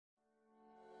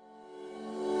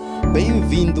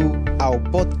Bem-vindo ao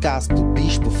podcast do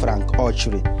Bispo Frank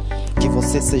Ochery. Que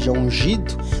você seja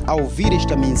ungido ao ouvir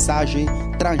esta mensagem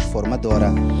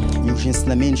transformadora e os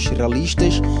ensinamentos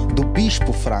realistas do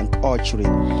Bispo Frank Ochery.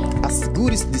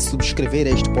 Assegure-se de subscrever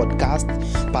este podcast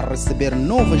para receber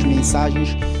novas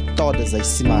mensagens todas as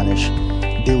semanas.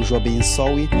 Deus o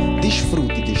abençoe.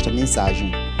 Desfrute desta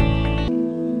mensagem.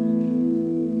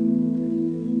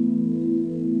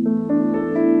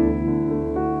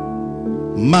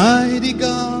 Mighty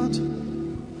God,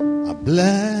 I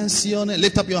bless your name.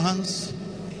 Lift up your hands.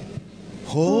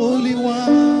 Holy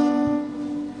One,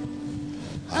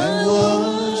 I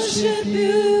worship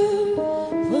you,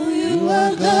 for you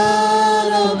are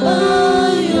God all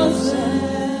by yourself.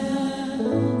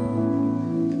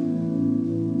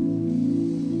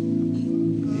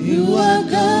 You are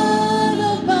God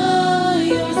all by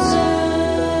yourself.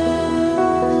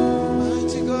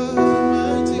 Mighty God,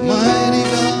 mighty God, mighty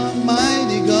God,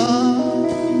 mighty God,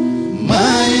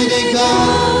 mighty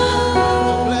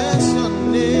God. Bless your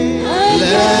name,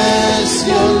 bless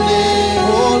your name,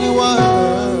 Holy One,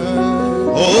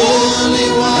 Holy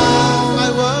One. I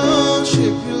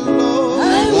worship you, Lord. I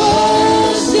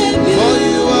worship you,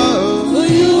 for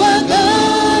you are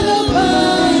God all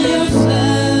by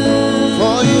yourself.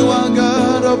 For you are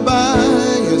God all by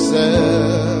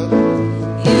yourself.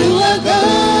 You are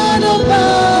God all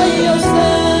by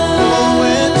yourself. Oh,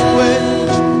 and to wait,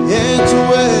 and to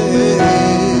wait,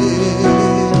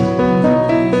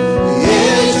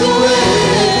 and to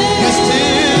wait. You're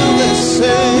still the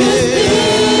same. You're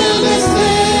still the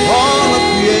same. All of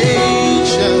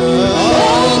creation,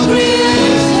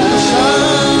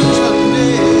 shout your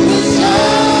name,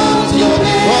 shout your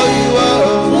name. For you are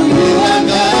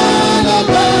God all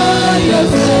by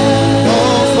yourself.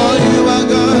 Oh, for you are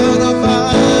God all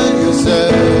by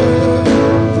yourself.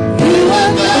 You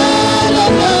are God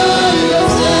all by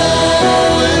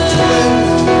yourself. And to wait,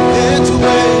 and to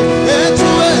wait, and to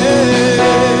wait,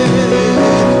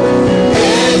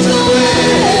 and to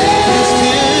wait. You're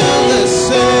still the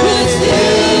same. You're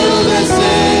still the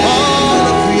same. All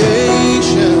of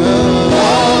creation, shout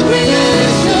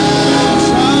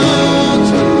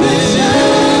your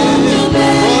name.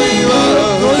 For you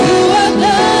are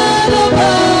God all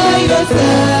by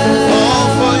yourself. Oh,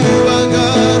 for you are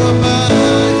God all by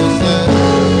yourself.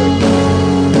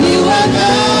 You are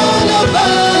God all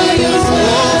by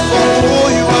yourself. Oh, for who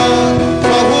you are,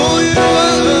 for who you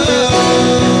are,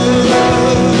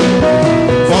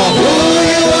 for who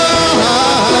you are.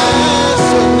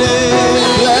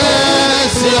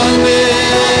 Bless your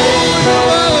name,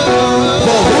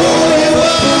 for who you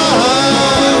are.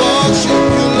 I worship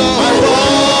you, Lord. I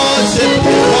worship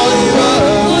you, for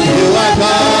you are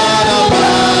God all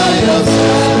by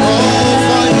yourself. Oh,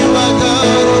 for you are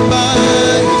God all by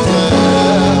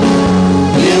yourself.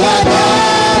 You are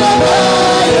God all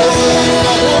by yourself. For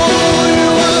who you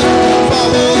are, for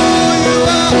who you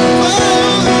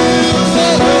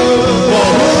are, for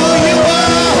who you are.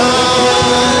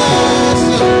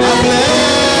 I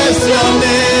bless your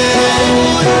name.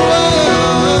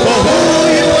 For who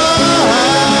you are,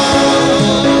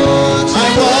 I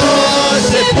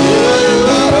worship you.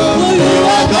 For you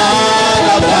are God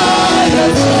all by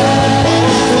yourself.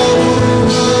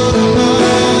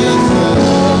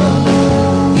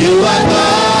 You are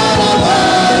God all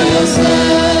by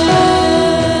yourself.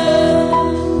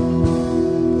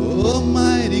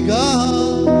 Almighty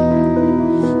God,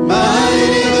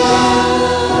 mighty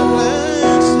God,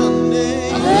 bless your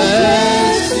name,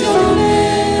 bless your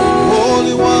name,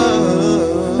 Holy One,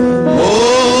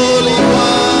 Holy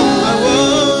One. I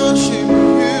worship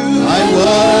you, I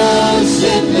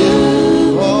worship you.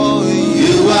 Oh,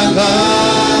 you are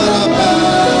God all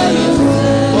by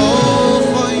yourself. Oh,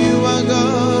 for you are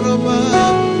God all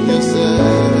by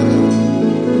yourself.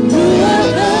 You are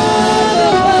God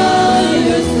all by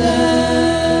yourself.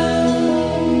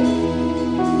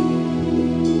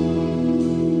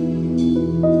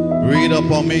 Breathe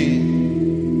upon me.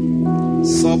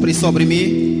 Sopre sobre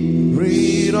mim.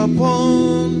 Breathe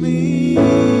upon me.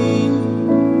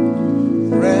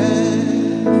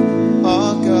 Breath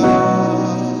of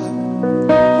God.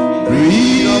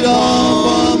 Breathe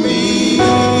upon me.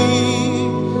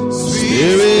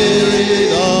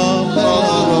 Spirit of the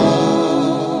Lord.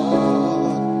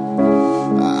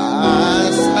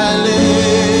 As I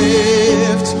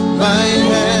lift my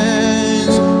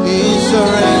hands in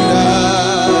surrender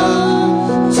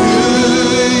to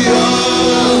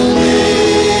your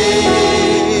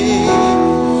name.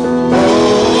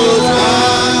 Oh,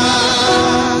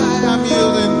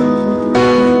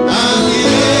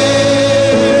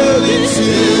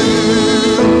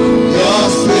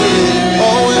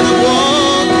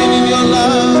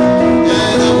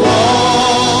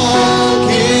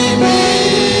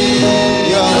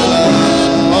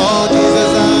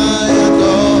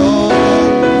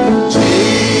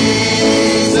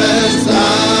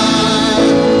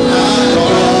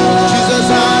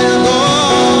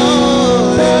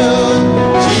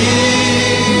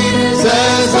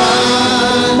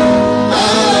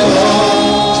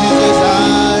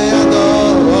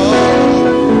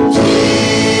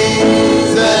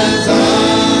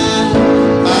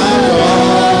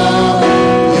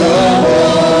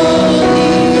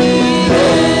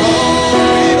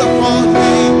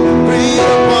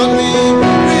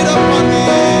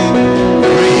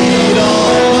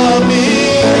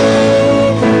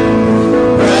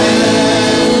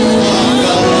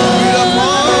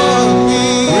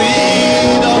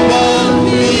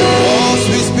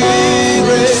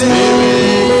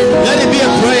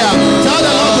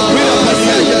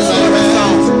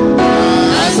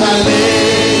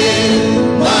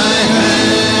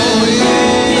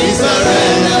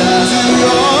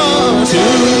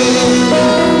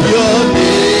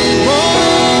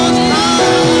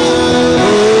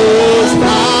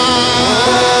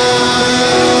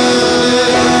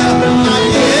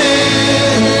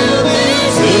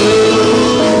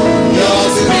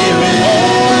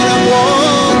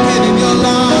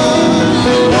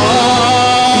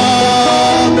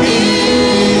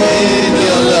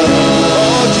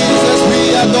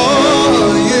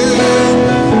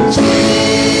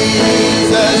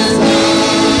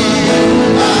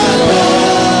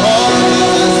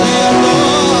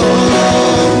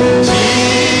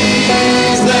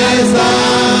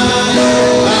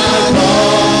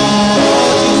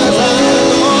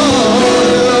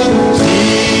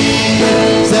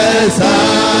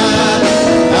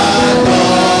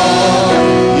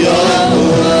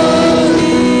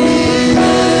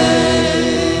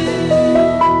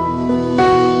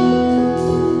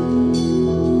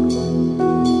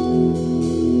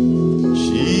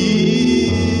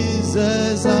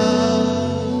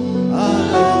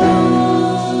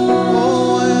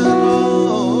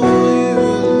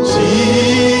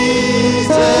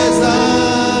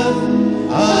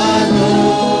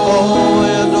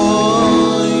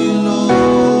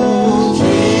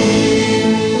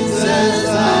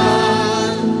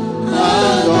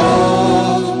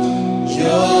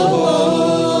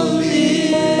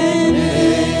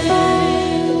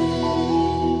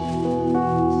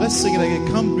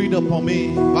 upon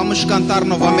me. Vamos cantar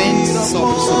novamente.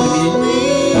 Sopra sobre mim.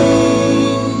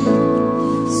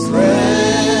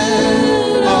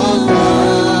 Strength of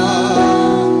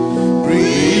God,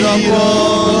 breathe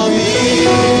upon me.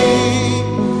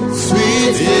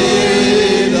 Sweet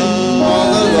Spirit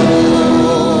of the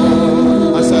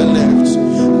Lord. As I lift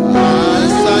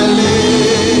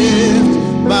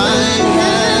my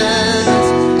hands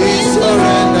in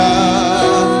surrender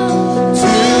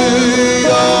to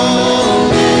your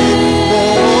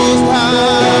most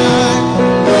high.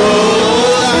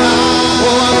 Most high.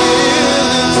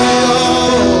 Oh,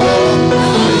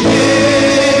 I'm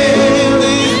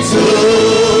yielding to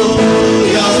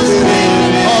your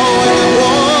spirit. Oh, I'm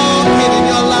walking in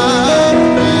your light.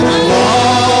 I'm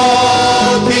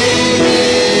walking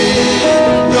in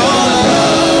your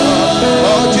love.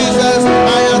 Oh, Jesus,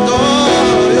 I adore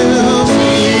you.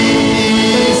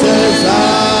 Jesus, I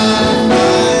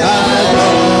adore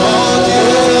you.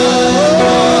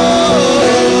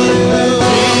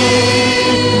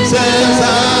 Jesus, I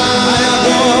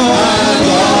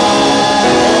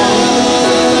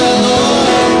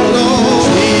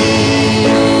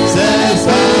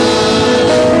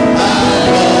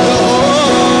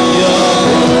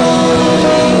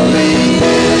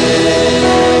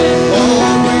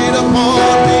breathe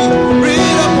upon me,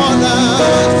 breathe upon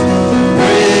us,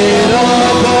 breathe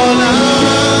upon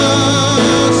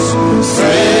us.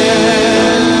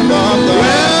 Strength of the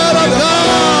word of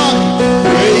God,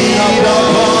 breathe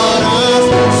upon us.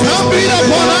 So breathe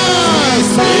upon us.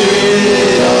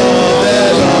 Spirit of the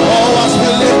Lord. Oh, as we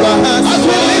lift our hands, as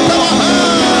we lift our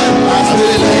hands, as we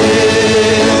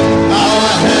lift our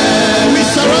hands, we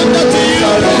surrender to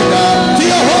you, to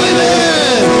your holy name.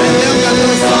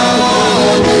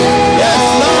 Yes,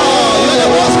 Lord, you're the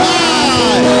most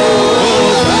high.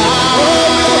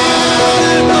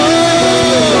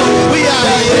 We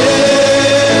are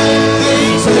yielding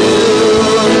to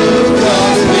your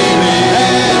spirit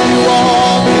and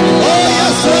walking. Oh,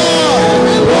 yes,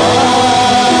 Lord,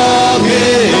 walking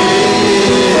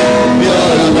in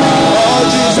your love. Oh,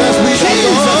 Jesus, we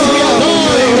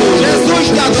adore you. Jesus,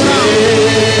 te adoramos.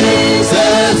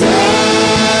 Jesus,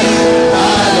 I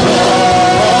adore.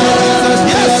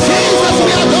 Yes, Jesus,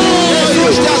 we adore you.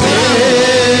 Jesus, te adoramos.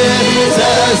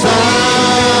 Jesus, I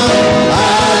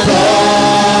adore.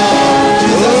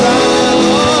 Jesus, I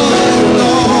adore.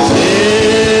 Jesus,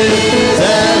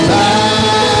 I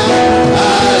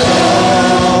adore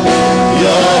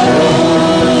your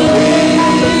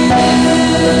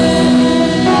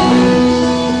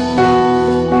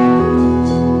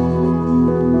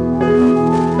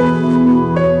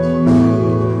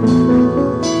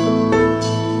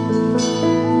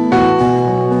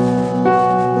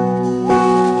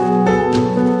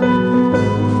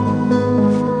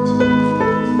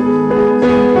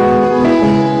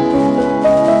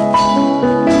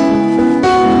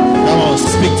Come on,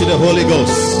 speak to the Holy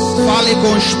Ghost. Fale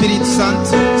com o Espírito Santo.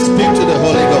 Speak to the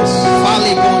Holy Ghost.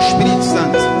 Fale com o Espírito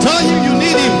Santo. Tell him you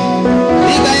need him.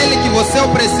 Diga a Ele que você o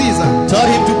precisa. Tell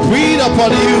him to breathe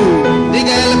upon you.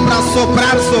 Diga a Ele para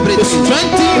soprar sobre To ti.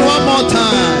 strengthen you one more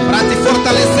time. Para te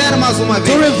fortalecer mais uma To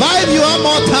vez. revive you one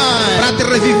more time. Para te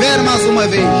reviver mais uma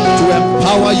vez. To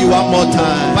empower you one more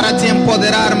time. Para te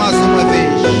empoderar mais uma vez.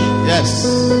 Yes.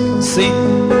 Sim.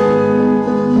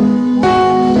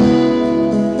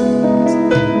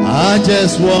 I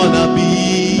just wanna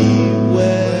be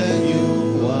where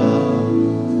you are.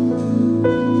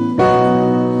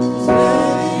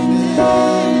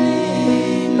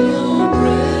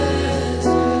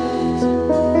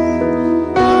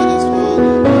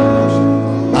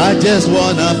 I just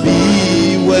wanna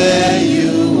be where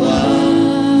you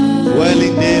are.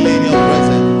 Dwelling daily in your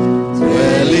presence.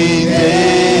 Dwelling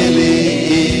daily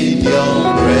in your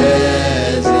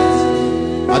presence.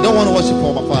 I don't want to worship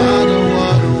for my father. I don't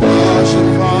want to worship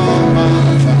for my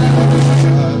father.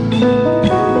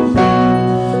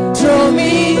 Draw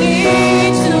me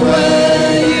into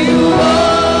where you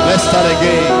are. Let's start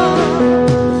again.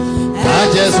 I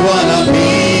just wanna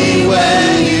be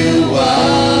where you are.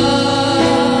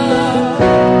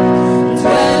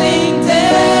 Dwelling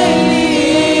daily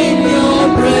in your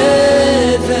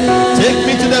presence. Take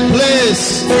me to the place.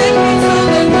 Take me to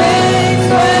the place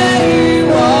where you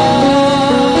are.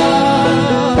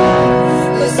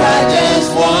 'Cause I just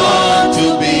want to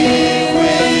be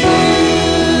with you.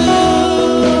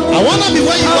 I wanna be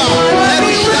where you are. Quero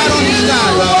estar onde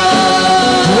estás.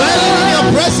 Dwelling in your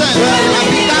presence.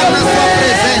 Habitar na sua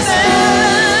presença.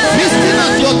 Feasting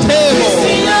at your table.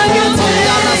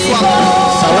 Habitar na sua mão.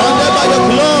 Surrounded by your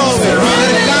glory.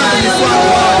 Cercado de sua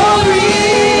glória.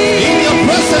 In your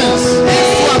presence. Em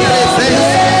sua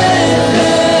presença.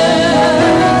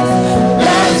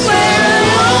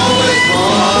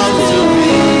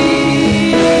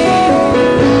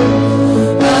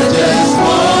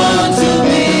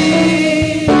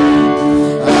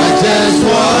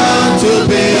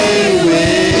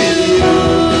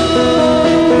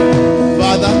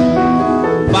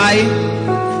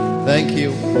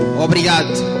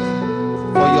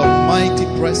 mighty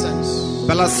presence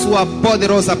pela sua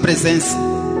poderosa presença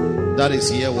that is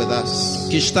here with us.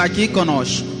 que está aqui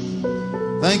conosco.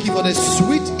 Thank you for the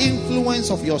sweet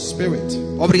influence of your spirit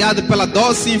Obrigado pela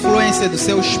doce influência do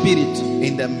seu Espírito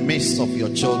in the midst of your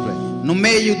children. no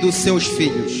meio dos seus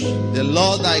filhos. The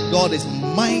Lord thy God is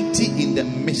mighty in the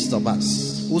midst of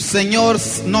us. O Senhor,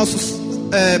 nosso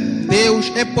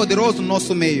Deus, é poderoso no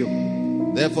nosso meio.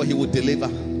 Therefore he will deliver,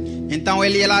 Então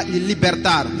Ele irá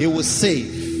libertar, he will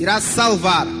save, irá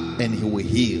salvar, and he will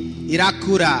heal. irá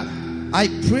curar. I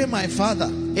pray, my Father,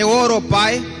 Eu oro,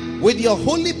 Pai, with your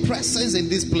holy presence in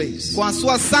this place, com a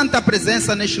sua santa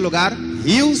presença neste lugar.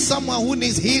 heal someone who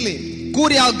needs healing,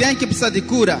 Cure alguém que precisa de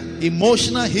cura.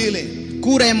 emotional healing,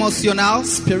 Cura emocional,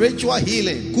 spiritual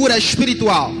healing, cura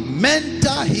espiritual,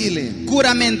 mental healing,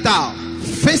 cura mental,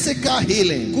 physical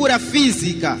healing, cura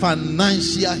física,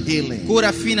 financial healing.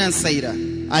 cura financeira.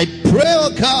 I pray, oh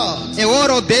God, Eu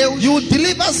oro, Deus, you will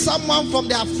deliver someone from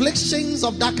the afflictions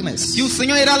of darkness que o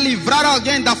Senhor irá livrar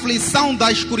alguém da aflição da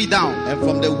escuridão and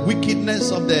from the wickedness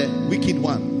of the wicked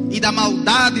one. e da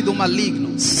maldade do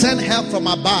maligno. Send help from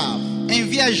above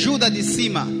Envie ajuda de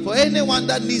cima for anyone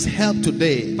that needs help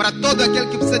today. para todo aquele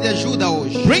que precisa de ajuda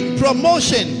hoje. Bring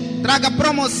promotion Traga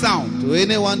promoção to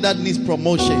anyone that needs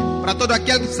promotion. para todo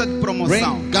aquele que precisa de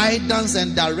promoção. Bring guidance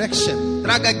and direction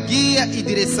Traga guia e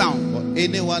direção for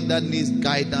anyone that needs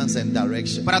guidance and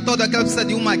direction. para todo aquele que precisa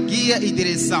de uma guia e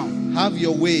direção. Have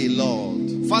your way, Lord.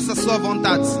 Faça a sua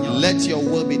vontade, Senhor. Let your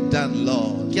will be done,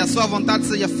 Lord. Que a sua vontade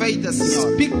seja feita,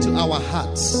 Senhor. Speak to our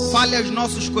hearts. Fale aos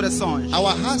nossos corações.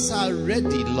 Our hearts are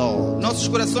ready, Lord, Nossos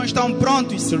corações estão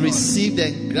prontos, to Senhor, receive the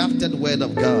engrafted word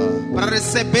of God, para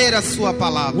receber a sua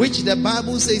palavra. which the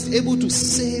Bible says is able to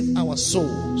save our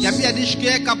souls Que a Bíblia diz que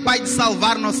é capaz de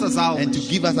salvar nossas almas and to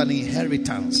give us an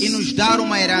inheritance e nos dar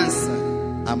uma herança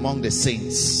among the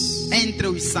saints. entre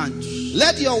os santos.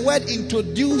 Let your word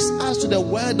introduce us to the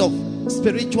word of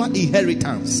spiritual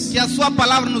inheritance. Que a sua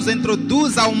palavra nos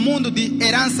introduza ao mundo de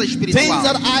herança Things espiritual.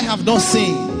 that I have not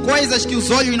seen, Coisas que os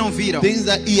olhos não viram. things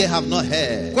that ear have not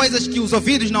heard, Coisas que os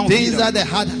ouvidos não things viram. that the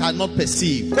heart had not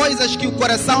perceived. Coisas que o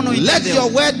coração não Let your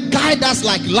entendeu. word guide us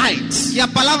like light, Que a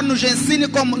palavra nos ensine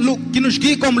como que nos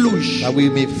guie como luz. that we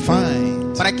may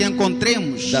find Para que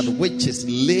encontremos that which is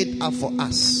laid up for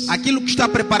us aquilo que está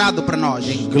preparado para nós.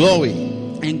 in glory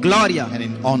Em glória and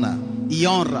in honor. e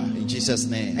honra. In Jesus'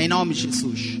 name. Em nome de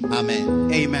Jesus. Amen.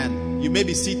 Amen. You may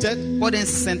be seated. Podem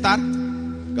se sentar.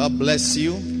 God bless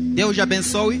you. Deus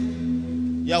abençoe.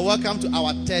 You are welcome to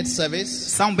our third service.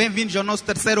 São bem-vindos ao nosso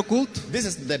terceiro culto. This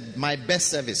is my best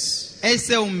service.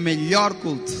 Esse é o melhor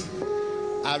culto.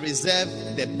 I reserve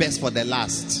the best for the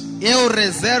last. Eu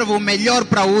reservo o melhor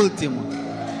para o último.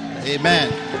 Amen.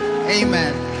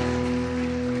 Amen.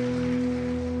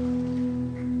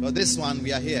 For this one,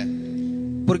 we are here.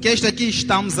 Porque este aqui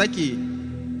estamos aqui.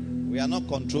 We are not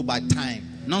controlled by time.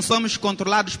 Não somos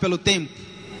controlados pelo tempo.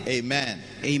 Amen.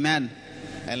 Amen.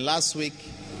 And last week,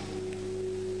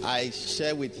 I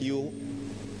shared with you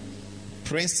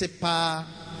principal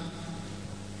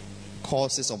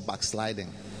causes of backsliding.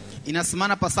 E na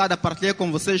semana passada partilhei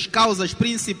com vocês causas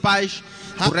principais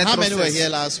do How many were here retrocesso.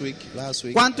 last week? Last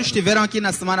week. Quantos estiveram aqui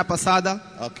na semana passada?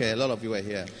 Okay, a lot of you were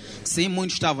here. Sim,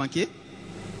 muitos estavam aqui.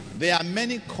 There are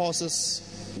many causes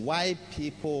why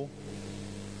people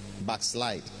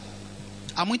backslide.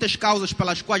 Há muitas causas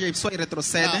pelas quais as pessoas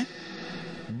retrocedem.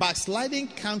 Backsliding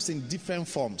comes in different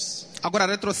forms. Agora,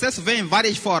 retrocesso vem em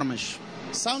várias formas.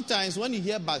 Sometimes when you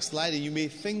hear backsliding, you may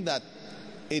think that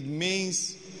it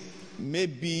means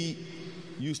maybe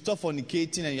you stop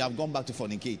fornicating and you have gone back to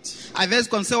fornicate. Às vezes,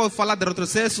 quando você ouve falar de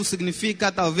retrocesso,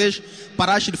 significa talvez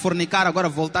paraste de fornicar, agora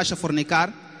voltaste a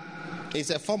fornicar. It's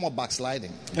a form of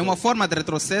backsliding. É uma forma de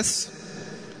retrocesso.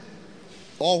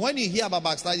 Or when you hear about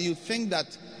backsliding, you think that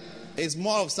it's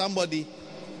more of somebody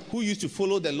who used to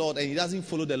follow the Lord and he doesn't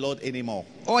follow the Lord anymore.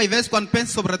 Ou às vezes, quando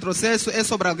pensa sobre retrocesso, é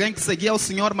sobre alguém que seguia o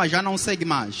Senhor, mas já não segue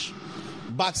mais.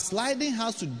 Backsliding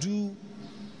has to do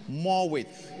more with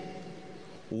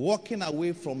walking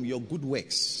away from your good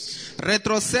works.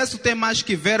 Retrocesso tem mais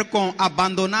que ver com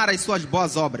abandonar as suas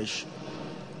boas obras.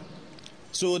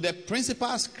 So the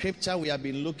principal scripture we have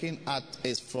been looking at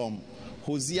is from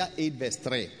Hosea 8 verse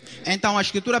 3. Então, a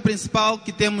escritura principal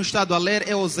que temos estado a ler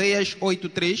é Oséias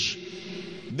 8:3.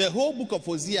 The whole book of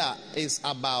Hosea is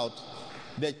about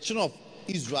the children of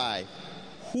Israel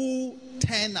who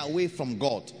turn away from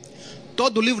God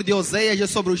Todo o livro de Oséias é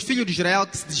sobre os filhos de Israel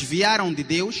que se desviaram de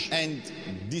Deus and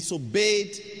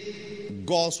disobeyed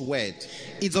God's word.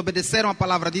 e desobedeceram a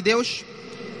palavra de Deus.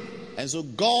 And so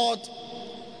God,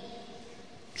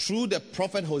 through the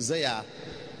prophet Hosea,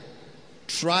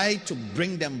 tried to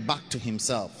bring them back to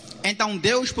himself. Então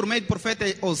Deus, por meio do profeta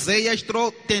Oséias,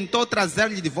 tentou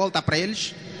trazer-lhe de volta para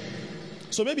eles.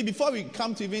 So maybe before we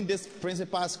come to even this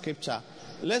principal scripture,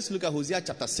 let's look at Hosea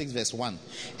chapter 6 verse 1.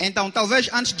 Então, talvez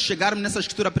antes de chegarmos nessa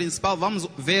escritura principal, vamos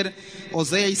ver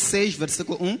Oséias 6,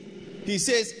 versículo 1. He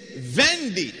says,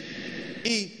 Vende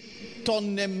e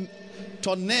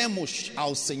tornemos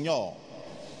ao Senhor,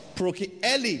 porque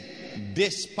Ele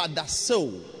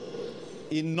despedaçou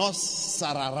e nos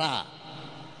sarará,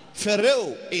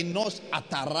 feriu e nos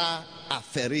atará a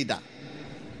ferida.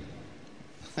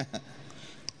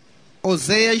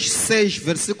 Oséias 6,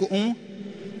 versículo 1.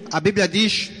 A Bíblia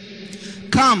diz: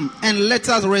 Come and let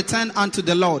us return unto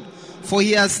the Lord, for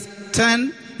he has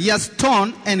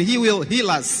torn and he will heal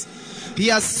us. He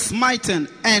has smitten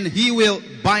and he will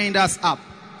bind us up.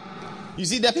 You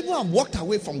see, the people have walked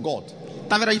away from God.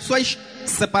 Tá vendo? As pessoas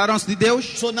separaram-se de Deus.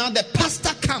 So now the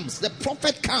pastor comes, the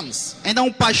prophet comes. Então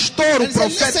o pastor, o And say,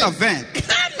 profeta "Listen, vem.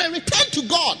 come and return to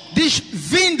God. Diz: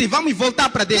 Vinde, vamos voltar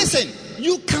para Deus. Listen,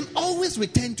 you can always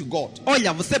return to God,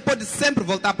 Olha, você pode sempre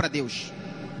voltar para Deus,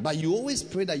 but you always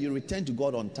pray that you return to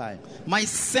God on time. mas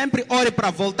sempre ore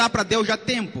para voltar para Deus a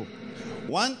tempo.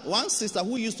 One sister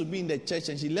who used to be in the church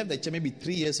and she left the church maybe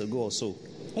 3 years ago or so.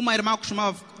 Uma irmã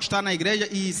costumava estar na igreja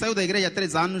e saiu da igreja há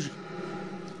 3 anos.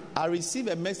 I received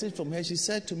a message from her. She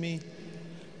said to me,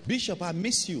 Bishop, I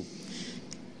miss you.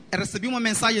 Recebi uma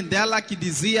mensagem dela que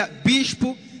dizia: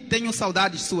 Bispo, tenho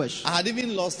saudades suas. I had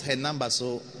even lost her number,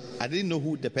 so I didn't know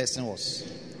who the person was.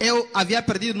 Eu havia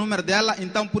perdido o número dela,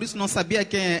 então por isso não sabia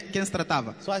quem se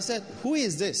tratava. So I said, who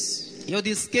is this? E eu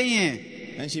disse: Quem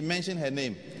é? And she mentioned her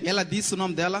name. E ela disse o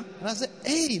nome dela. And I said,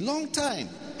 hey, long time.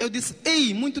 Eu disse: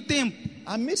 Ei, muito tempo.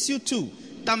 I miss you too.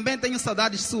 Também tenho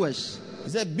saudades suas. He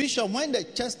said, Bishop, when the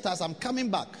church starts, I'm coming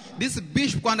back. Disse: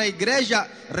 Bispo, quando a igreja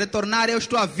retornar, eu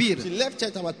estou a vir. She left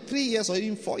church about 3 years or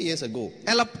even 4 years ago.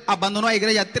 Ela abandonou a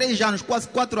igreja há 3 anos, quase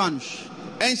 4 anos.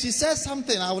 And she said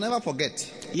something I will never forget.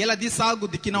 E ela disse algo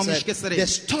de que não me Said, esquecerei. the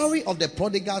story of the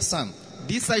prodigal son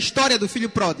Disse: a história do filho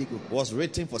pródigo was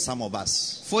written for some of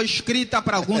us. foi escrita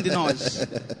para algum de nós.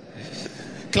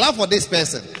 Clap for this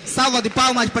person. Salva de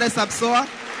palmas para essa pessoa.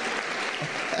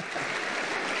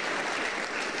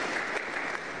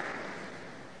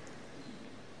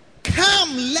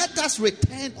 Come, let us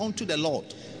return unto the Lord.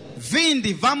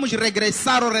 Vinde, vamos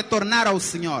regressar ou retornar ao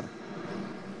Senhor.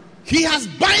 He has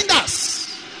bind us,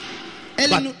 Ele,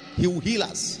 but he will heal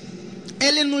us.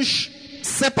 ele nos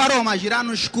separou, mas irá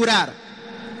nos curar.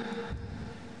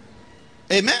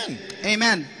 Amen.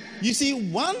 Amen. You see,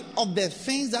 one of the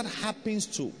things that happens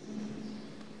to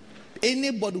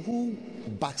anybody who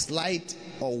backslide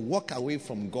or walk away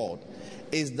from God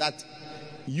is that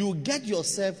you get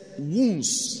yourself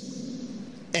wounds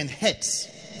and hurts.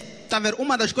 Tá vendo?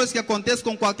 Uma das coisas que acontece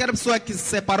com qualquer pessoa que se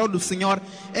separou do Senhor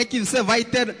é que você vai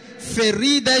ter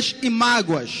feridas e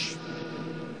mágoas.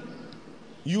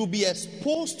 You'll be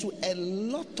exposed to a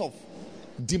lot of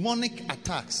demonic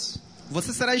attacks.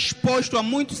 Você será exposto a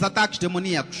muitos ataques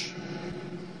demoníacos.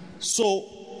 So,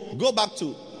 go back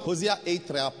to Hosea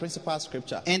 8:3, our principal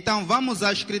scripture. Então vamos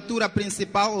à escritura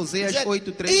principal, Oséias That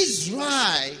 8:3.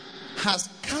 Israel has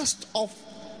cast off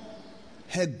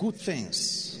her good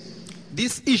things.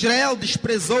 Diz: Israel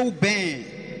desprezou o bem,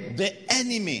 The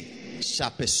enemy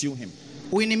shall pursue him.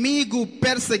 o inimigo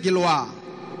persegui-lo-á.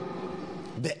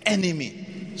 The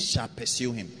enemy shall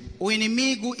pursue him. O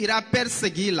inimigo irá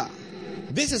persegui-la.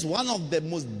 This is one of the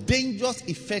most dangerous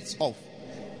effects of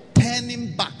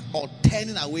turning back or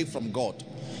turning away from God.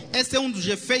 Esse é dos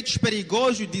efeitos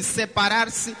perigosos de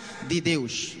separar-se de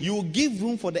Deus. You will give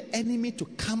room for the enemy to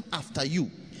come after you.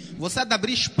 Você há de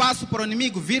abrir espaço para o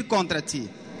inimigo vir contra ti.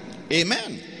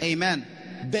 Amen. Amen.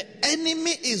 The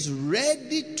enemy is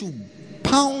ready to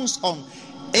pounce on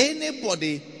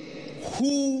anybody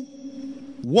who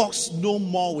walks no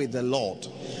more with the Lord.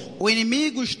 O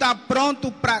inimigo está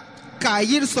pronto para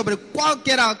cair sobre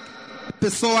qualquer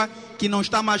pessoa que não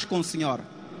está mais com o Senhor.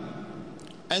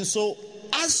 And so,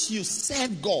 as you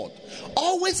serve God,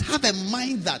 always have a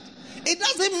mind that it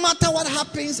doesn't matter what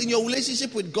happens in your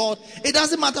relationship with God. It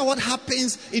doesn't matter what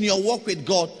happens in your walk with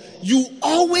God. You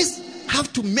always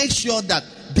have to make sure that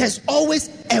there's always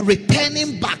a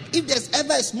returning back. If there's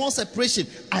ever a small separation,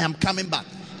 I am coming back.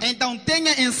 Então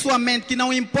tenha em sua mente que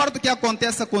não importa o que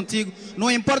aconteça contigo, não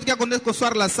importa o que aconteça com a sua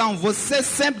relação, você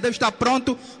sempre deve estar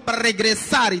pronto para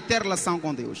regressar e ter relação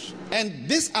com Deus. And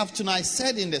this afternoon I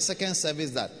said in the second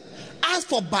service that as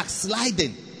for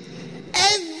backsliding,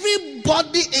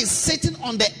 everybody is sitting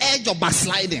on the edge of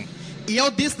backsliding. E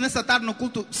eu disse nessa tarde no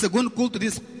culto, segundo culto,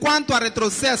 disse: quanto a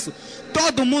retrocesso,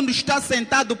 todo mundo está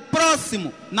sentado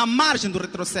próximo, na margem do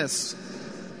retrocesso.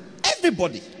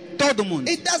 Everybody. Todo mundo.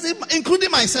 It doesn't,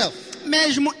 including myself.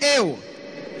 Mesmo eu.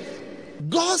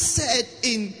 God said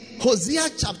in Hosea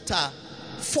chapter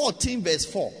 14 verse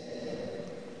 4.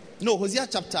 No, Hosea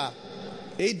chapter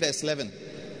 8 verse 11.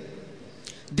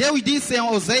 Deus disse em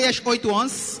Oséias 8:11.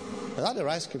 Is that the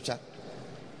right scripture?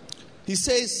 He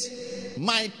says,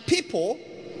 my people.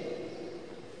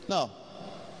 No.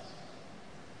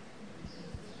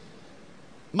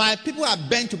 My people are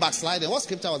bent to backsliding. What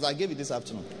scripture was that I gave you this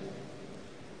afternoon?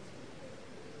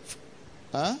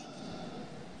 Huh?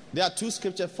 There are two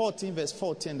scriptures, 14 verse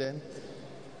 14 then.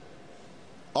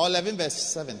 Or 11 verse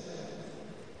 7.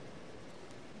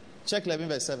 Check 11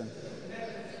 verse 7.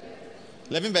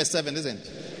 11 verse 7, isn't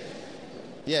it?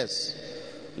 Yes.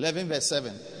 11 verse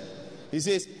 7. He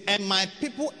says, and my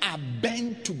people are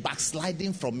bent to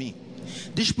backsliding from me.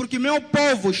 Diz, porque meu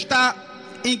povo está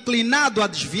inclinado a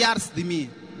desviar-se de mim.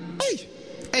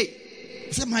 Hey,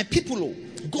 he said, my people, oh,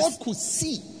 God could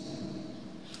see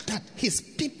that his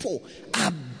people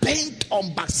are bent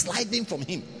on backsliding from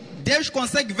him. Deus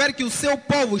consegue ver que o seu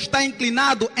povo está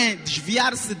inclinado em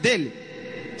desviar-se dele.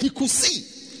 He could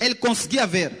see. Ele conseguia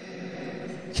ver.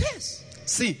 Yes.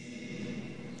 Sim.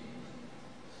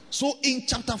 So in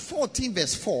chapter 14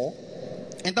 verse 4,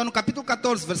 Então no capítulo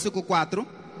 14, versículo 4,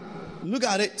 look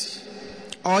at it.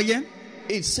 olha,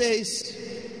 It says,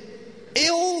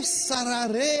 eu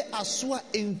sararei a sua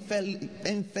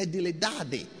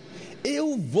infidelidade.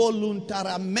 Eu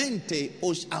voluntariamente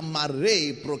os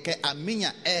amarei, porque a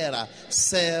minha era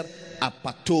ser a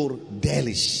pastor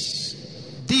deles.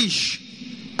 diz,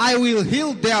 I will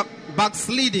heal their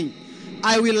backsliding.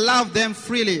 I will love them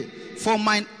freely, for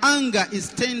mine anger is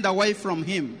turned away from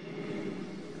him.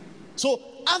 So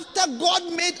after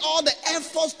God made all the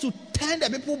efforts to turn the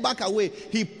people back away,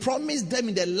 he promised them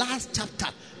in the last chapter,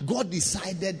 God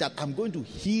decided that I'm going to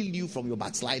heal you from your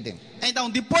backsliding. Então,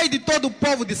 depois de todo o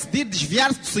povo decidir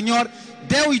desviar-se do Senhor,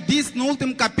 Deus disse no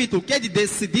último capítulo que é de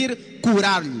decidir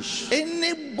curar-lhes.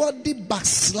 Anybody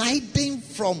backsliding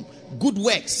from good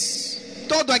works,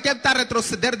 Todo aquele que está a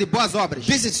retroceder de boas obras.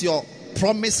 this is your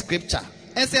promise scripture.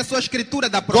 Essa é a sua escritura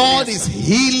da God is promessa.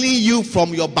 healing you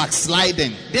from your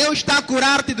backsliding. Deus está a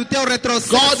curar-te do teu retrocesso.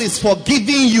 God is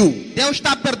forgiving you. Deus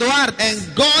está a perdoar-te. And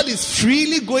God is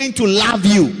freely going to love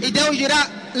you. E Deus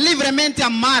irá livremente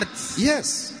amar-te.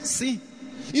 Yes. Sim.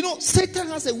 You know, Satan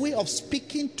has a way of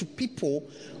speaking to people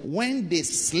when they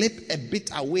slip a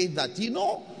bit away that, you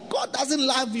know, God doesn't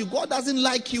love you. God doesn't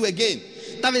like you again.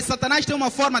 Talvez Satanás tenha uma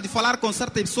forma de falar com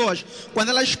certas pessoas quando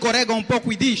elas escorregam um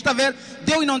pouco e diz, está a ver,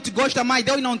 Deus não te gosta mais,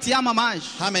 Deus não te ama mais.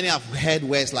 How many have heard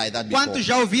words like that before? Quantos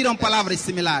já ouviram palavras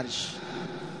similares?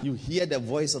 You hear the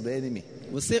voice of the enemy.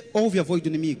 Você ouve a voz do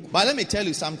inimigo. But let me tell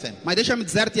you something. Mas deixa-me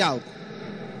dizer-te algo.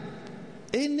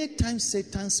 Anytime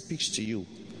Satan speaks to you,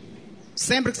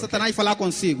 Sempre que Satanás falar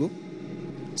consigo,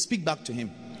 speak back to him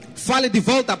fale de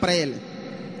volta para ele,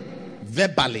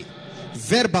 verbally.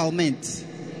 verbalmente.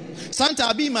 Sometimes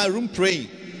I'll be in my room praying,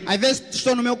 Às vezes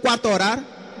estou no meu quarto a orar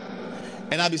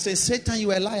and I'll be saying, Satan, you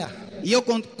are a liar. e eu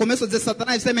começo a dizer,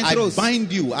 Satanás, você é I mentiroso.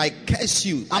 bind you. I curse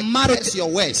you. I Amaro- curse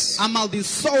your words.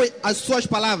 Amaldiçoe as suas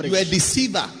palavras. You are a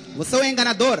deceiver. Você é um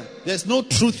enganador. There's no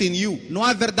truth in you. Não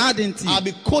há verdade em ti. I'll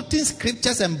be quoting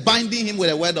scriptures and binding him with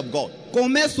the word of God.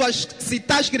 Começo a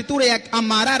citar a escritura e a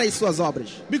amarrar as suas obras.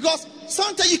 Because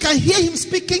sometimes you can hear him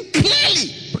speaking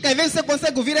clearly, Porque às vezes você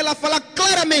consegue ouvir ela falar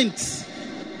claramente,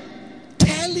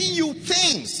 telling you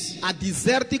things, a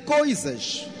dizer-te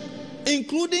coisas,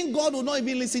 including God will not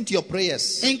even listen to your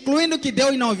prayers. incluindo que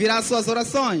Deus não ouvirá as suas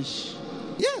orações.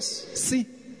 Yes. Sim.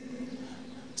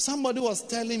 Somebody was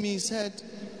telling me, he said,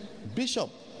 Bishop,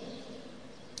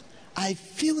 I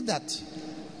feel that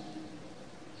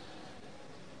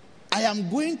I am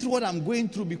going through what I'm going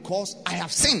through because I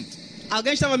have sinned.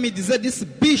 Alguém estava a me dizer, disse,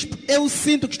 bispo, eu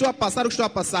sinto que estou a passar o que estou a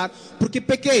passar porque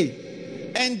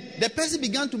pequei. And the person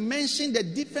began to mention the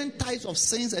different types of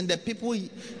sins and the people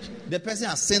the person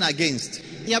has sinned against.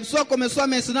 E a pessoa começou a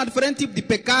mencionar diferentes tipos de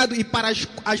pecado e para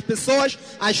as pessoas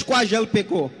às quais ele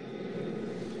pecou.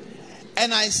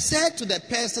 And I said to the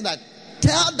person that,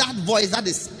 tell that voice that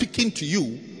is speaking to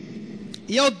you,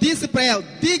 E eu disse para ele,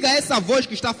 diga a essa voz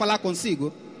que está a falar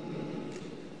consigo,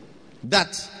 that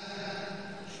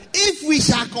if we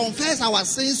shall confess our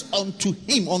sins unto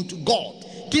him, unto God,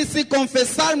 que se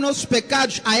confessarmos nossos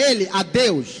pecados a ele, a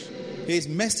Deus, he is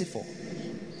merciful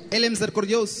ele é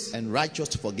misericordioso and righteous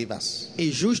to forgive us. e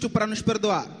justo para nos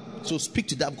perdoar. So speak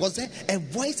to that, because a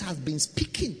voice has been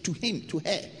speaking to him, to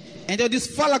her. Então eu disse,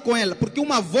 fala com ela, porque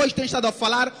uma voz tem estado a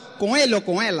falar com ele ou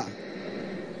com ela.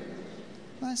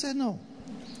 I said, no.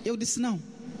 Eu disse, não.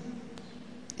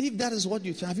 If that is what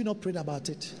you think, have you not prayed about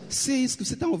it? Se é isso que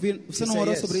você está ouvindo, você He não said,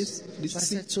 orou yes. sobre isso? So Disse I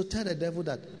sim. said, so tell the devil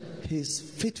that he's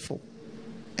faithful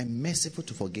and merciful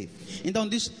to forgive. Então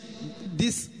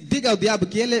diga ao diabo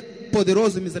que ele é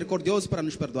poderoso e misericordioso para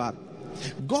nos perdoar.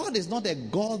 God is not a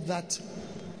God that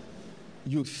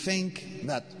you think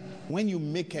that when you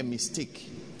make a mistake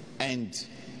and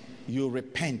you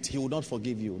repent, he will not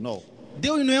forgive you. No.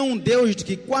 Deus não é Deus de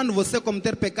que quando você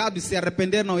cometer pecado e se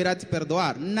arrepender não irá te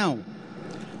perdoar. Não.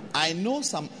 I know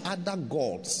some other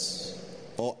gods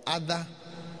or other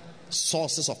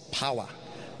sources of power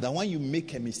that when you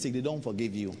make a mistake, they don't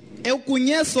forgive you. Eu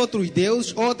conheço outros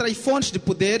deuses, outras fontes de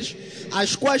poderes,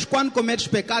 as quais quando cometes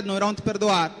pecado não irão te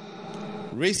perdoar.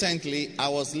 Recently, I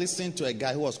was listening to a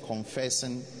guy who was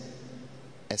confessing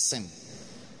a sin.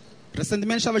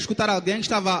 Recentemente estava a escutar alguém que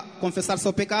estava a confessar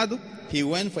seu pecado. He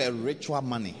went for a ritual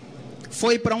money.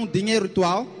 Foi para dinheiro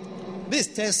ritual. This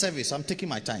third service, I'm taking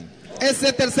my time. Esse é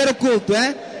o terceiro culto,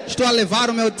 é? Estou a levar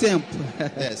o meu tempo.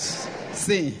 Yes.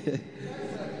 Sim.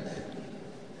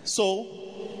 So,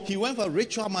 he went for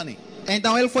ritual money.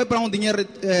 Então ele foi para dinheiro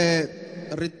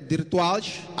de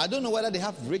rituais. I don't know whether they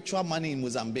have ritual money in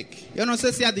Mozambique. Eu não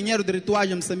sei se há dinheiro de rituais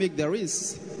em Moçambique. There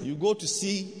is. You go to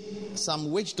see some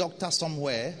witch doctor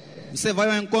somewhere Você vai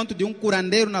ao encontro de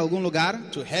curandeiro em algum lugar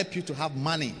to help you to have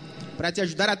money. para te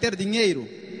ajudar a ter dinheiro.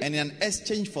 And in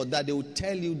exchange for that, they will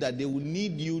tell you that they will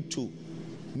need you to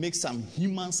make some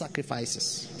human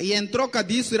sacrifices. E em troca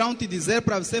disso irão te dizer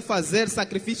para você fazer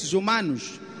sacrifícios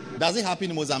humanos. Does it happen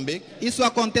in Mozambique? Isso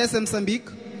acontece em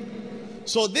Moçambique.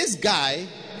 So this guy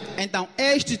Então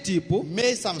este tipo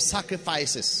made some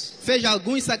sacrifices fez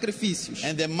alguns sacrifícios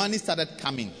and the money started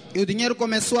coming. e o dinheiro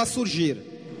começou a surgir.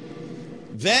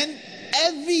 Then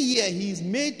every year he is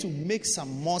made to make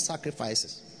some more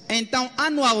sacrifices. Então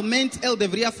anualmente ele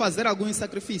deveria fazer alguns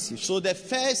sacrifícios. So the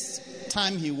first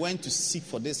time he went to seek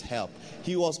for this help,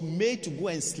 he was made to go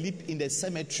and sleep in the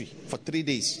cemetery for 3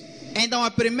 days. Então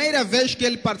a primeira vez que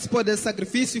ele participou desse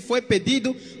sacrifício foi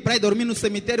pedido para ir dormir no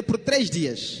cemitério por 3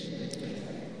 dias.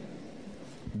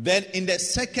 Then in the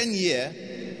second year,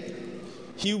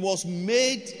 he was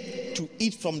made to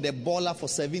eat from the bola for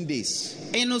 7 days.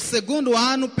 E no segundo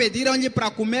ano pediram-lhe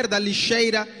para comer da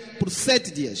lixeira por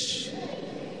 7 dias.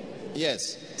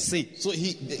 Yes. Sim. So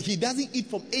he doesn't eat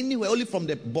from anywhere, only from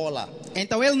the bola.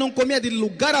 Então ele não comia de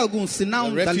lugar algum,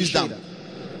 senão The da refuse lixeira.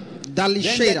 Da Then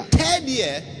lixeira. the third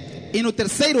year, E no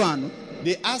terceiro ano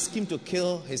they asked him to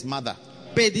kill his mother.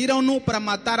 pediram-no para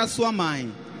matar a sua mãe.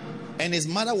 And his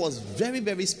mother was very,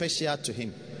 very special to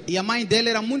him. E a mãe dele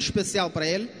era muito especial para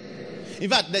ele. In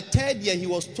fact, the third year, he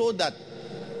was told that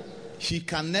he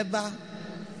can never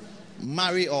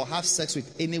marry or have sex with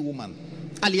any woman.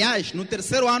 Aliás, no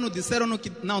terceiro ano disseram-no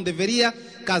que não deveria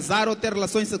casar ou ter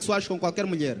relações sexuais com qualquer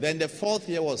mulher. Then the fourth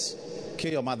year was,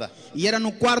 kill your mother. E era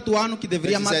no quarto ano que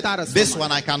deveria Then he said, matar a sua this mãe.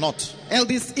 one I cannot. Ele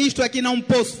disse, isto aqui não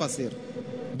posso fazer.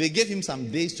 They gave him some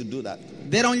days to do that.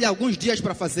 Deram-lhe alguns dias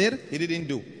para fazer He didn't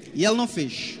do. e ele não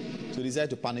fez. So they decided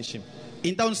to punish him.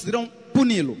 Então decidiram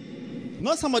puni-lo.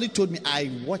 Not somebody told me, I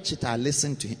watch it, I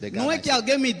listen to the guy. Não é que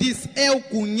alguém me disse, eu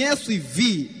conheço e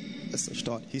vi essa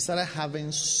história. He started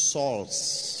having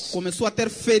sores Começou a ter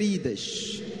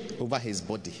feridas over his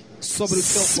body. sobre o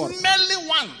seu corpo. Smelly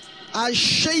one. A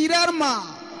cheirar mal,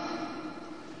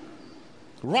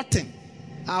 Rotten.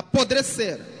 a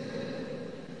apodrecer.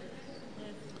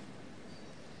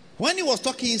 When he was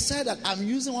talking, he said that I'm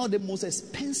using one of the most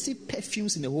expensive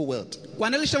perfumes in the whole world.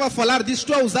 Quando ele estava a falar disso,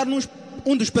 estou a usar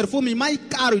dos perfumes mais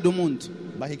caros do mundo.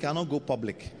 But he cannot go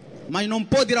public. Mas não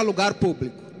pode ir a lugar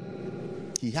público.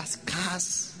 He has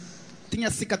cars, Tinha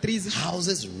cicatrizes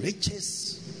houses,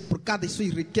 riches. por causa das suas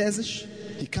riquezas.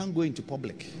 He can't go into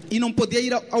public. E não podia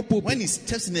ir ao público. When he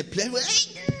steps in a place,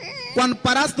 Quando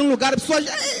parasse num lugar, as pessoas,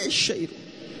 cheiro.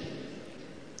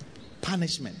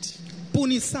 punishment.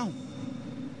 Punição.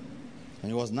 And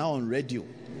he was now on radio,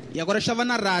 E agora estava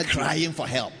na rádio, crying for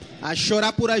help. a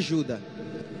chorar por ajuda.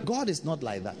 God is not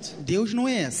like that. Deus não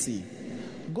é assim.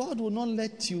 God will not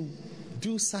let you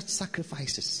do such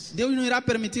sacrifices. Deus não irá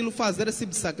permiti-lo fazer esse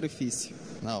tipo de sacrifício.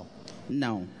 No.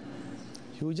 Não.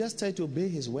 He will just tell you to obey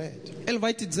his word. Ele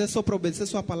vai te dizer só para obedecer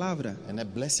sua palavra. And a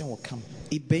blessing will come.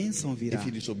 E bênção virá. If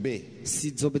you disobey, Se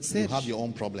you desobedecer, have your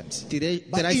own problems. But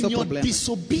terás in seu your problema.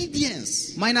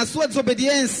 disobedience, Mas na sua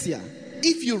desobediência,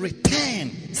 if you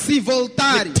return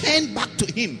back to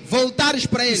him, voltares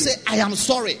para you ele, say, I am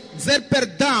sorry. dizer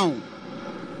perdão,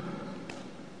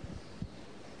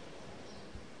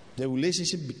 The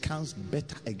relationship becomes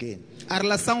better again. a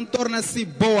relação torna-se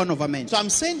boa novamente. So I'm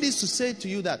saying this to say to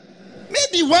you that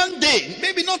maybe one day,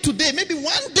 maybe not today, maybe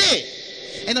one day,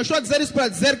 Eu não estou a dizer isso para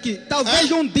dizer que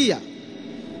talvez um dia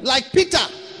Like Peter,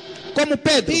 Como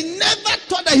Pedro, he never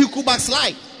thought that he could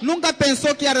backslide. nunca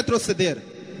pensou que ia retroceder.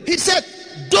 He said,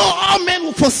 though all men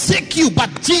will forsake you, but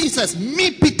Jesus,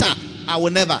 me, Peter, I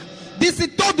will never. Disse: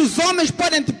 todos os homens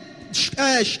podem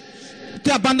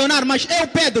te abandonar, mas eu,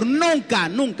 Pedro, nunca,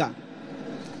 nunca.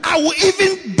 I will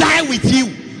even die with you.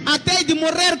 Até de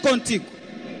morrer contigo.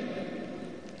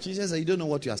 Jesus said, you don't know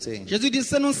what you are saying. Jesus disse: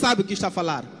 você não sabe o que está a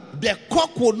falar. The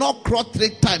cock will not crow 3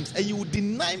 times, and you will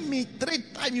deny me 3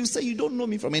 times. You say you don't know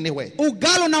me from anywhere. O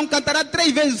galo não cantará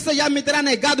 3 vezes, você já me terá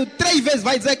negado 3 vezes,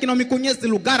 vai dizer que não me conhece de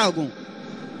lugar algum.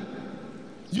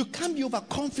 You can't be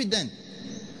overconfident.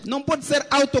 Não pode ser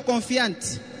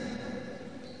autoconfiante.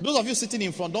 Those of you sitting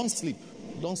in front, don't sleep.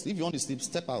 Don't sleep. If you want to sleep,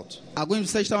 step out. Alguns de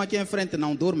vocês estão aqui em frente,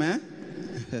 não dormem, hein?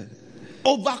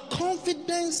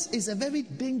 Overconfidence is a very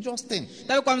dangerous thing.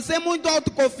 Sabe, quando você é muito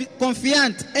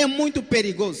autoconfiante, é muito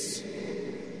perigoso.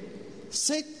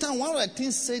 Satan, one of the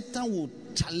things Satan will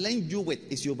challenge you with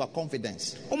is your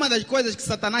overconfidence. Uma das coisas que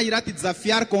Satanás irá te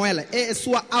desafiar com ela é a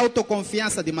sua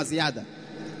autoconfiança demasiada.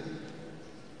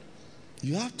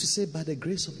 You have to say, by the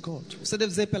grace of God. Você deve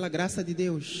dizer: pela graça de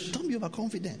Deus. Don't be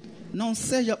overconfident. Não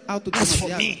seja As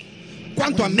for autoconfiante. me,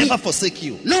 Quanto I a will mim, never forsake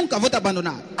you. nunca vou te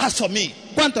abandonar. As for me,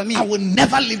 Quanto a mim, I will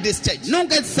never leave this church.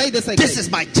 nunca hei de sair dessa This igreja. is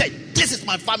my church. This is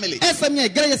my family. Essa é minha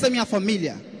igreja, essa é minha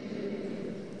família.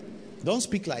 Don't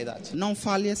speak like that. Não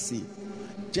fale assim.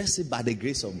 Just say, by the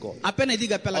grace of God. Apenas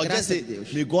diga: pela Or just graça say, de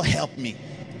Deus. may God help me.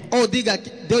 Ou diga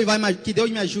que Deus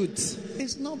me ajude.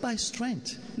 It's not by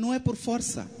strength. Não é por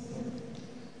força.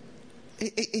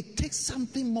 It takes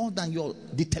something more than your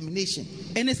determination.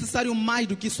 É necessário mais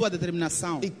do que sua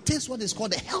determinação. It takes what is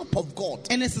called the help of God.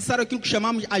 É necessário aquilo que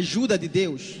chamamos ajuda de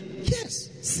Deus. Yes.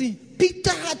 Sim.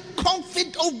 Peter had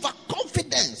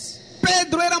overconfidence.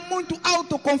 Pedro era muito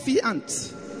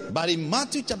autoconfiante. But in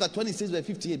Matthew chapter 26 verse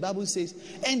 58, the Bible says,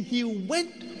 and he went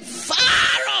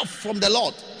far off from the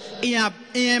Lord.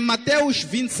 Em Mateus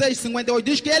 26, 58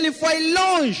 diz que ele foi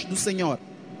longe do Senhor.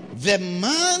 The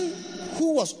man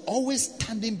who was always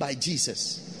standing by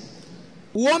Jesus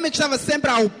O homem que estava sempre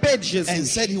ao pé de and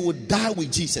Jesus said he would die with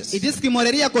Jesus. e disse que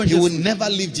morreria com He would Jesus, never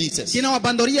leave Jesus. que não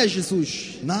abandonaria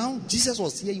Jesus. Now Jesus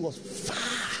was here, he was far.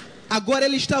 Agora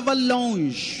ele estava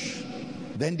longe.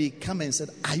 Then they come and said,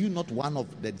 are you not one of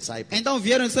the disciples? Então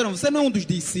vieram e disseram: você não é um dos He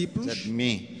discípulos? said,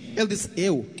 me. Ele disse: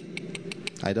 eu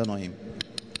I don't know him.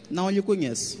 não lhe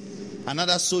conheço.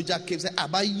 Another soldier came and said,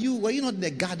 but you, were you not in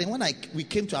the garden when we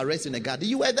came to arrest you in the garden?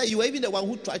 You were there, you were even the one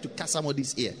who tried to cut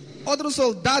somebody's ear. Outro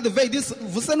soldado veio e disse: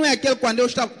 você não é aquele quando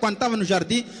estava no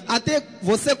jardim, até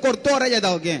você cortou a orelha de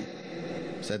alguém.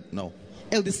 He said, no,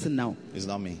 Ele disse: não, it's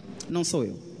not me. não sou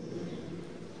eu.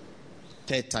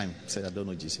 Third time, he said, I don't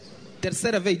know Jesus.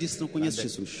 Terceira vez disse: não And conheço the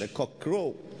Jesus. cock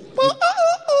crow.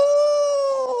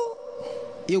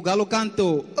 E o galo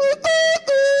cantou.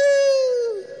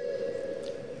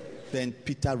 Then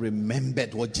Peter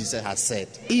remembered what Jesus had said.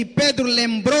 E Pedro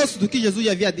lembrou-se do que Jesus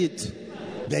havia dito.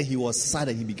 Then he was sad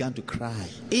and he began to cry.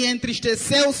 E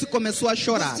entristeceu-se e começou a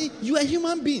chorar. See, you are a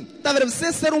human being. Tá vendo? Você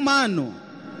é ser humano.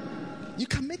 You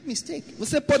can make mistakes.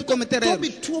 Você pode cometer Don't be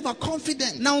erros. too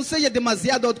overconfident. Não seja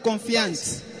demasiado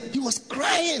autoconfiante. He was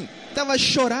crying Estava a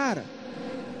chorar.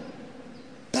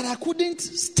 that I couldn't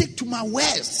stick to my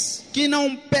words. Que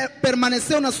não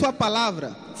permaneceu na sua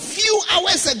palavra. Few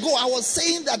hours ago, I was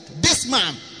saying that this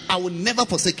man, I will never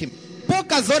forsake him.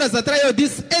 Poucas horas atrás eu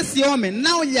disse: esse homem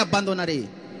não lhe abandonarei.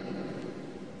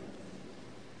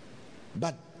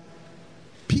 But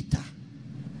Peter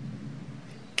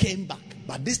came back.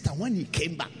 But this time when he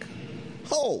came back,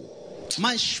 oh,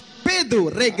 Mas Pedro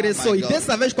regressou. Oh, my E God.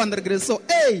 dessa vez, quando regressou,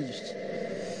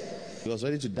 he was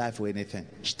ready to die for anything.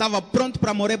 estava pronto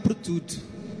para morrer por tudo.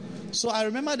 So I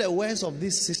remember the words of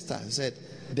this sister. He said,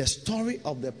 the story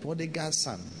of the prodigal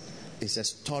son is a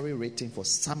story written for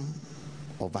some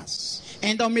of us.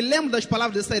 Então me lembro das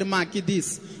palavras dessa irmã que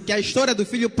disse que a história do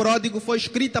filho pródigo foi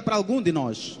escrita para algum de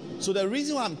nós. So the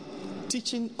reason why I'm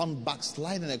teaching on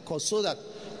backsliding a course, so that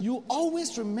you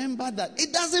always remember that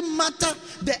it doesn't matter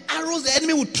the arrows the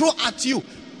enemy will throw at you.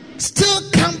 Still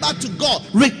come back to God.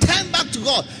 Return back to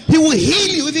God. He will heal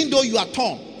you even though you are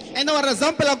torn. Então a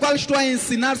razão pela qual estou a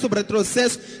ensinar sobre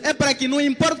retrocesso é para que não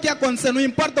importa o que acontecer, não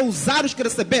importa os aros que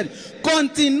receber,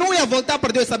 continue a voltar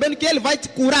para Deus, sabendo que Ele vai te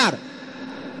curar.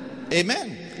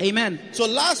 Amen. Amen. So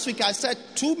last week I said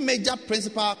 2 major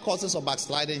principal causes of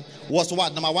backsliding was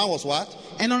what? Number 1 was what?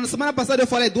 Então na semana passada eu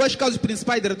falei 2 causas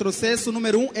principais de retrocesso.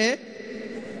 Número 1 é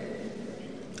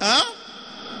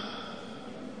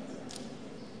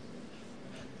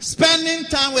spending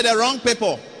time with the wrong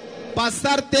people.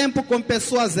 passar tempo com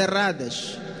pessoas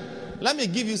erradas. Let me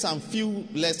give you some few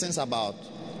lessons about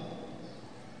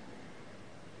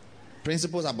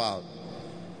Principles about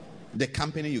the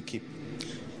company you keep.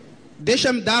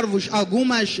 Deixa-me dar-vos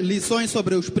algumas lições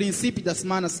sobre os princípios da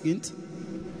semana seguinte.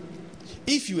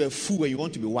 If you're a fool and you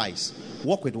want to be wise,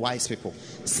 walk with wise people.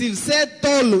 Se você é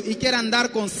tolo e quer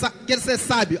ser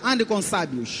sábio, ande com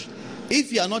sábios.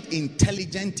 If you are not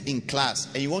intelligent in class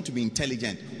and you want to be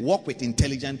intelligent, walk with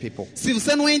intelligent people. Se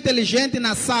você não é inteligente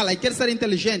na sala e quer ser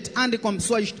inteligente, ande com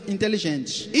pessoas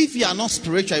inteligentes. If you are not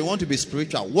spiritual and you want to be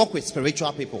spiritual, walk with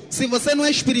spiritual people. Se você não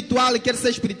é espiritual e quer ser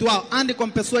espiritual, ande com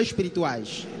pessoas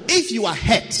espirituais. If you are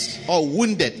hurt or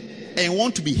wounded and you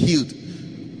want to be healed,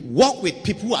 walk with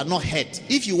people who are not hurt.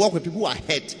 If you walk with people who are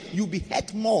hurt, you'll be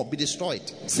hurt more, be destroyed.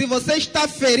 Se você está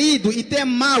ferido e tem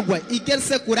mágoa e quer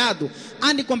ser curado,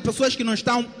 ande com pessoas que não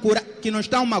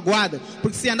estão magoadas.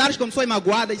 Porque se andares com pessoas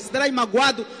magoadas, serás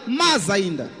magoado mais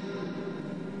ainda.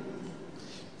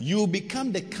 You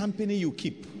become the company you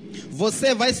keep.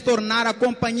 Você vai se tornar a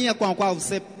companhia com a qual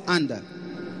você anda.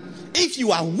 If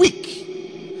you are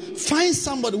weak, find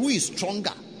somebody who is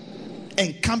stronger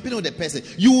and company with the person.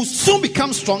 You will soon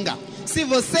become stronger. Se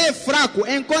você é fraco,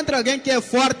 encontre alguém que é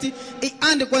forte e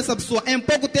ande com essa pessoa. Em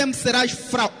pouco tempo serás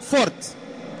forte.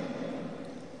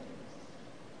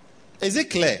 Is it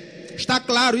clear? Está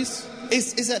claro isso?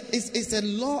 It's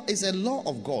a law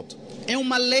of God. É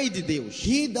uma lei de Deus.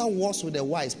 He that walks with the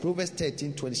wise, Proverbs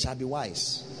 13:20, shall be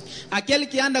wise. Aquele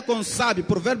que anda com o sábio,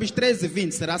 Provérbios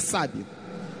 13:20, será sábio.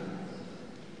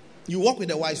 You walk with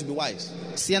the wise, you'll be wise.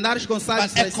 Se andares com sábio,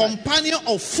 But a serás sábio. companion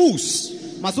of fools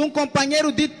Mas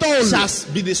companheiro de tolo shall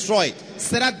be destroyed.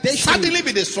 será destruído. Suddenly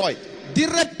be destroyed. De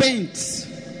repente.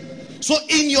 So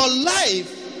in your life,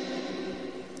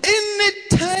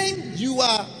 anytime you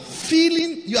are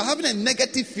having a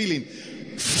negative feeling,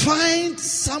 find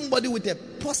somebody with a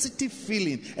positive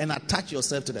feeling and attach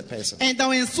yourself to the person.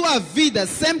 Então, em sua vida,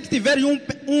 sempre que tiver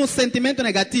sentimento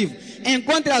negativo,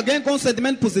 encontre alguém com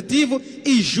sentimento positivo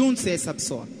e junte-se a essa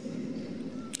pessoa.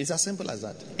 It's as simple as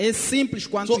that. É simples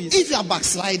quanto So isso. if you are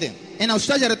backsliding, E não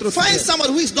esteja a find retroceder.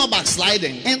 somebody who is not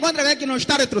backsliding Encontre alguém que não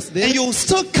está a and retroceder you will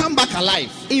still come back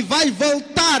alive. e vai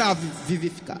voltar a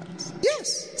vivificar.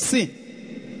 Yes. Sim.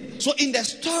 So in the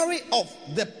story of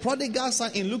the prodigal son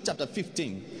in Luke chapter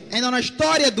 15, Então, na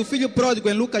história do filho pródigo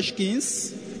em Lucas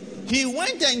 15, he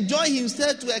went and joined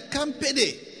himself to a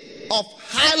company of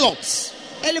harlots.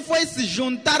 ele foi se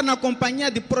juntar na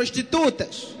companhia de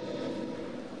prostitutas.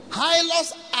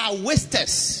 Harlots are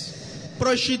wasters.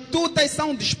 Prostitutas são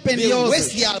They dispendiosas.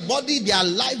 waste their body, their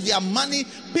life, their money.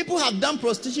 People have done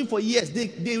prostitution for years.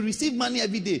 They receive money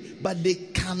every day, but they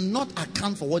cannot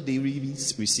account for what they really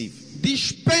receive.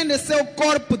 Despende seu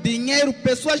corpo, dinheiro.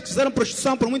 Pessoas que fizeram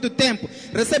prostituição por muito tempo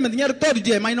recebem dinheiro todo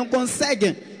dia, mas não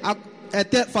conseguem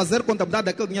fazer contabilidade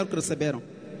daquele dinheiro que receberam.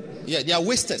 Yeah, they are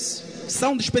wasters.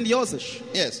 São dispendiosas.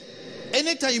 Yes.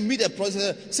 Anytime you meet a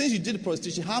prostitute, since you did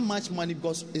prostitution, how much money?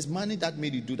 Because it's money that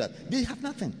made you do that. They have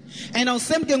nothing. Então,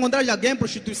 sempre que encontrares alguém em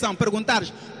prostituição,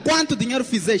 perguntares quanto dinheiro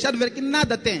fizeste, já de ver que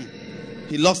nada tem.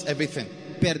 He lost everything.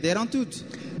 Perderam tudo.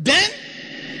 Then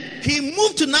he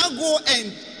moved to now go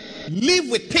and live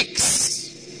with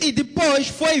pigs. E depois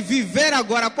foi viver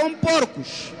agora com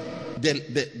porcos.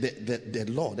 The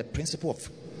law, the principle of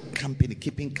company,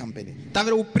 keeping company. Está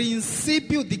vendo o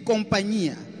princípio de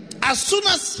companhia? As soon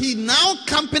as he now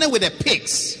company with the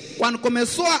pigs, Quando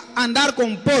começou a andar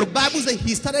com porcos, Bible says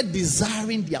he started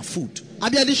desiring their food. a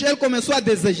Bíblia diz que ele começou a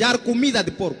desejar comida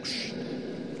de porcos.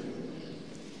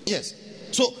 Yes.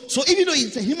 So even though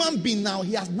he's a human being now,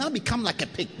 he has now become like a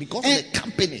pig because of the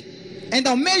company.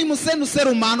 Então, mesmo sendo ser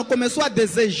humano, começou a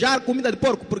desejar comida de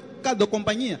porco por causa da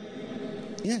companhia.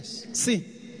 Yes. Sim.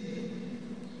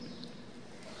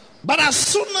 But as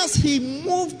soon as he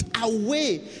moved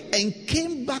away and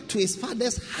came back to his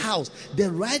father's house,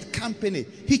 the right company,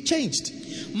 he changed.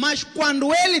 Mas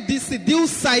quando ele decidiu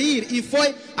sair e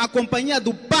foi à companhia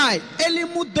do pai, ele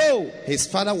mudou. His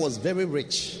father was very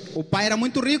rich. O pai era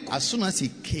muito rico. As soon as he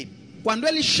came Quando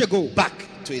ele chegou back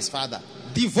to his father,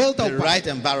 de volta the ao pai, right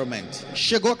environment,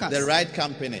 chegou a the casa, right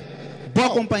company,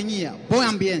 boa companhia, bom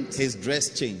ambiente, his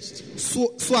dress changed.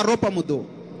 sua roupa mudou.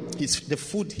 The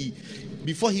food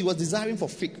before he was desiring for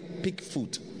pig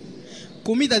food.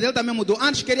 Comida dele também mudou.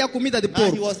 Antes queria comida de Now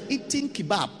he porco. was eating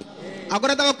kebab,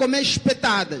 Agora estava a comer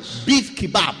espetadas. beef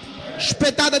kebab,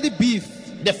 Espetada de bife.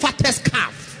 the fattest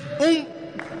calf.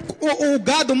 O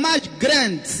gado mais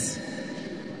grande.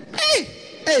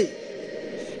 Ei,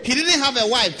 He didn't have a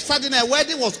wife. Suddenly a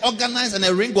wedding was organized and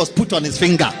a ring was put on his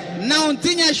finger. Não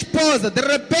tinha esposa. De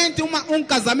repente, um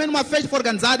casamento, uma festa foi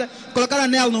organizada, colocaram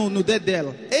anel no dedo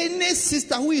dela. Any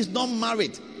sister who is not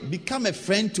married, become a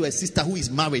friend to a sister who is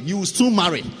married. You will soon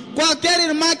marry. Qualquer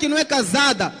irmã que não é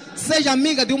casada, seja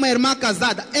amiga de uma irmã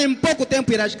casada, em pouco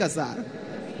tempo irás casar.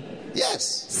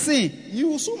 Yes. Sim, You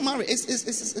will soon marry.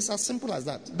 It's as simple as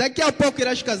that. daqui a pouco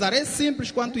irás casar. É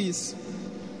simples quanto isso.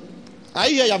 Are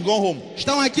you here? You have gone home.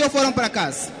 Estão aqui ou foram para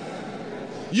casa?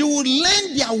 You will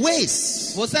learn their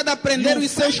ways. Você há de You aprender will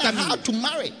os seus find out how caminhos. to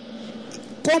marry.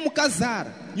 Como casar.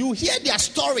 You will hear their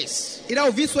stories. Irá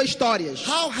ouvir suas histórias.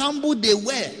 How humble they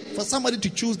were for somebody to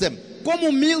choose them. Como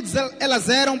humildes elas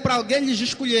eram para alguém lhes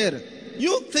escolher.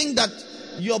 You think that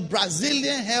your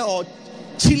Brazilian hair or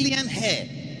Chilean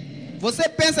hair Você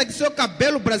pensa que seu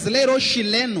cabelo brasileiro ou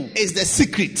chileno is the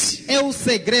secret. é o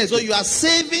segredo. So you are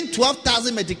saving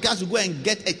 12,000 meticals to go and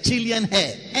get a Chilean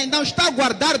hair. Então está a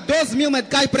guardar 12 mil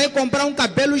meticais para ir comprar um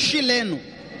cabelo chileno.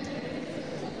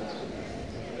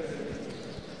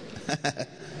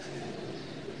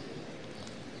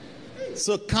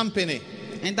 So company.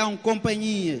 Então,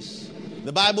 companhias.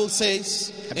 The Bible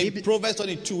says in Bíblia- Proverbs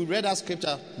 22, we read that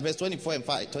scripture, verse 24 and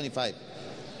 25.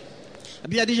 A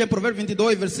Bíblia diz em Provérbios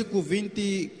 22, versículo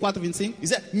 24, 25. He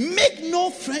said, make no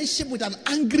friendship with an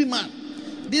angry man.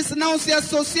 Disse, não se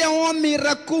associa a um homem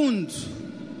iracundo.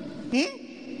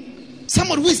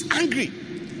 Someone who is angry.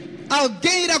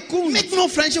 Alguém iracundo. Make no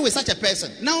friendship with such a person.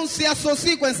 Não se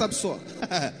associe com essa pessoa.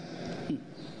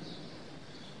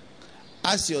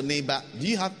 Ask your neighbor, do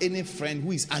you have any friend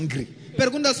who is angry?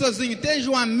 Pergunta sozinho, tens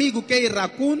um amigo que é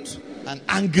iracundo? An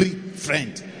angry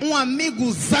friend. Um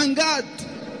amigo zangado?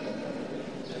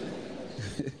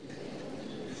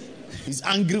 He's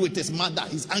angry with his mother.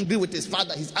 He's angry with his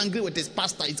father. He's angry with his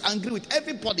pastor. He's angry with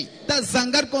everybody. Está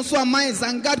zangado com sua mãe,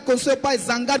 zangado com seu pai,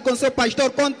 zangado com seu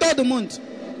pastor, com todo mundo.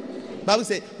 Bible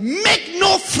says, make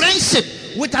no friendship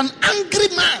with an angry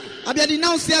man A Bíblia diz,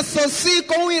 não se associe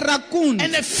com um iracundo.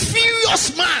 and a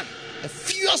furious man. A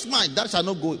furious man that shall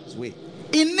not go his way.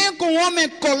 E nem com um homem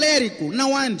colérico,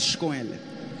 não andes com ele.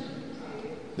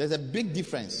 There's a big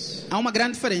difference. Há uma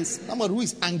grande diferença. Someone who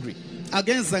is angry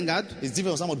Alguém zangado is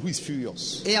different from someone who is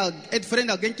furious. é diferente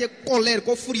de alguém que é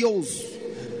colérico ou furioso.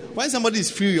 When somebody is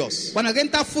furious, Quando alguém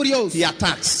está furioso, he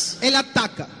attacks. ele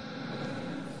ataca.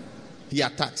 He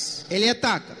attacks. Ele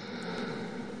ataca.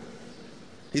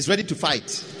 He's ready to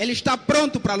fight. Ele está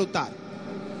pronto para lutar.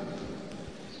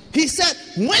 He said,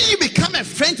 when you become a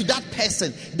friend to that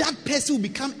person will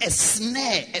become a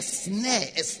snare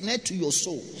to your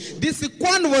soul. Disse,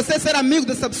 quando você ser amigo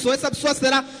dessa pessoa, essa pessoa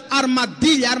será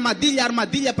armadilha, armadilha,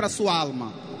 armadilha para sua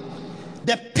alma.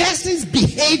 The person's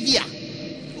behavior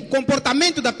O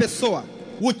comportamento da pessoa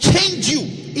will change you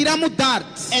irá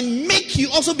mudar-te and make you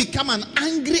also become an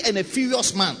angry and a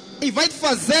furious man. e vai te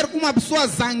fazer uma pessoa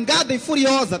zangada e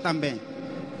furiosa também.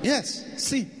 Yes.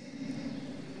 Sim.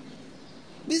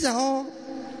 These are all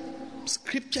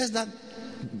scriptures that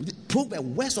prove a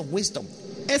words of wisdom.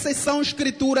 Essas são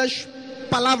escrituras,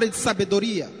 palavras de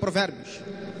sabedoria, provérbios.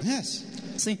 Yes.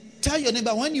 Sim. Tell your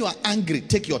neighbor, when you are angry,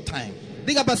 take your time.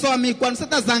 Diga para sua amiga, quando você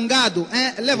está zangado,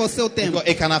 leva o seu tempo, Because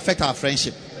it can affect our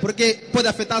friendship. porque pode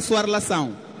afetar a sua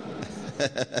relação.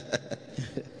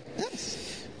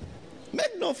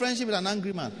 Make no friendship with an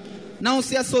angry man. Não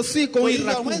se associe com o When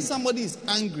iracundo. somebody is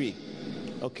angry,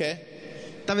 okay,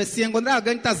 Talvez se encontrar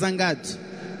alguém que está zangado,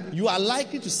 you are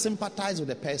likely to sympathize with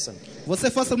the person. você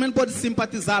facilmente pode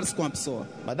simpatizar-se com a pessoa.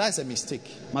 But that's a mistake.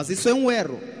 Mas isso é um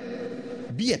erro.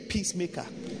 Be a peacemaker.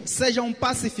 Seja um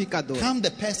pacificador. Calm the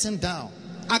person down.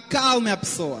 Acalme a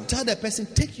pessoa. Tell the person,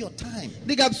 take your time.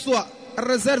 Diga à pessoa,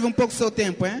 reserve um pouco seu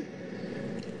tempo, hein?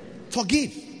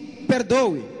 Forgive.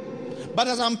 Perdoe. But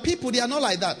as some people, they are not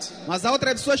like that. Mas há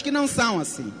outras pessoas que não são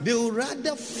assim. They will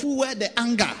rather fuel the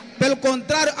anger. Pelo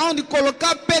contrário, há onde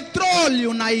colocar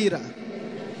petróleo na ira.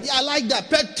 Yeah, I like that.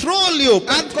 Petróleo.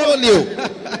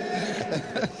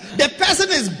 The person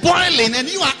is boiling and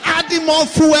you are adding more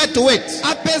fuel to it.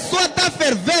 A pessoa está a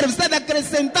ferver, você deve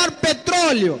acrescentar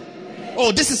petróleo.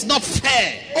 Oh, this is not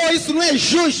fair. Oh, isso não é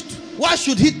justo. Why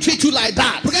should he treat you like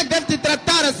that? Por que deve te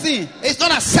tratar assim? It's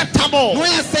not acceptable. Não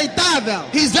é aceitável.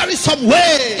 He's very some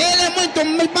way. Ele é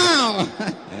muito mal.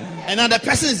 And now the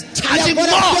person is E charging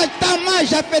agora a pessoa more. está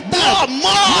mais afetada.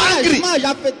 More angry. Mais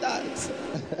afetada.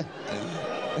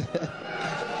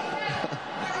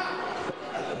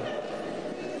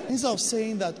 Instead of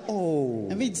saying that, oh,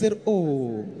 Em vez de dizer,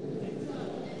 oh,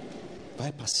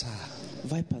 vai passar.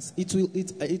 vai passar. It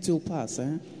will pass,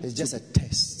 hein? It's just a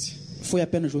test. Foi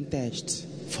apenas um teste.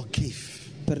 Forgive.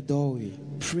 Perdoe.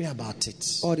 Pray about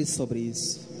it. Ore sobre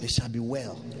isso. It shall be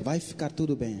well. Vai ficar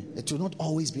tudo bem. It will not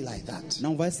always be like that.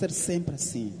 Não vai ser sempre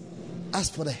assim.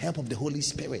 ask for the help of the Holy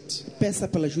Spirit. Peça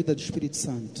pela ajuda do Espírito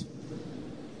Santo.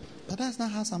 But that's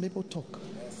not how some people talk.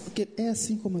 Porque é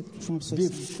assim como as They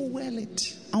pessoas fuel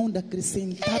it. onde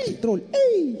acrescentar petróleo.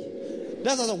 Ei!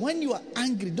 That's also when you are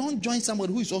angry, don't join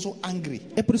somebody who is also angry.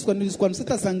 É por isso que quando você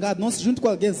está zangado, não se junte com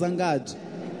alguém zangado.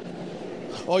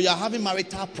 Or you are having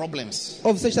marital problems.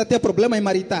 Ou você está a ter problemas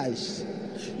maritais.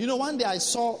 You know, one day I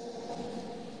saw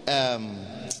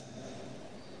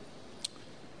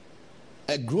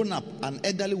a grown-up, an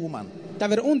elderly woman Tá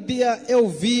vendo? Um dia eu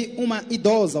vi uma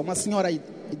idosa, uma senhora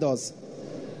idosa,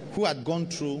 who had gone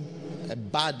through a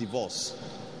bad divorce.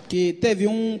 que teve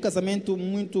casamento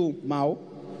muito mau.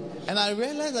 And I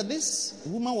realized that this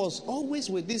woman was always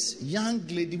with this young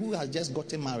lady who had just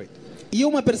gotten married. E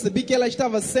eu percebi que ela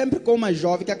estava sempre com uma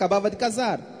jovem que acabava de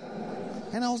casar.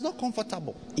 And I was not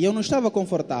comfortable E eu não estava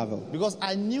confortável. because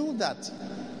I knew that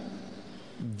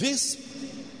this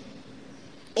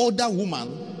older woman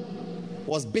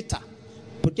was bitter.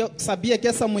 Porque eu sabia que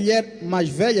essa mulher mais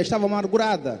velha estava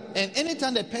amargurada. And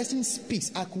anytime the person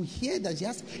speaks, I could hear that she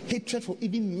has hatred for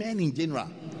even men in general.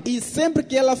 E sempre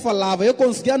que ela falava, eu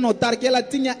conseguia notar que ela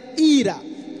tinha ira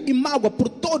e mágoa por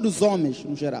todos os homens,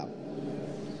 no geral.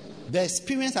 The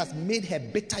experience has made her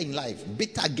bitter in life,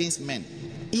 bitter against men.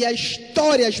 E a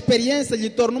história, a experiência lhe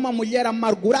tornou uma mulher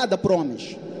amargurada por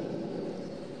homens.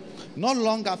 Not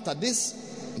long after, this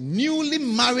newly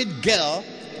married girl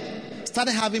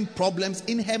started having problems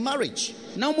in her marriage.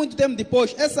 Não muito tempo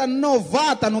depois, essa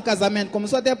novata no casamento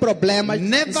começou a ter problemas no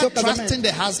Never seu trusting casamento.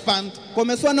 the husband,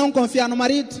 Começou a não confiar no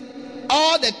marido.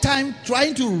 all the time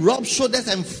trying to rub shoulders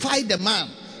and fight the man.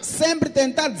 Sempre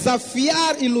tentar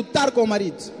desafiar e lutar com o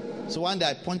marido. So one day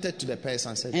I pointed to the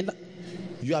person and said, Então,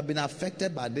 you have been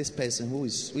affected by this person who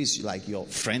is like your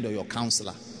friend or your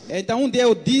counselor. um dia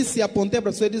eu disse, apontei para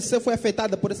a pessoa e disse: você foi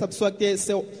afetada por essa pessoa que é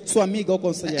sua amiga ou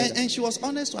conselheira. And she was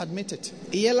honest to admit it.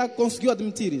 E ela conseguiu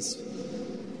admitir isso.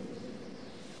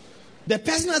 The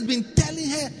person has been telling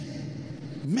her,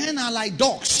 men are like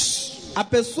dogs. A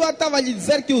pessoa estava a lhe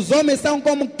dizer que os homens são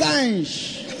como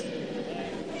cães.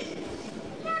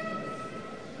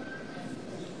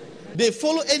 They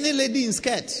follow any lady in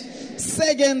skirt.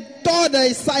 Seguem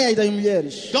todas as saias das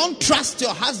mulheres. Don't trust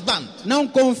your husband. Não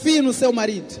confie no seu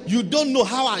marido. You don't know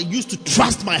how I used to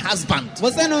trust my husband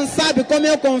Você não sabe como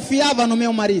eu confiava no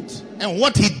meu marido. and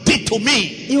what he did to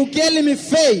me. E o que ele me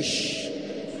fez.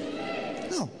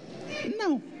 No.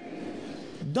 Não.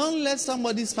 Don't let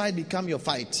somebody's fight become your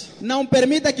fight. Não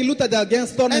permita que luta de alguém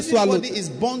se torne sua Everybody luta. is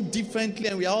born differently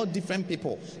and we are all different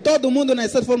people. Todo mundo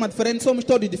nasceu de forma diferente, somos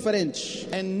todos diferentes.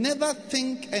 And never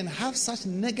think and have such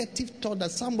negative thought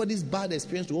that somebody's bad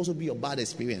experience will also be your bad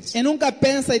experience. E nunca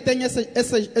pensa e tenha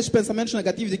esses pensamentos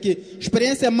negativos de que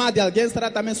experiência má de alguém será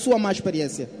também sua má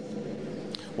experiência.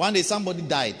 One day somebody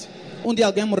died Um dia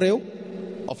alguém morreu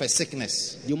of a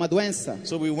sickness. de uma doença.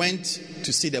 So we went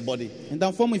to see the body.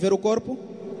 Então fomos ver o corpo.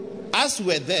 As we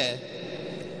were there,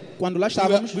 Quando lá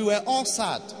estávamos, we were all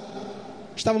sad.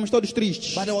 estávamos todos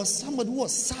tristes. But there was somebody who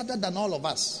was sadder than all of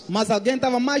us. Mas alguém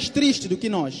estava mais triste do que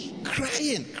nós.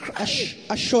 Crying.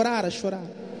 A chorar, a chorar.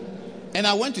 And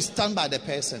I went to stand by the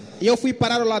person. E eu fui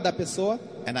parar ao lado da pessoa.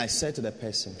 And I said to the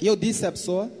person, E eu disse à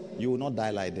pessoa: you will not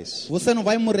die like this. você não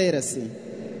vai morrer assim.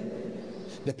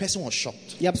 The person was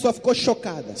shocked. E a pessoa ficou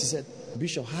chocada. She said,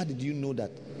 Bishop, how did you know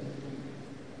that?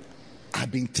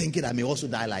 I've been thinking I may also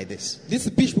die like this. Disse: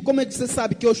 bispo, como é que você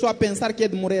sabe que eu estou a pensar que é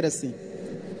de morrer assim?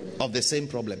 Of the same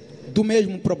problem. Do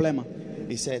mesmo problema.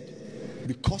 He said,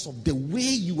 because of the way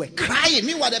you were crying.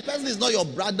 Meanwhile, the person is not your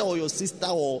brother or your sister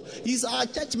or he's our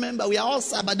church member. We are all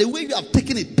sad, but the way you have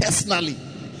taken it personally.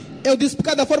 Eu disse por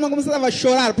causa da forma como você estava a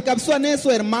chorar, porque a pessoa nem é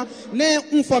sua irmã,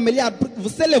 nem familiar.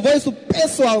 Você levou isso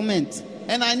pessoalmente.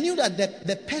 And I knew that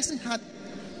the person had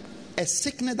a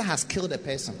sickness that has killed the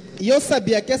person. E eu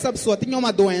sabia que essa pessoa tinha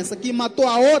uma doença que matou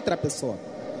a outra pessoa.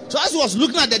 So as he was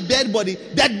looking at the dead body,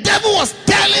 the devil was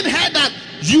telling her that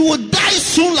you will die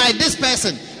soon like this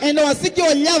person. Então assim que eu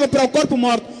olhava para o corpo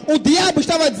morto, o diabo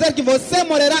estava a dizer que você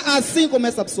morrerá assim como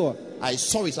essa pessoa. I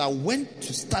saw it. So I went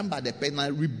to stand by the person and I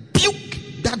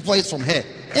rebuked that voice from her.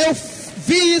 Eu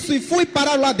vi isso e fui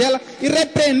parar lá dela e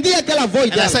repreendi aquela voz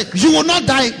And I dela. said, you will not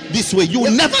die this way. You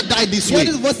will never die this E eu way.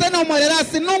 disse: você não morrerá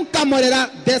assim, nunca morrerá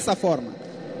dessa forma.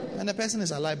 And the person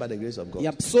is alive by the grace of God. E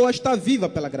a pessoa está viva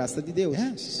pela graça de Deus.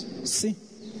 Yes. Sim.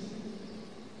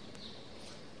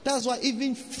 That's why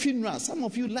even funerals, some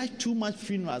of you like too much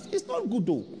funerals. It's not good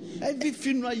though. Every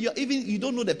funeral, you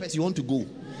don't know the person you want to go.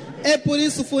 É por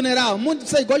isso funeral. Muitos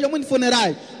vocês gostam muito de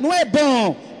funerais. Não é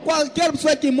bom. Qualquer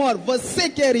pessoa que morre, você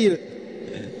quer ir.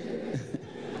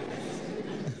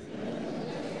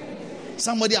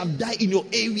 Somebody have died in your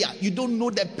area. You don't know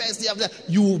the person.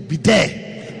 You will be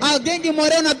there. Alguém que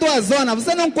morreu na tua zona,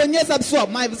 você não conhece a pessoa,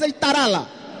 mas você estará lá.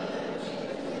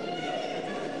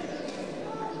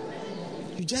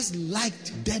 You just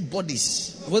liked dead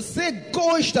bodies. Você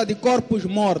gosta de corpos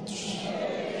mortos.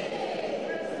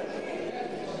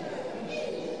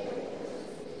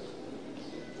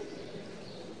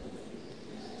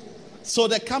 So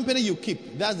the company you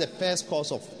keep, that's the first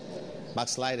cause of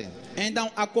backsliding.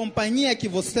 Então, a companhia que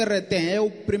você retém é o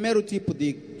primeiro tipo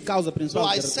de causa So principal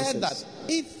I de said that retrocesso.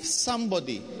 if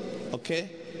somebody, okay,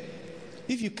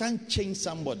 if you can't change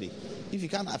somebody, if you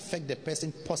can't affect the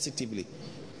person positively,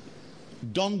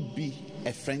 don't be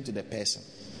a friend to the person.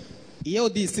 E eu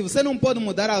disse, se você não pode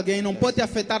mudar alguém, não pode te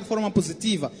afetar de forma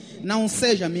positiva, não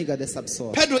seja amiga dessa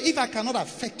pessoa. Pedro, if I cannot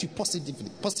affect you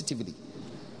positively,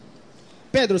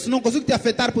 Pedro, se não consigo te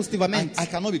afetar I positivamente,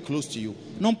 cannot be close to you.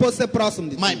 não posso ser próximo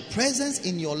de My ti. presence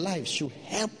in your life should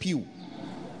help you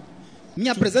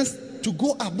Minha presença, to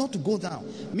go up, not to go down.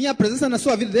 minha presença na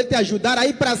sua vida deve te ajudar a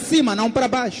ir para cima, não para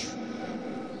baixo.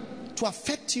 To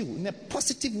affect you in a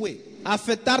positive way.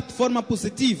 Afetar de forma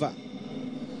positiva.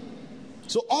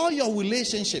 So all your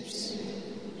relationships,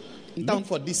 Então, look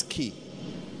for this key.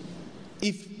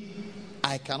 If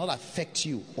I cannot affect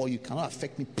you or you cannot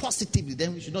affect me positively,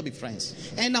 then we should not be friends.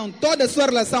 então, toda a sua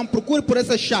relação, procure por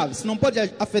essa chave. Se não pode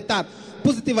afetar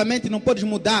positivamente, não pode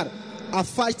mudar,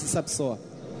 afaste essa pessoa.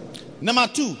 Number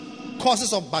 2,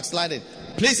 causes of backsliding.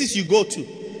 Places you go to.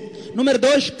 Número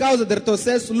 2, causa de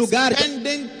retrocesso, lugares.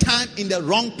 Spending time in the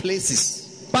wrong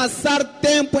places. Passar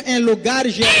tempo em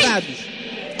lugares errados.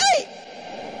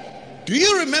 Do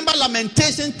you remember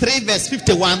Lamentation 3 verse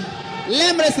 51?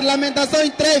 Lembra-se,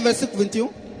 Lamentações 3, versículo 21.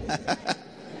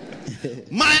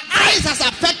 My eyes has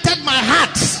affected my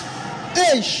heart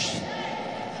Eis,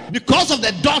 because of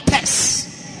the daughters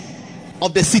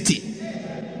of the city.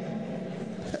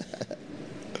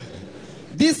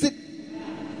 disse,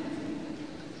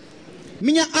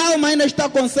 minha alma ainda está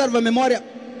conserva a memória.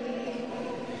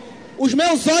 Os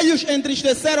meus olhos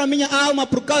entristeceram a minha alma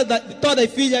por causa de todas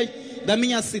as filhas da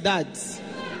minha cidade.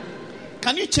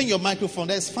 Can you change your microphone?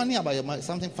 There's funny about your mic.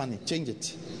 Something funny. Change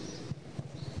it.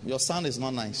 Your sound is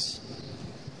not nice.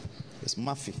 It's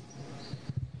muffy.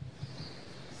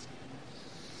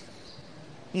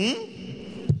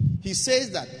 He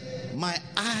says that my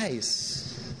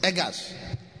eyes, Egas,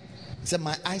 he said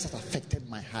my eyes have affected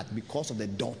my heart because of the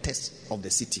daughters of the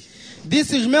city.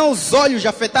 Disse, os meus olhos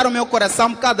afetaram meu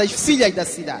coração por causa das filhas da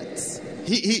cidade.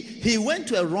 He went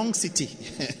to a wrong city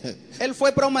Ele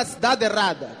foi para uma cidade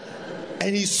errada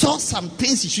and he saw some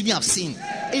things he shouldn't have seen.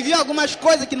 e viu algumas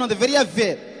coisas que não deveria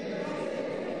ver.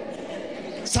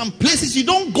 Some places you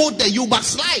don't go there, you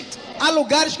backslide. Há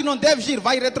lugares que não deves ir,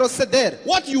 vai retroceder.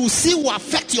 What you see will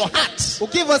affect your heart. O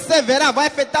que você verá vai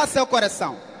afetar seu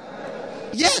coração.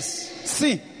 Yes.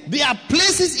 Sim, There are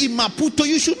places in Maputo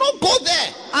you should not go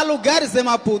there. há lugares em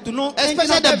Maputo, em que Especially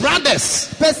não the deves, brothers.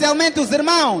 especialmente os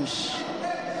irmãos.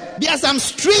 There are some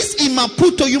streets in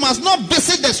Maputo you must not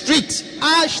visit the street.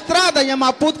 Há estrada em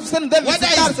Maputo que você não deve Whether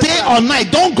visitar. it's day or night,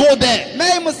 don't go there.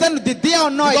 Mesmo sendo de dia ou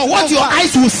noite. Because what não your vá.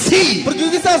 eyes will see Porque o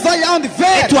que seus olhos hão de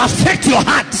ver to affect your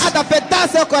heart. há de afetar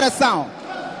seu coração.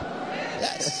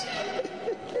 Yes.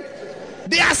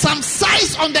 There are some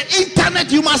sites on the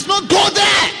internet you must not go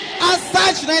there. Há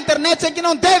sites na internet em que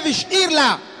não deves ir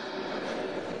lá.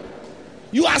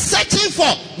 You are searching for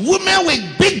women with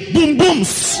big boom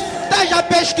booms. Estás a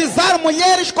pesquisar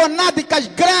mulheres com nádicas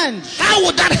grandes. How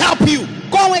would that help you?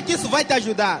 Como é que isso vai te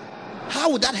ajudar? How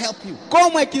would that help you?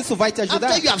 Como é que isso vai te ajudar?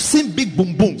 After you have seen big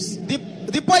boom booms,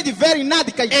 Depois de verem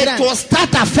nádicas it will grandes,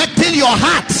 start affecting your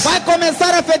heart. vai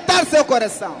começar a afetar seu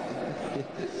coração.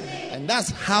 And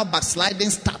that's how backsliding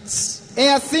starts.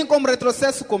 É assim como o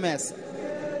retrocesso começa.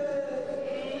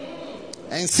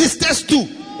 And sisters too.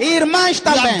 E irmãs You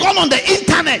have também. gone on the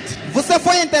internet. Você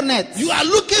foi à internet. You are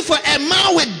looking for a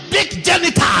man with big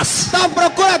genitals. Está à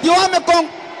procura de homem com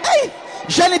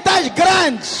genitais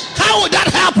grandes. How would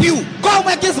that help you? Como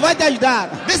é que isso vai te ajudar?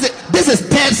 This is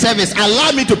third service.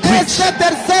 Allow me to preach. Esse é o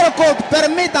terceiro culto.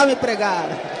 Permita-me pregar.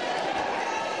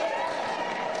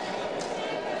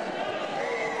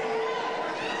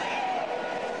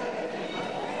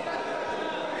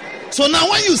 So now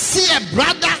when you see a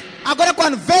brother Agora,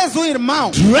 quando vês um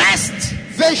irmão dressed,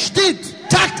 vestido,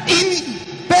 tucked in,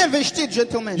 bem vestido,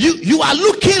 gentilmente, you are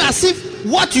looking as if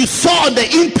what you saw on the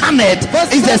internet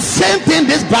is the same thing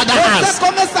this brother você has.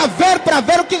 começa a ver para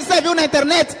ver o que você viu na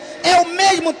internet. É o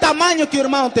mesmo tamanho que o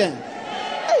irmão tem.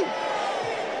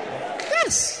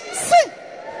 Yes. Sim.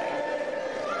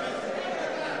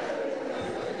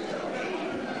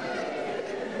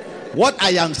 What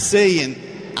I am saying,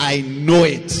 I know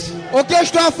it. O que eu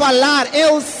estou a falar,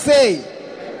 eu sei.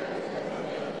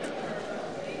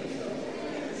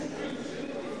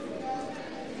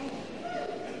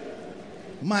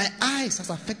 My eyes has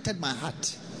affected my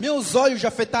heart. Meus olhos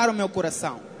afetaram meu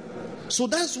coração. So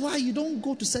that's why you don't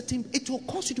go to certain. It will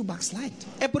cause you to backslide.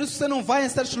 É por isso que você não vai em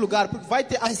certos lugares, porque vai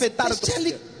te afetar.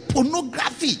 Especially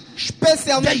pornography. The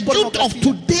Especialmente youth of pornografia.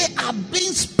 today are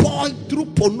being spoiled through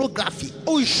pornography.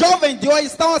 Os jovens de hoje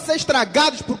estão a ser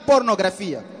estragados por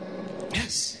pornografia.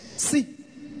 Yes. Sim.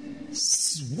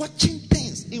 Watching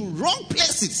things in wrong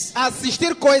places.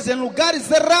 Assistir coisas em lugares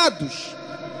errados.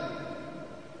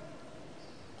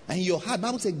 And your heart,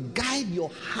 Bible says, guide your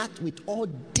heart with all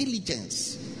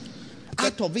diligence.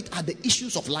 Out of it are the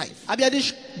issues of life. A Bíblia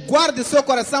diz: guarde seu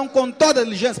coração com toda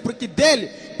diligência, porque dele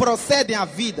procedem a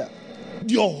vida.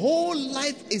 Your whole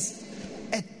life is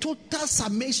a total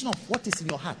summation of what is in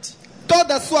your heart.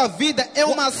 Toda a sua vida é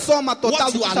uma soma total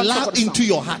What do you que está no seu allow coração. into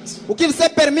your heart. O que você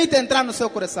permite entrar no seu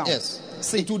coração. Yes.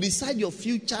 It will decide your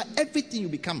future. Everything you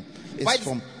become is Vai-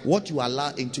 from what you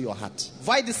allow into your heart.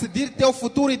 Vai decidir teu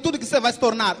futuro e tudo que você vai se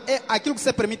tornar. É aquilo que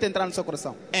você permite entrar no seu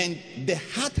coração. And the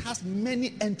heart has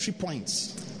many entry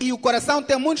points. E o coração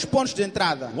tem muitos pontos de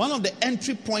entrada. One of the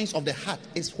entry points of the heart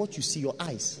is what you see, your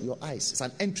eyes. Your eyes is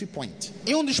an entry point.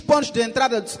 E um dos pontos de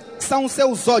entrada são os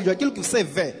seus olhos, aquilo que você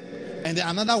vê. And then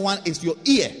another one is your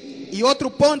ear. E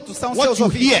outro ponto são os What seus you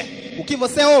ouvidos. hear. O que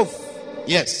você ouve.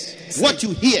 Yes. What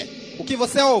you hear O que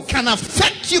você ouve. can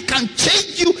affect you, can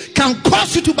change you, can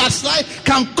cause you to backslide,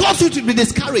 can cause you to be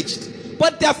discouraged.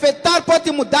 Pode te afetar, pode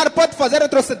te mudar, pode te fazer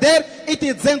retroceder e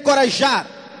te desencorajar.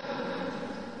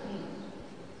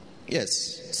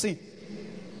 Yes. Sim.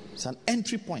 It's an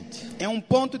entry point. É um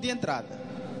ponto de entrada.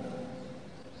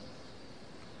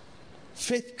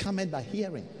 Faith cometh by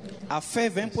hearing. A fé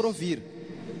vem por ouvir.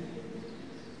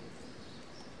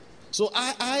 So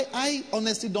I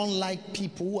honestly don't like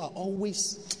people who are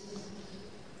always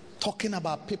talking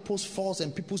about people's faults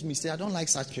and people's mistakes. I don't like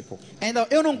such people. Então,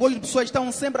 eu não gosto de pessoas que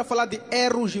estão sempre a falar de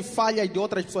erros e falhas de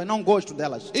outras pessoas. Não gosto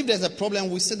delas. If there's a problem,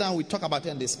 we sit down, we talk about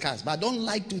it and discuss. But I don't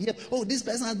like to hear, oh, this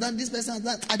person has done, this person has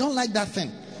done. I don't like that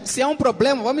thing. Se há um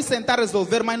problema, vamos sentar a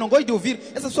resolver, mas não gosto de ouvir.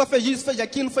 Essa pessoa fez isso, fez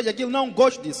aquilo. Não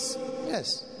gosto disso.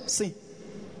 Yes. Sim.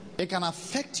 It can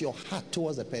affect your heart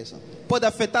towards the person. Pode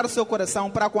afetar o seu coração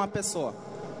para com a pessoa.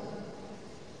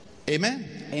 Amen.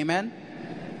 Amen?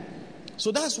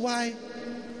 So that's why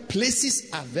places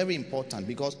are very important,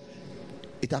 because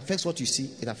it affects what you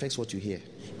see, it affects what you hear.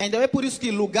 Então é por isso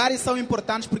que lugares são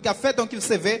importantes, porque afetam o que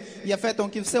você vê e afetam o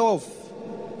que você ouve.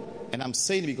 And I'm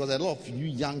saying because a lot of you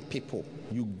young people,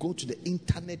 you go to the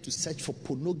internet to search for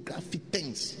pornography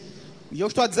things. E eu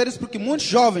estou a dizer isso porque muitos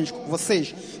jovens,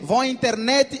 vocês, vão à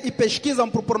internet e pesquisam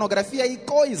por pornografia e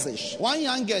coisas. One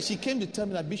young girl, she came to tell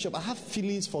me that, Bishop, I have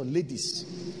feelings for ladies.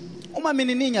 Uma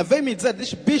menininha veio me dizer: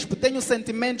 diz, bispo, tenho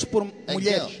sentimentos por A girl,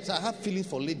 mulheres. so I have feelings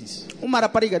for ladies. Uma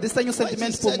rapariga disse: tenho When she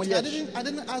sentimentos por said, mulheres. I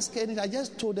didn't ask her anything. I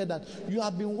just told her that you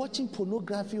have been watching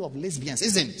pornography of lesbians,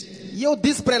 isn't it? E eu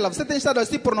disse para ela: você tem estado a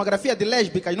assistir pornografia de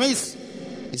lésbicas, não é isso?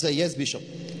 He said, yes, Bishop.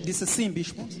 Disse: sim,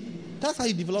 bispo. That's how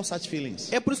you develop such feelings.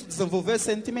 É por isso que desenvolver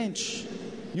sentimentos.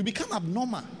 You become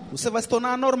abnormal Você vai se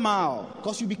tornar anormal.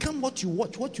 because you become what you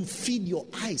watch, what you feed your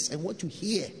eyes and what you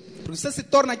hear. Porque você se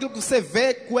torna aquilo que você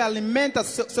vê, que alimenta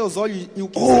seus olhos e o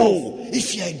que você ouve. Oh,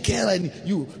 if you're a girl and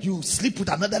you sleep with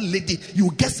another lady, you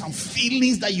get some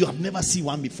feelings that you have never seen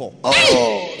one before.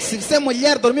 Se você é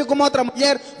mulher, dormir com uma outra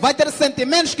mulher, vai ter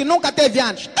sentimentos que nunca teve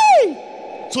antes.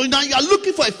 So now you are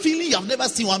looking for a feeling you have never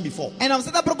seen one before. Então você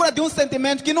está à procura de um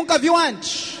sentimento que nunca viu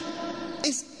antes.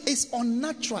 It's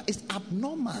unnatural, it's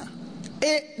abnormal.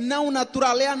 É não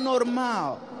natural, é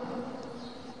anormal.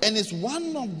 And it's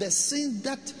one of the sins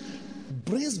that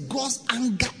brings God's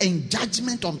anger and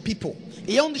judgment on people.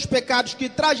 E é um dos pecados que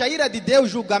traz a ira de Deus,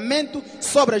 julgamento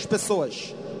sobre as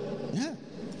pessoas. Yeah.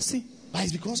 Sim. But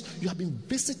it's because you have been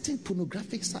visiting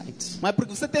pornographic sites. Mas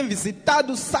porque você tem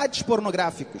visitado sites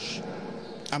pornográficos.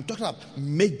 I'm talking about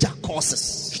major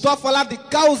causes. Estou a falar de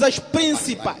causas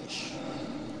principais.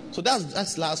 So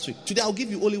that's last week. Today I'll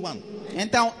give you only one.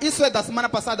 Então, isso é da semana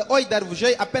passada. Hoje dar-vos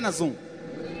apenas um.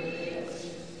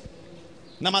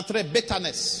 Number 3,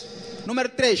 bitterness. Número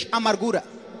 3, amargura.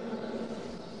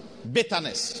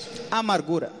 Bitterness.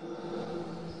 Amargura.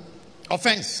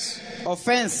 Offense.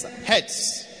 Ofensa.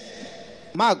 Hurts.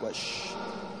 Mágoas.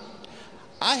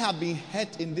 I have been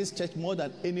hurt in this church more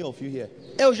than any of you here.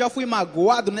 Eu já fui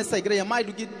magoado nessa igreja mais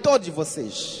do que todos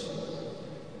vocês.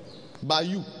 By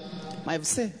you. Mas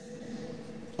você?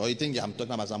 Or you think I'm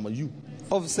talking about someone? You.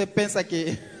 Ou você pensa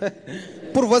que...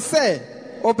 por você?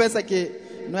 Ou pensa que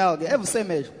não é alguém? É você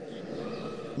mesmo.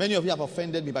 Many of you have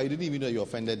offended me, but you didn't even know you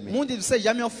offended me. Muitos de vocês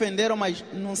já me ofenderam, mas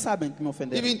não sabem que me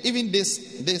ofenderam. Even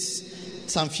this,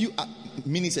 some few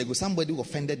minutes ago, somebody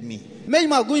offended me.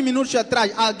 Mesmo alguns minutos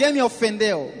atrás, alguém me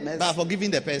ofendeu. But I've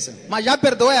forgiven the person. Mas já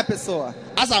perdoei a pessoa.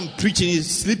 As I'm preaching, he's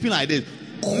sleeping like this.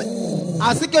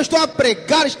 Assim que eu estou a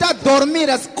pregar, está a dormir.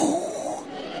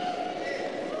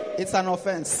 It's an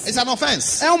offense. It's an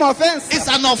offense. É uma ofensa. It's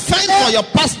an offense for your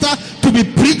pastor to be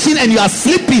preaching and you are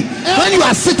sleeping when you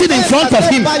are sitting in front of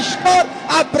him. Pastor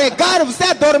a pregar, você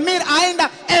a dormir ainda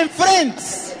em frente.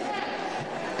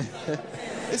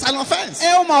 It's an offense.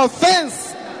 É uma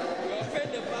ofensa.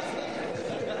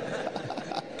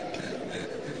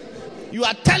 You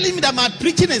are telling me that my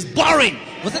preaching is boring.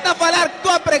 Você está a falar que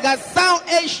tua pregação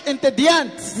é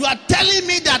entediante. You are telling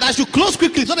me that I should close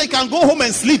quickly so that I can go home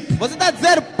and sleep. Você está a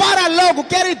dizer, para logo,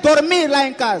 quero ir dormir lá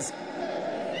em casa.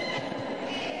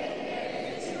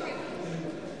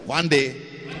 One day,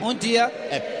 Dia,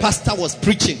 a pastor was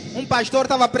preaching pastor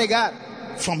estava a pregar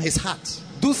from his heart.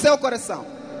 do seu coração.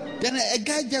 Then a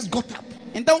guy just got up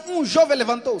Então jovem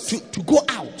levantou-se to go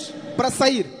out. para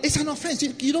sair. It's an offense.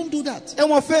 You don't do that. É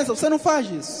uma ofensa, você não faz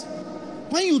isso.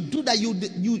 When you do that,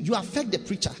 you affect the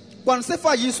preacher. Quando você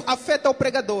faz isso, afeta o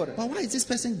pregador. But why is this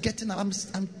person getting up? I'm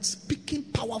speaking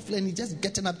powerfully and he's just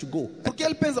getting up to go. Porque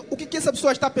ele pensa, o que essa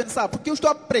pessoa está a pensar? Porque eu estou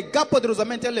a pregar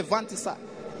poderosamente, ele levanta e sai.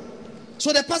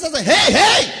 So the pastor said,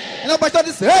 hey! Então o pastor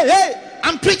disse, ei,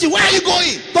 I'm preaching. Where are you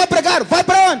going? estou a pregar, vai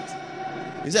para onde?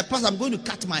 He said, Pastor, I'm going to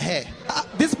cut my hair.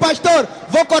 Disse, pastor,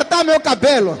 vou cortar meu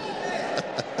cabelo.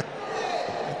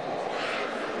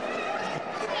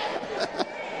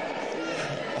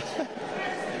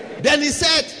 Then he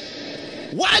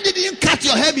said, why didn't you cut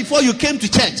your hair before you came to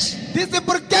church? Disse,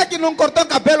 por que não cortou o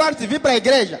cabelo antes de vir para a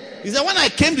igreja? He said, when I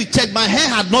came to church, my hair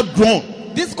had not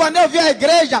grown. Disse, quando eu vi a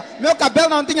igreja, meu cabelo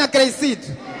não tinha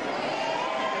crescido.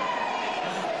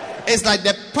 It's like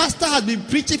the pastor has been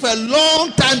preaching for a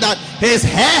long time that his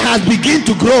hair has begun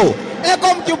to grow. É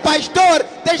como que o pastor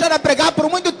deixa de pregar por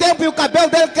muito tempo e o cabelo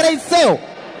dele cresceu.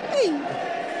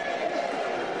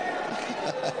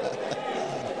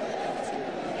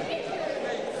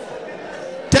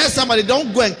 Tell somebody,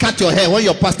 don't go and cut your hair when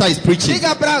your pastor is preaching.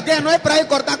 Diga para alguém, não é para ir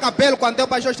cortar cabelo quando o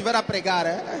pastor estiver a pregar.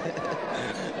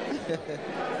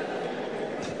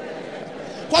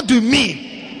 What do you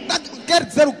mean? Quer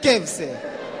dizer o que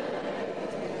você?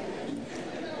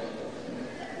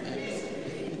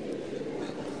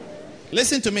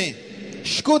 Listen to me.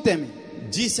 Escutem-me.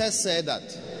 Jesus said that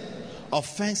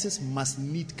offenses must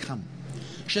need come.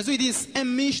 Jesus disse, é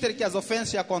mister que as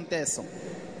ofensas aconteçam.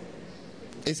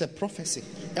 It's a prophecy.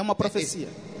 É uma profecia.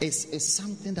 It's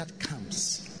something that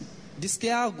comes. Diz que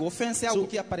é algo, ofensa é algo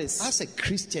que aparece. As a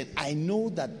Christian, I know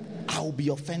that I'll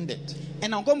be offended. E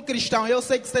não, como cristão, eu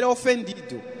sei que serei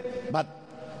ofendido. But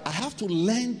I have to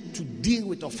learn to deal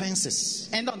with offenses.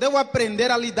 Então, devo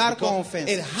aprender a lidar com a Because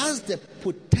ofensa. it has the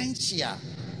potential,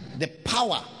 the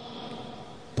power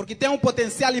Porque tem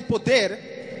potencial e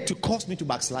poder to cause me to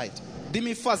backslide. de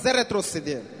me fazer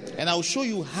retroceder. And I'll show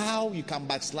you how you can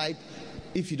backslide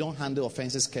if you don't handle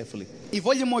offenses carefully. E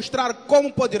vou lhe mostrar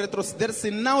como pode retroceder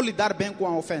se não lidar bem com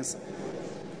a ofensa.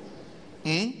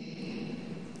 In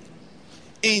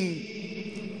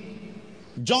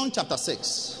John chapter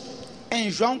 6, Em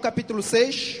João capítulo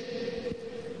 6,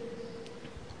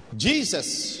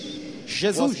 Jesus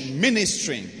was Jesus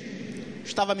ministering,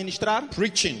 estava a ministrar,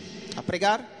 preaching, a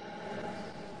pregar,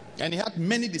 and he had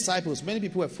many disciples. Many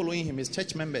people were following him, his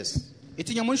church members. e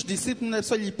tinha muitos discípulos, as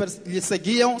pessoas lhe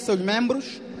seguiam, seus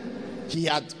membros. He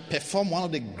had performed one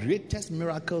of the greatest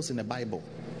miracles in the Bible.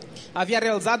 Havia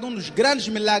realizado dos grandes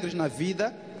milagres na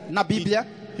vida, na Bíblia.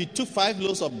 He took 5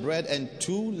 loaves of bread and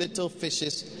 2 little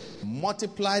fishes,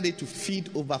 multiplied it to feed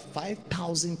over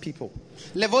 5,000 people.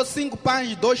 Levou 5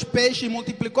 pães e 2 peixes e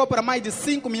multiplicou para mais de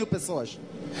 5.000 pessoas.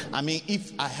 I mean,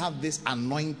 if I have this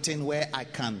anointing where I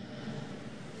can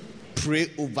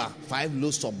pray over 5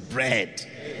 loaves of bread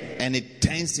and it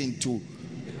turns into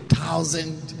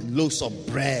 1,000 loaves of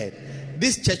bread,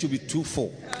 this church will be too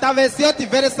full. Talvez se eu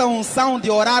tiver essa unção de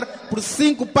orar por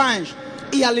 5 pães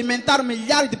e alimentar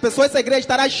milhares de pessoas, essa igreja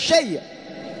estará cheia.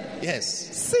 Yes.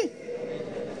 Sim.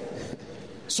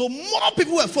 So more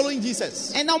people were following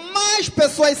Jesus. Então mais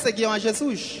pessoas seguiam a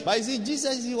Jesus. But you see,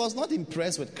 Jesus, he was not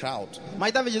impressed with crowd.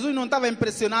 Mas talvez Jesus não estava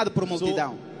impressionado por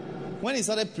multidão. When he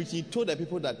started preaching, he told the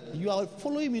people that you are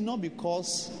following me not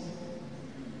because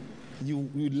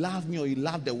you love me or you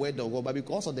love the word of God, but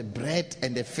because of the bread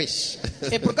and the fish.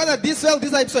 E por causa disso, ele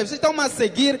diz às pessoas, vocês estão a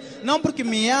seguir, não porque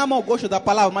me amam ou gostam da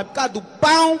palavra, mas por causa do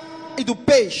pão e do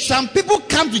peixe. Some people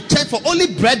come to church for only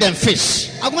bread and fish.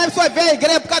 Algumas pessoas vêm à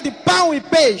igreja por causa de pão e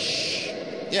peixe.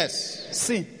 Yes.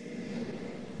 Sim.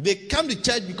 They come to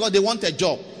church because they want a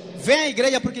job, Vêm à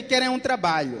igreja porque querem um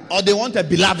trabalho. or they want a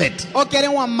beloved. Ou querem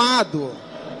um amado.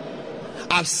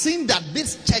 I've seen that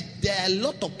this church, there are a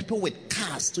lot of people with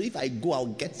cars. So if I go, I'll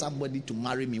get somebody to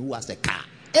marry me who has a car.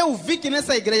 Eu vi que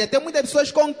nessa igreja tem muitas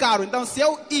pessoas com carro. Então se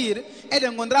eu ir, é de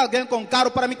encontrar alguém com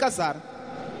carro para me casar.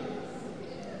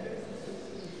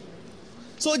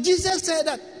 So Jesus said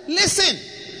that, listen,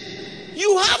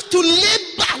 you have to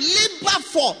labor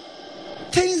for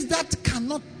things that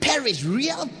cannot perish,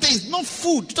 real things, not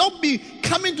food. Don't be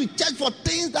coming to church for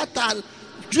things that are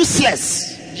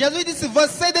useless. Jesus disse,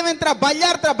 vocês devem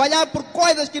trabalhar por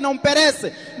coisas que não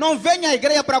perecem. Não venham à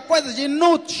igreja para coisas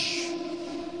inúteis.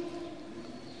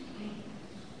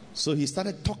 So he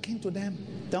started talking to them.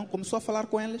 Então começou a falar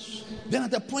com eles. Then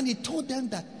at the point he told them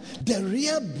that the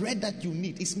real bread that you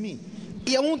need is me.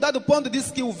 E a dado ponto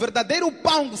disse que o verdadeiro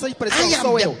pão que vocês I precisam am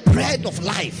sou the eu. bread of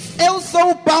life. Eu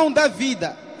sou o pão da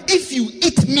vida. If you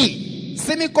eat me,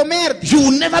 Se me comer, you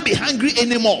will never be hungry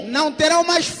anymore. não terão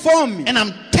mais fome. And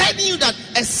I'm telling you that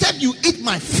except you eat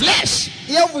my flesh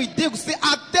E eu vos digo, se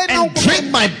até não and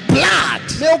drink comer my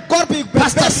blood, meu corpo e beber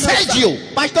Pastor meu sangue,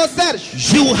 Sérgio. Pastor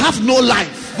Sérgio, you will have no life.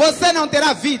 você não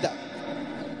terá vida.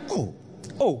 Oh,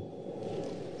 Oh,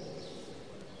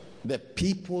 the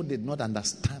people did not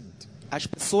understand. as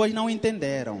pessoas não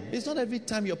entenderam. It's not every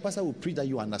time your pastor will preach that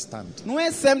you understand. Não é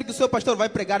sempre que o seu pastor vai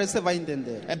pregar e você vai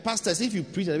entender. And pastors, if you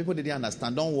preach and the people didn't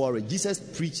understand, don't worry. Jesus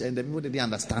preached and the people didn't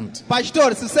understand.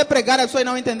 Pastor, se você pregar e as pessoas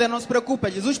não entenderam, não se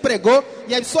preocupe. Jesus pregou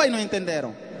e as pessoas não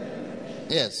entenderam.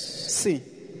 Yes. Sim.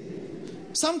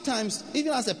 Sometimes,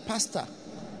 even as a pastor,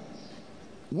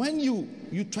 when you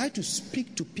try to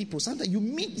speak to people, sometimes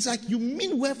it's like you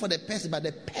mean well for the person, but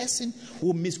the person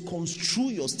will misconstrue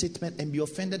your statement and be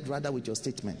offended rather with your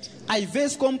statement. Às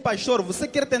vezes, como pastor, você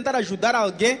quer tentar ajudar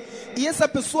alguém e essa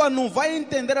pessoa não vai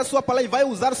entender a sua palavra e vai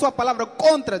usar a sua palavra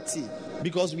contra ti.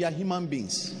 Because we are human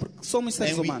beings. Somos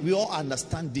seres And humanos. we all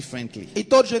understand differently. E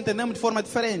todos entendemos de forma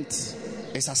diferente.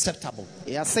 It's acceptable.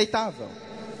 É aceitável.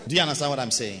 Do you understand what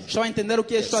I'm saying? Estão a entender o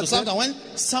que eu estou a So dizer? sometimes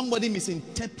when somebody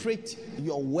misinterprets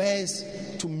your words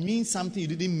to mean something you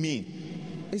didn't mean,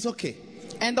 it's okay.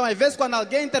 Então, às vezes, quando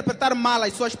alguém interpretar mal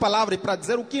as suas palavras para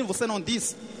dizer o que você não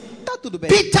disse, está tudo bem.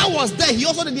 Peter was there. He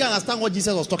also didn't understand what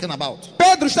Jesus was talking about.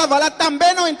 Pedro estava lá,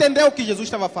 também não entendeu o que Jesus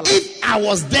estava falando. If I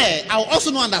was there, I would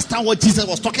also not understand what Jesus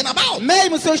was talking about.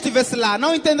 Mesmo se eu estivesse lá,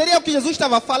 não entenderia o que Jesus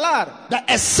estava a falar.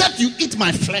 That except you eat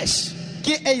my flesh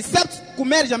Que exceto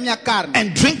comeres a minha carne and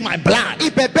drink my blood,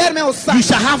 e beber meu you sangue,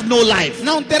 shall have no life.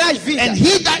 não terás vida. And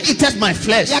he that eateth my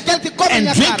flesh E aquele que come and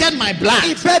minha drinketh carne my e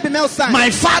blood, bebe meu sangue, my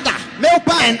Father meu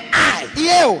Pai and I e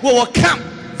eu, will come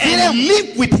and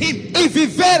live with him, e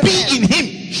viver be nele, in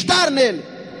him. estar nele.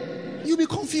 You'll be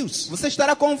confused. Você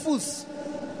estará confuso.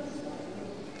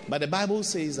 But the Bible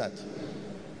says that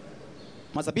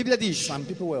Mas a Bíblia diz, some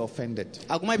people were offended.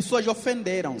 algumas pessoas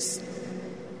ofenderam-se.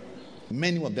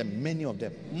 Many of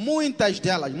them. Muitas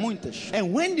delas, muitas.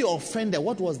 And when they offended,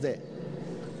 what was the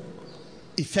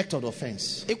effect of the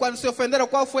offense? E quando se ofenderam,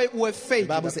 qual foi o The efeito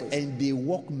da Bible says, coisa? and they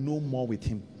walk no more with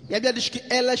him. E a Bíblia diz que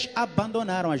elas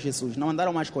abandonaram a Jesus, não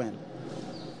andaram mais com ele.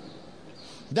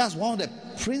 That's one of the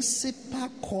principal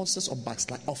causes of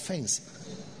backslide, offense.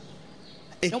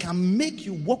 It can make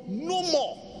you walk no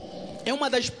more. É uma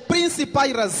das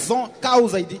principais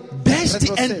causas de Deste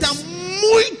retrocesso. então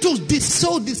muitos de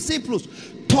seus discípulos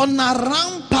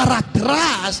tornarão para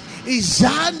trás e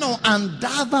já não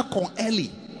andava com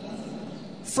ele.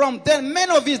 From then,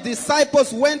 many of his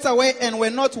disciples went away and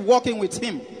were not walking with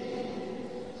him.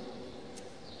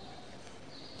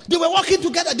 They were walking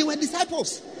together. They were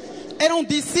disciples. Eram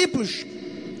discípulos,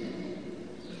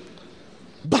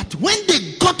 But when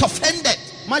they got offended,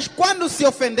 mas quando se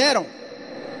ofenderam,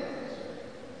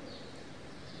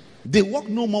 they walked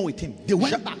no more with him. They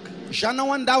went back. já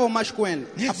não andavam mais com ele.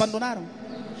 Yes. Abandonaram.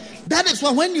 That is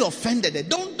why when you're offended,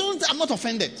 don't I'm not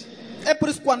offended. É por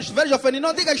isso que quando estiveres ofendido,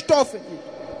 não diga estou ofendido.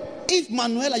 If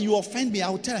Manuela, you offend me, I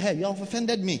will tell her, you have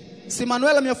offended me. Se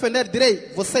Manuela me ofender,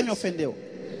 direi, você me ofendeu.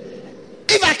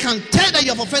 If I can tell that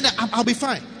you have offended, I'll be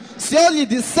fine. Se eu lhe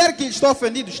disser que estou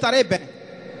ofendido, estarei bem.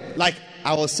 Like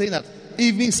I was saying that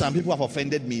even some people have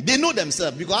offended me. They know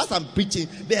themselves because as I'm preaching,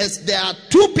 there are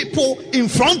two people in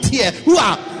front here who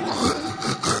are.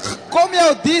 Como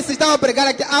eu disse, estava a pregar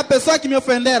aqui, há pessoas que me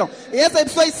ofenderam. E essas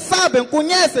pessoas sabem,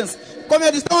 conhecem-se. Como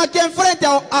eu disse, estão aqui em frente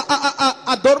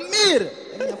a dormir.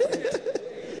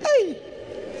 Ei,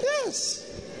 Yes.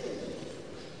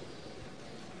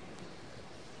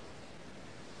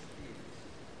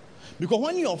 Because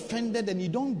when you're offended and you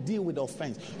don't deal with the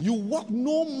offense, you walk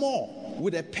no more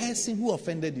with a person who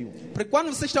offended you. Porque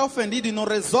quando você está ofendido e não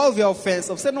resolve a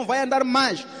ofensa, você não vai andar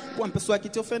mais com a pessoa que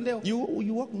te ofendeu. You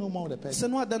walk no more with the person. Você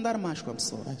não há de andar mais com a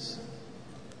pessoa. Yes.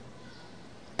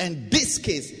 And this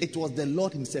case, it was the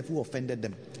Lord himself who offended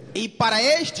them. E para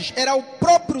estes, era o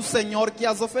próprio Senhor que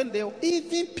as ofendeu.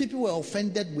 Even people were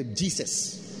offended with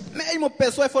Jesus. Mesmo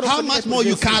pessoas foram How ofendidas much por more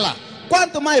you, Jesus. Carla?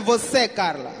 Quanto mais você,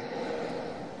 Carla?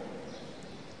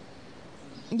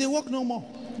 They walk no more.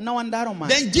 Não andaram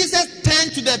mais. Then Jesus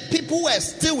turned to the people who were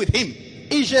still with him.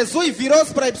 E Jesus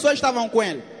virou-se para as pessoas que estavam com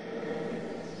ele.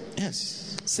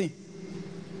 Yes. Sim.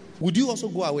 Would you also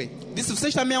go away? Disse,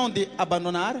 vocês também hão de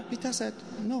abandonar? Peter said,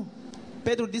 no.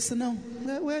 Pedro disse, não.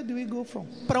 Where do we go from?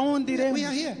 Para onde iremos? We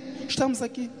are here. Estamos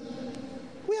aqui.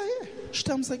 We are here.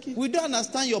 Estamos aqui. We don't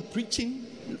understand your preaching.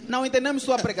 Não entendemos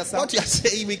sua pregação. What you are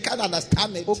saying, we can't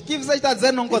understand it. O que você está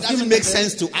dizendo não It conseguimos doesn't make entender.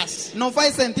 sense to us. Não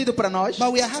faz sentido para nós.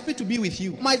 But we are happy to be with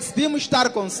you. Mas decidimos estar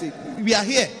consigo. We are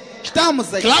here.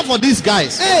 Estamos aqui. Clap for these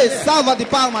guys. Ei, salva de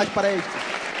palmas para eles.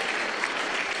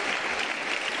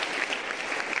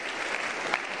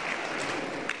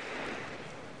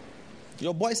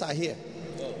 Your boys are here.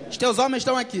 Os teus homens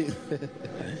estão aqui.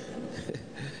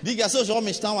 Diga, seus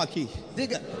homens estão aqui.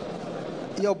 Diga.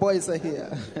 Your boys are here.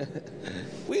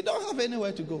 We don't have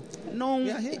anywhere to go. Não,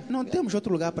 We are here. não temos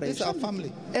outro lugar para ir. This is our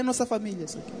family. É nossa família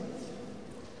isso aqui.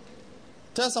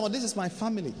 Tell someone, this is my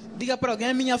family. Diga para alguém,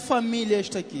 é minha família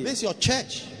esta aqui. This is your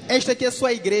church. Esta aqui é a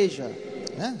sua igreja.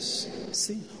 Yes.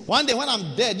 Sim. One day when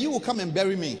I'm dead, you will come and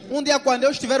bury me. Um dia quando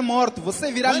eu estiver morto,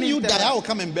 você virá When me you die, I enterrar. will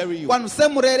come and bury you. Quando você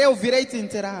morrer, eu virei te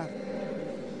enterrar.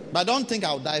 But don't think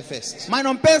I'll die first. Mas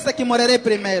não pensa que morrerei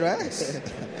primeiro, é?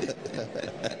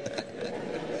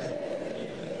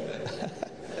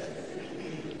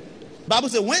 Bible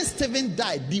says when Stephen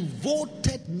died,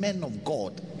 devoted men of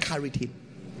God carried him.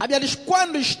 A Bíblia diz,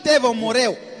 quando Estevão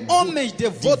morreu, homens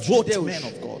devotos de Devoted Deus, men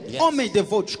of God, yes. homens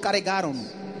devotos carregaram-no.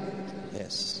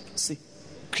 Yes. Sim.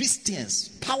 Christians,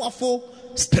 powerful,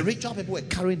 spiritual people were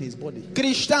carrying his body.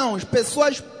 Cristãos,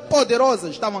 pessoas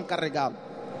poderosas estavam carregando.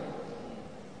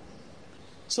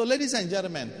 So, ladies and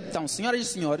gentlemen, Então, senhoras e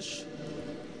senhores,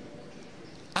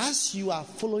 as you are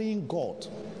following God,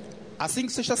 assim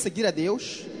que você está a seguir a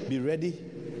Deus, be ready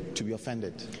to be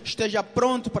offended. esteja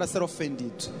pronto para ser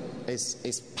ofendido.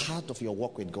 It's part of your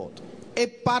walk with God. É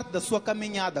parte da sua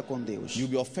caminhada com Deus. You'll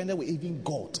be offended with even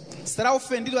God. Será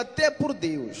ofendido até por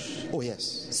Deus. Oh,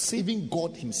 yes. Even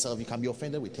God himself, you can be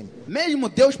offended with him. Mesmo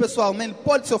Deus pessoalmente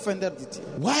pode se ofender de ti.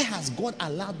 Why has God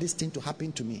allowed this thing to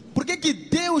happen to me? Por que que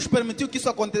Deus permitiu que isso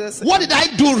acontecesse? What did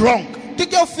I do wrong? O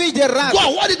que eu fiz de errado?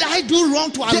 God, what did I do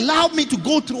wrong to allow me to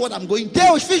go through what I'm going through?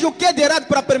 Deus, fiz o que de errado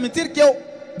para permitir que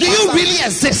eu... Do you really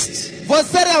exist?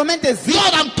 Você realmente existe?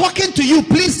 God, I'm talking to you.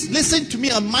 Please listen to me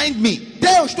and mind me.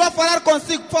 Deus, estou a falar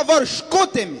consigo, por favor,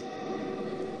 escute-me.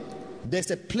 There's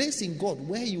a place in God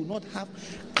where you will not have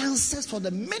answers for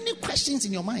the many questions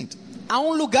in your mind. Há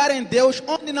lugar em Deus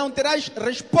onde não terás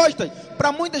respostas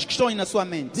para muitas questões na sua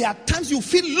mente. There are times you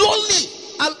feel lonely.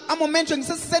 Há momentos em que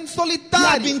você se sente There have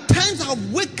solitário. been times I'll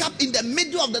wake up in the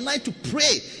middle of the night to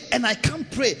pray and I can't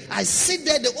pray. I sit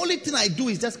there, the only thing I do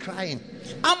is just crying.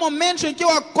 Há momentos em que eu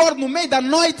acordo no meio da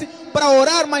noite para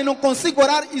orar, mas não consigo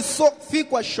orar e só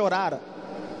fico a chorar.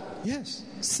 Yes.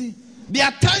 Sim. There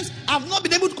are times I've not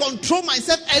been able to control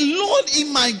myself alone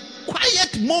in my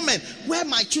quiet moment where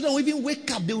my children will even wake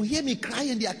up. They will hear me cry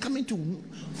and they are coming to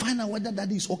find out whether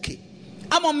that is okay.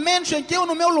 Há momentos em que eu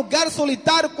no meu lugar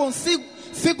solitário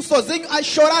fico sozinho a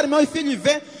chorar. Meus filhos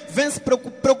vêm se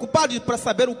preocupados para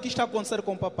saber o que está acontecendo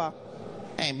com o papá.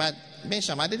 Hey, but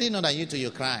Bishop, I didn't know that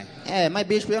you cry. Mas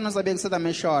bispo, eu não sabia que você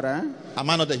também chora, hein? Am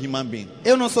I not a human being?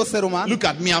 Eu não sou ser humano. Look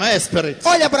at me, I'm a spirit.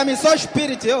 Olha para mim, sou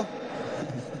espírito, eu.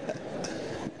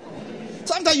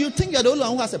 Sometimes you think you're the only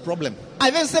one who has a problem.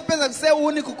 Às vezes você pensa que você é o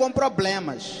único com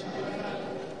problemas.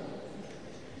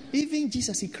 Even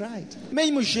Jesus, he cried.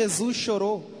 Mesmo Jesus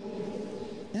chorou.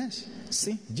 Yes.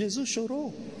 Sim. Jesus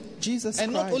chorou. Jesus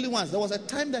And not cried. only once. There was a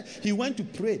time that he went to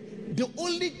pray. The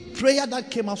only prayer that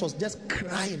came out was just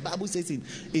crying. The Bible says in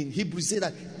Hebrews say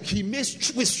that he made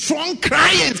with strong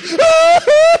crying.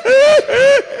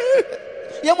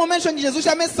 E é um momento em que Jesus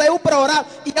também saiu para orar.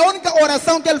 E a única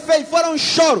oração que ele fez foi um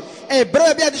choro. Hebreu, a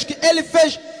Bíblia diz que ele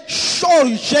fez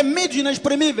choros, gemidos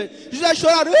inexprimíveis. Jesus a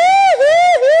chorar.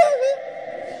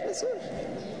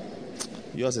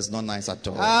 Yours is not nice at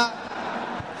all. Ah,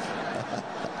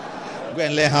 Go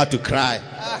and learn how to cry.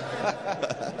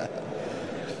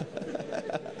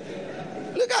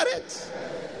 Look at it.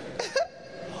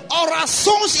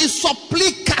 Orações e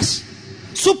súplicas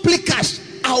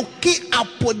ao que a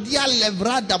podia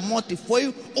livrar da morte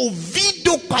foi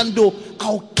ouvido quando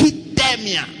ao que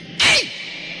temia. Ei!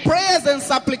 Prayers and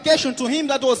supplication to him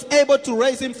that was able to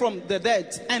raise him from the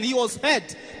dead, and he was heard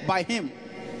by him.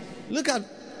 Look at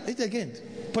it again.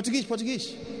 Portuguese.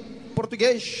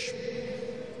 Português.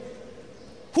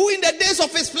 Who in the days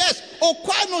of his flesh, o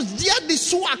qual nos dias de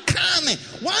sua carne,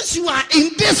 once you are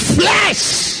in this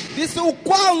flesh, Disse o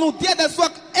qual no dia da sua...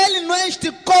 Ele não é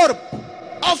este corpo.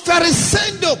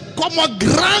 oferecendo como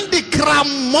grande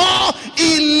clamor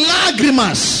e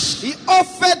lágrimas. He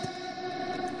offered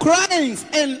cryings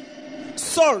and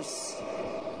sores.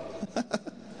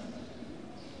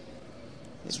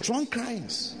 Strong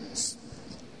cryings.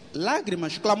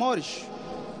 Lágrimas, clamores.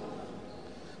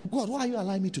 God, why are you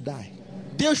allowing me to die?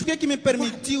 Deus, por que me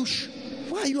permitiu?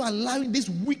 Why are you allowing these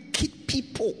wicked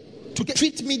people to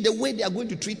treat me the way they are going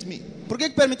to treat me? Por que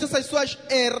permitiu essas pessoas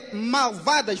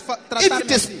malvadas If tratarem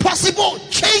it is assim? possible,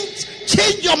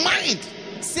 change your mind.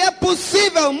 Se é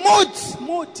possível, mude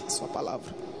sua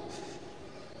palavra.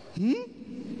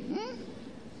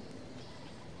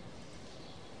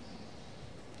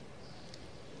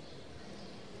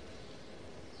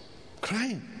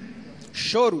 Crying.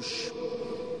 Choros.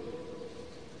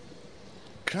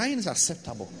 Crying is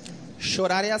acceptable.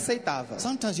 Chorar é aceitável.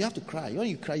 Sometimes you have to cry. When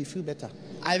you cry, you feel better.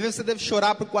 Às vezes você deve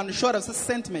chorar, porque quando chora você se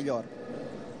sente melhor.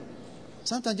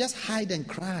 Sometimes just hide and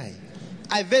cry.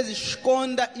 Às vezes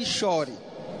esconda e chore.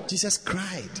 Jesus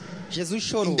cried Jesus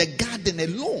chorou in the garden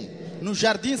alone. no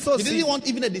jardim He didn't sozinho. want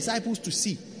even the disciples to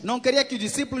see. Não queria que os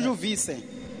discípulos o vissem.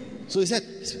 So he said,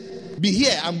 be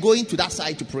here. I'm going to that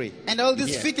side to pray. Então ele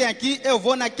disse, Yeah. fiquem aqui, eu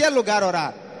vou naquele lugar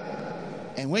orar.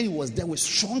 And when he was there with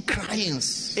strong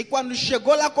cryings, E quando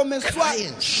chegou lá começou a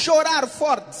Crying. chorar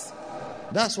forte.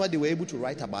 that's why they were able to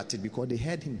write about it, because they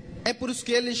heard him. É por isso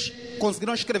que eles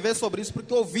conseguiram escrever sobre isso,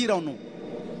 porque ouviram-no.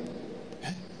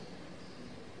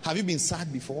 Have you been sad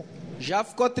before? Já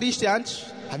ficou triste antes?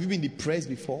 Have you been depressed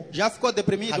before? Já ficou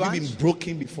deprimido Have you been antes?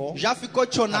 broken before? Já ficou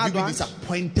Have you chonado been antes?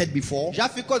 disappointed before? Já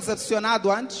ficou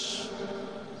decepcionado antes?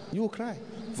 You will cry.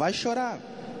 Vai chorar.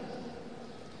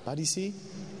 But you see,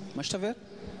 Mas está a ver?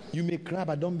 you may cry,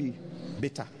 but don't be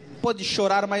bitter. Pode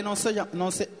chorar, mas não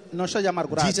seja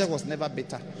amargurado. Jesus was never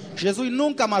bitter. Jesus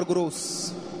nunca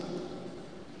amargurou-se.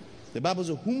 The Bible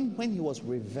says, whom when he was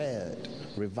reviled,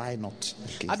 revile not.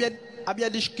 A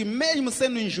Bíblia diz que mesmo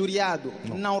sendo injuriado,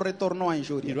 não retornou à He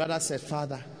injúria. rather said,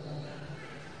 Father,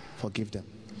 forgive them.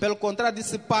 Pelo contrário,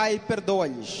 disse, Pai,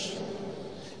 perdoa-lhes.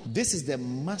 This is the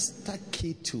master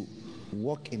key to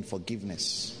walk in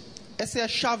forgiveness. Essa é a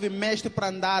chave mestre para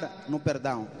andar no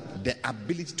perdão. The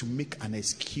ability to make an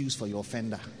excuse for your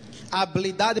offender. A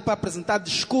habilidade para apresentar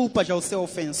desculpas ao seu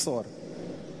ofensor.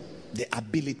 The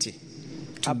ability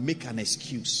to make an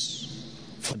excuse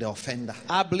for the offender.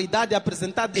 A habilidade de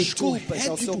apresentar desculpas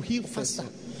ao help you seu to heal ofensor. faster.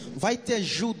 Vai te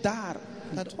ajudar.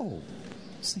 That,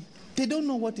 see, they don't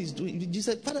know what he's doing.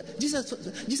 Jesus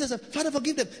said, Father,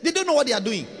 forgive them. They don't know what they are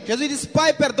doing. Jesus disse,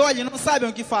 Pai, perdoa-lhes, não sabem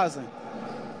o que fazem.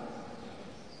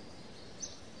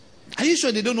 Are you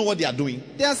sure they don't know what they are doing?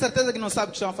 Tem a certeza que não sabem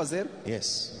o que estão a fazer?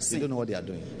 Yes, Sim. they don't know what they are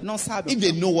doing. Não sabem. If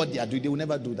they know what they are doing, they will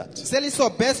never do that. Se eles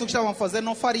soubessem o que estavam a fazer,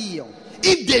 não fariam.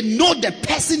 If they know the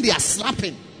person they are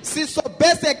slapping, Se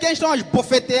soubessem a quem estão a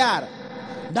bofetear,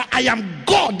 that I am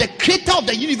God, the creator of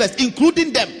the universe,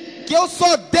 including them, que eu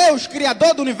sou Deus,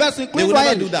 criador do universo, they incluindo will a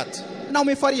never do eles, that. não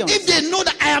me fariam. If they know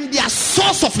that I am their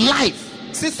source of life,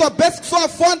 Se soubessem que sou a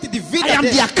fonte de I vida am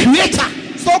deles, their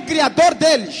creator, sou o criador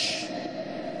deles,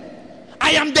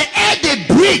 I am the air they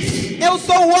breathe, eu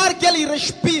sou o ar que eles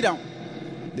respiram,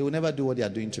 they will never do what they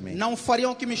are doing to me. não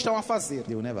fariam o que me estão a fazer.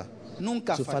 They will never.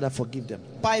 Nunca So, fariam. Father, forgive them.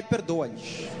 Pai,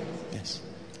 perdoa-lhes. Yes.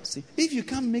 See, if you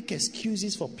can't make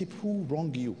excuses for people who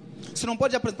wrong you, Se não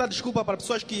pode apresentar desculpa para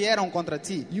pessoas que eram contra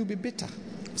ti, you'll be bitter.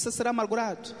 você será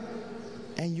amargurado.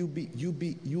 And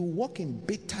you walk in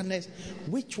bitterness,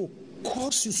 which will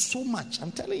cost you so much.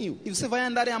 I'm telling you. E você vai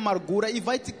andar em amargura e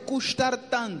vai te custar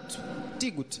tanto.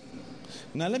 Digo-te.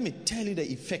 Now let me tell you the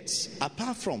effects.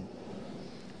 Apart from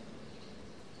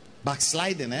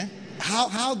backsliding,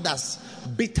 how does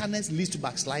bitterness lead to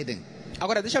backsliding?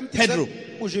 Agora, deixa-me te Pedro.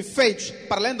 dizer os efeitos,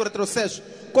 para além do retrocesso,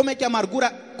 como é que a amargura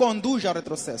conduz ao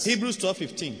retrocesso. Hebrews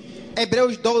 12:15.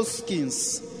 Hebreus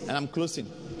 12:15. And I'm closing.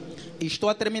 E estou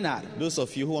a terminar. Those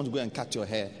of you who want to go and cut your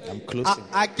hair, I'm closing.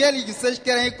 Aqueles que vocês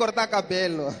querem ir cortar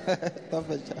cabelo. Tá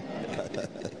fechado.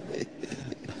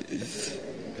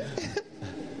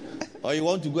 Or you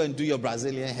want to go and do your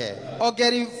Brazilian hair. Ou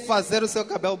querem fazer o seu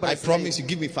cabelo I brasileiro. promise you,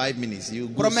 give me 5 minutes. You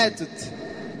go. Prometo-te.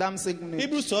 Dá-me 5 soon. minutos.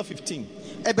 Hebrews 12:15.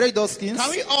 Hebreus 12:15. Can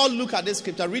we all look at this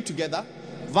scripture? Read together.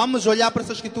 Vamos olhar para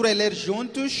essa escritura e ler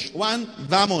juntos. 1,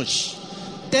 vamos.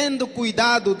 Tendo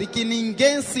cuidado de que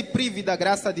ninguém se prive da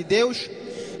graça de Deus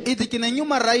e de que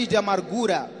nenhuma raiz de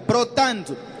amargura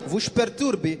brotando vos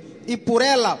perturbe e por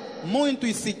ela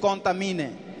muitos se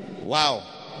contaminem. Wow.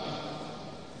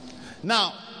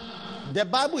 Now, the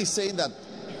Bible is saying that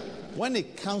when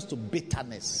it comes to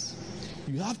bitterness,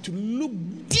 you have to look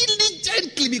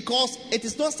diligently because it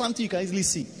is not something you can easily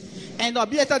see. Então a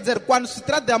Bíblia está a dizer, quando se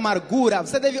trata de amargura,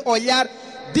 você deve olhar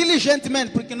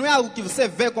diligentemente, porque não é algo que você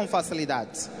vê com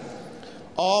facilidade.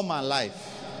 All my life,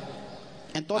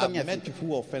 Em toda a I've minha met vida. people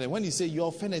who are offended. When you say you're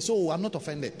offended, so I'm not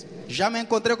offended. Já me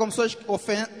encontrei com pessoas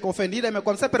ofendidas, mas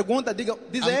quando você pergunta, diz,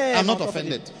 I'm não not estou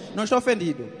offended. ofendido. Não estou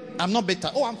ofendido. I'm not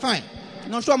bitter. Oh, I'm fine.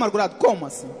 Não estou amargurado. Como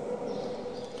assim?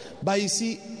 But you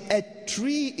see, a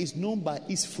tree is known by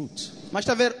its fruit. Mas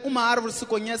está a ver, uma árvore se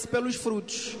conhece pelos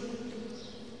frutos.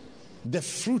 The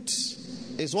fruit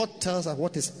is what tells us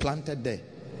what is planted there.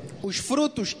 Os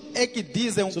frutos é que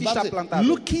dizem o So que está Bible says, plantado.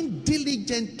 looking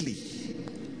diligently,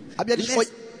 A Bíblia diz,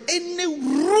 lest any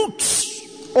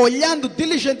root olhando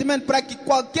diligentemente para que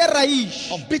qualquer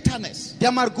raiz of bitterness. de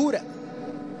amargura.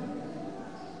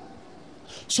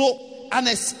 So an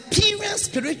experienced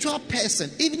spiritual person,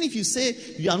 even if you say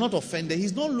you are not offended,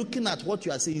 he's not looking at what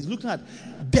you are saying. He's looking at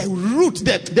the root,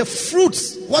 the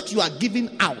fruits, what you are giving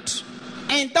out.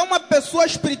 Então uma pessoa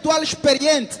espiritual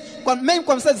experiente, mesmo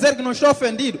quando você dizer que não está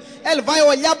ofendido, ele vai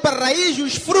olhar para a raiz e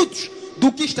os frutos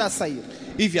do que está a sair.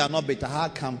 If you are not bitter, how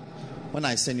come when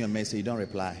I send you a message you don't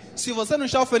reply? Se você não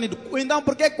está ofendido, então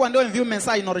por que quando eu envio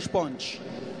mensagem não responde?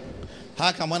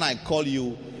 How come when I call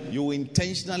you, you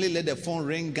intentionally let the phone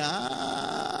ring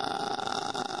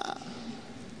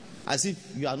as if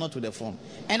you are not with the phone?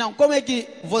 Então como é que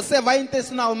você vai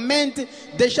intencionalmente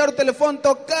deixar o telefone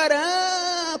tocar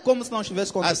como se não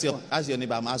estivesse com o Ask telefone? your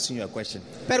neighbor, I'm asking you a question.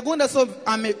 Pergunta sobre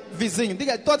a meu vizinho.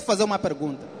 Diga, estou a te fazer uma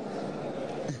pergunta.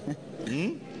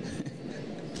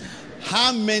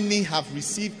 How many have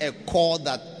received a call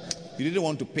that you didn't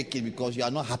want to pick it because you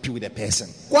are not happy with the person?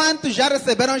 Quantos já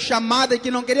receberam chamada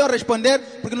que não queriam responder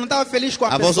porque não estavam felizes com a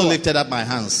I've also pessoa? lifted up my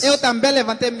hands. Eu também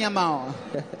levantei minha mão.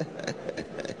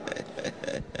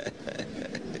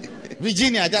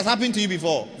 Virginia, it has happened to you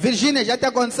before. Virgínia, já te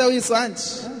aconteceu isso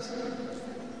antes?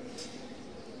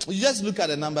 You just look at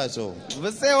the number, so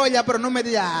Você olha para o número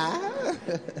e diz,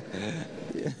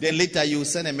 then later you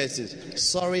send a message.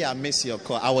 Sorry, I missed your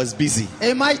call. I was busy.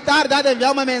 E mais tarde há de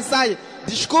enviar uma mensagem.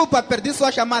 Desculpa, perdi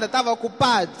sua chamada, estava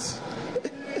ocupado.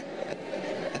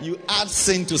 You add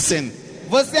sin to sin.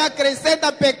 Você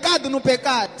acrescenta pecado no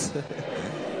pecado.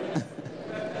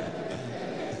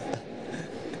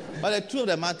 But the truth of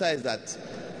the matter is that,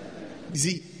 you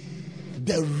see,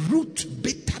 the root,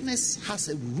 bitterness has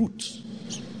a root.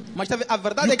 Mas a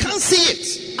verdade You é que can't see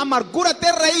it. a amargura tem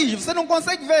raiz, você não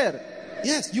consegue ver.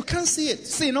 Yes, you can't see it.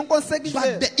 Sim, não consegues But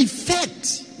ver. the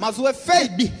effect, Mas o the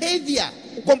efeito, behavior,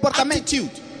 o comportamento,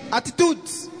 attitude.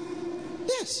 atitudes.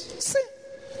 Yes. Sim.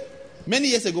 Many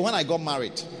years ago when I got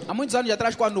married, Há muitos anos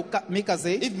atrás, quando me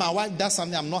casei, if my wife does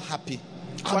something I'm not happy,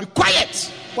 I'll be quiet.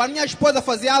 quando minha esposa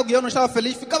fazia algo e eu não estava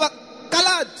feliz, ficava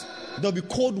calado. There'll be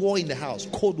cold war in the house.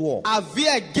 Cold war.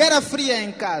 Havia guerra fria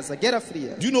em casa, guerra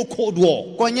fria. Do you know cold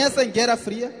war? Conhecem guerra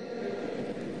fria?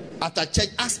 After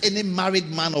church, ask any married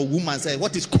man or woman, say,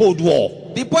 what is cold war?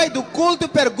 Depois do culto,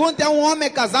 pergunte a um homem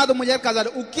casado, mulher casada,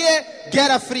 o que é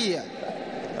guerra fria?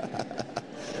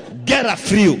 Guerra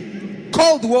frio.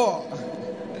 Cold War.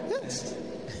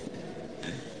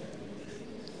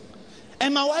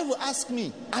 And my wife will ask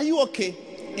me, are you okay?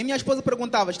 E minha esposa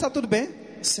perguntava, está tudo bem?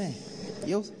 Sim.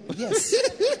 E eu, yes.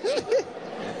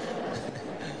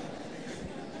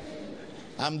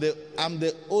 I'm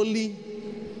the only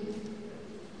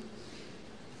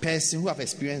person who have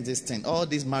experienced this thing. All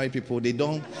these married people, they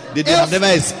have never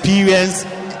experienced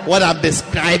what I'm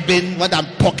describing, what I'm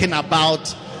talking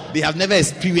about. They have never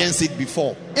experienced it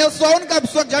before. Eu sou a única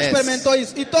pessoa que já Yes. experimentou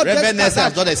isso. E todos Reverend esses Nelson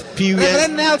has casados, not experienced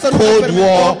Reverend Nelson nunca Cold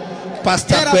experimentou. War.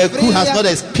 Pastor Guerra Kweku has Fria. not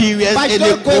experienced Pastor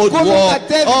any Cold Kweku War. nunca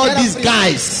teve All Guerra these Fria.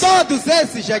 guys. Todos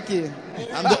esses aqui.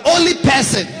 I'm the only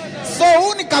person. Sou a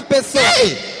única pessoa.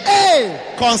 Hey! Ei,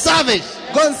 Conservative.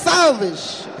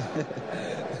 Gonçalves.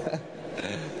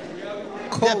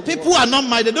 The people who are not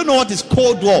married, they don't know what is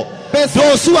Cold War. Pessoas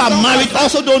Those who que are não married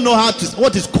casadas- also don't know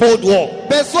what is Cold War.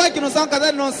 Pessoas que não são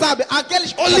casadas não sabem.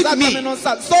 Aqueles que Only casados me. também não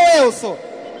sabem. Sou eu, sou.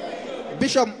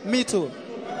 Bishop, me too.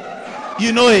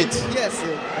 You know it. Yes.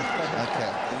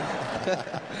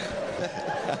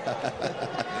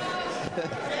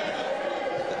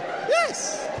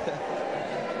 Yes.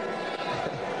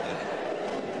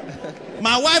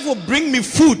 My wife will bring me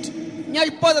food. Minha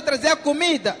esposa trazia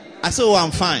comida. I said, oh,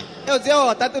 I'm fine. Eu dizia,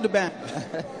 oh, tá tudo bem.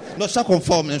 No, estou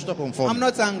conforme, estou conforme. I'm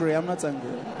not angry, I'm not angry.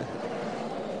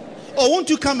 Oh, won't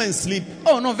you come and sleep?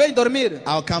 Oh, não vem dormir?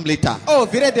 I'll come later. Oh,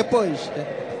 virei depois.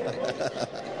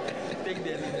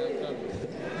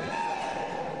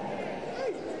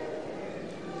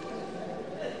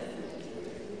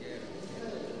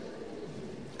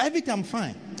 Everything I'm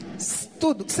fine.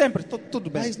 Tudo, sempre, tudo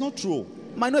But bem. it's not true.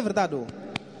 Mas não é verdade. Oh.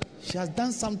 She has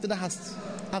done something that has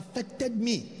affected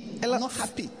me. Ela I'm not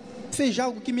happy. fez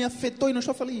algo que me afetou e não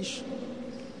estou feliz.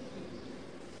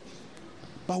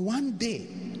 But one day,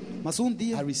 Mas um I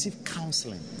dia received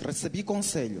counseling recebi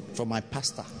conselho from my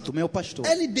pastor. do meu pastor.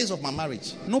 Early days of my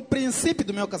marriage. No princípio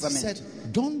do meu He casamento. said,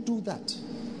 don't do that.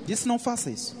 Disse, não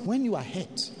faça isso. When you are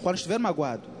hurt, Quando estiver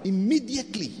magoado,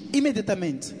 immediately,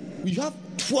 imediatamente, you have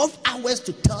 12 hours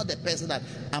to tell the person that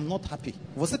I'm not happy.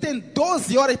 você tem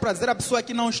 12 horas para dizer à pessoa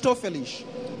que não estou feliz.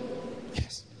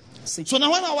 Yes. Sim. So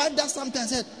now when my wife does something, I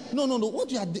said, no,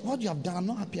 what you have done, I'm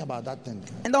not happy about that thing.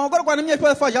 Então agora quando a minha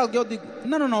esposa faz algo, eu digo,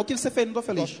 não, o que você fez, não estou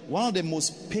feliz. One of the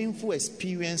most painful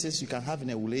experiences you can have in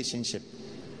a relationship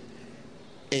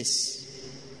is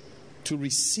to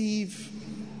receive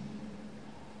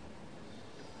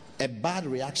a bad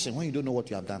reaction when you don't know what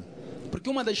you have done. Porque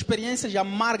uma das experiências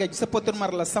amargas que você pode ter numa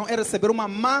relação é receber uma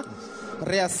má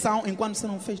reação enquanto você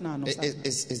não fez nada. Não sabe?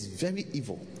 It's very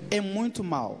evil. É muito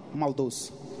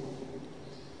maldoso.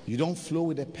 You don't flow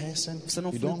with the person. Você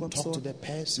não You flui com a don't talk pessoa, to the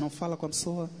person. não fala com a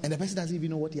pessoa. And the person doesn't even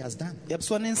know what he has done. E a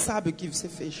pessoa nem sabe o que você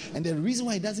fez. And the reason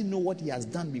why he doesn't know what he has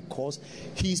done because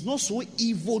he is not so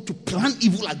evil to plan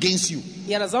evil against you.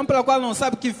 E a razão pela qual não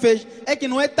sabe o que fez é que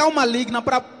não é tão maligna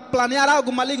para planear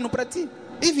algo maligno para ti.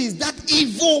 If he's that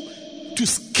evil to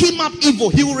scheme up evil,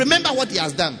 he will remember what he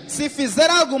has done. Se fizer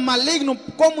algo maligno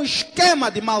como esquema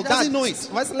de maldade, Doesn't know it.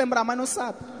 vai se lembrar, mas não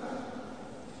sabe.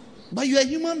 But you're a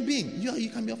human being. You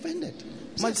can be offended.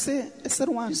 Mas você é ser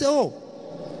humano. You say, oh,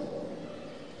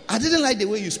 I didn't like the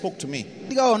way you spoke to me.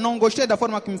 Diga, oh, não gostei da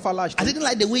forma que me falaste. I didn't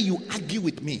like the way you argue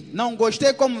with me. Não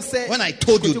gostei como você When I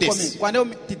told you discutiu this. comigo. Quando eu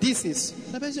te disse isso.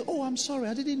 And the person say, oh, I'm sorry.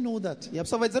 I didn't know that. E a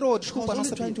pessoa vai dizer, oh, I was desculpa, não only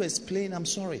trying sabia. to explain. I'm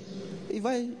sorry. E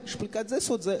vai explicar, dizer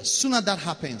só, dizer, As soon as that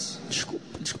happens, desculpa.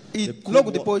 E logo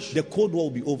depois, the Cold War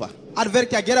will be over. há de ver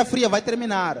que a Guerra Fria vai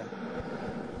terminar.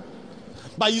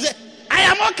 But you say, I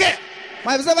am okay.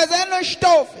 Mas você vai dizer, eu não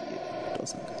estou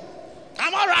feliz.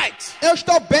 I'm all right. Eu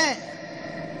estou bem.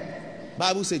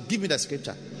 Bible says, give me the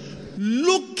scripture.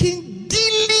 Looking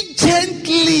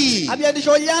diligently. A Bíblia diz,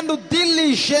 olhando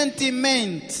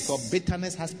diligentemente. For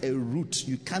bitterness has a root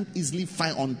you can't easily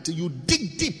find until you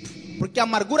dig deep. Porque a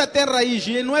amargura tem raiz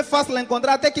e não é fácil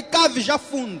encontrar até que cave já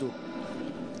fundo.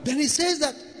 Then it says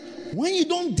that when you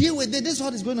don't deal with it, this is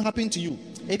what is going to happen to you.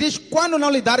 E diz, quando não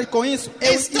lidar com isso,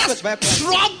 It isso é que vai starts acontecer.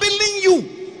 troubling you.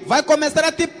 Vai começar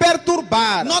a te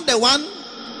perturbar. Not the one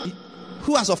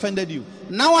who has offended you.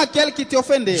 Não aquele que te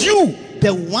ofendeu. You,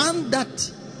 the one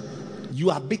that you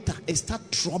are bitter, it start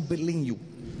troubling you.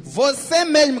 Você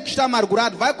mesmo que está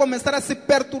amargurado vai começar a se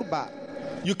perturbar.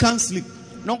 You can't sleep.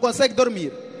 Não consegue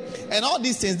dormir. And all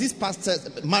these things, these pastors,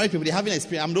 married people, they haven't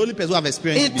experienced. I'm the only person who have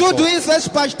experienced E it before. tudo isso esses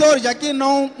pastores aqui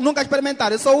nunca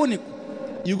experimentaram. Eu sou o único.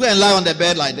 You go and lie on the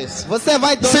bed like this. Você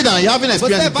vai dormir. Sit down. You haven't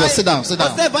experienced it before. Sit down. Sit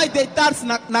down. Você vai deitar-se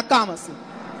na cama assim.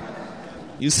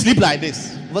 You sleep like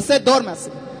this. Você dorme assim.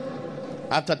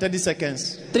 After 30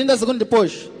 seconds, 30 segundos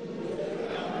depois.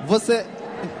 Você.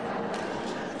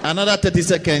 another 30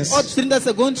 seconds. Outros 30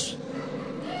 segundos.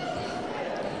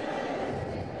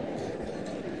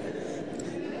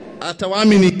 After 1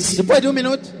 minute, Depois de 1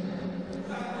 minuto.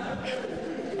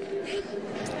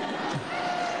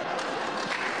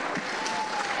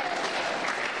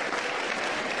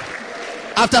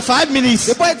 after 5 minutes,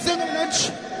 Depois de 5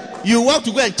 minutos. you walk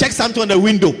to go and check something on the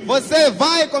window. Você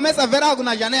vai e começa a ver algo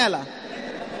na janela.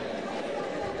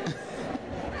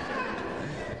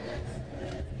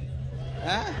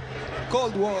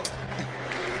 Cold War.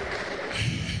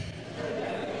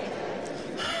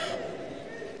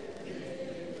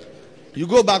 You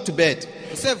go back to bed.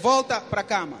 Você volta para a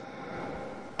cama.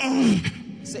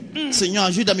 Você, Senhor,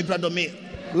 ajuda-me para dormir.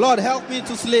 Lord, help me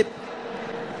to sleep.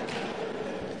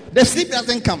 The sleep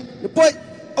doesn't come. Depois,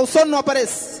 o sono não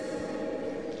aparece.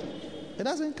 It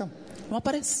doesn't come. Não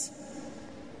aparece.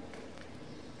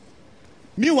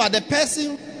 Meanwhile, the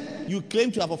person you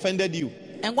claim to have offended you,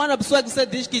 Enquanto a pessoa que você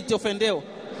diz que te ofendeu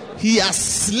he has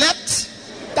slept.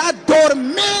 está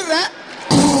dormida.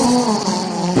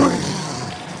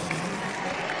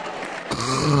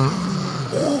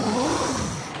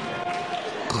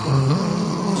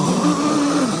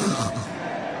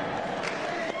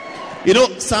 You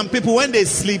know, some people when they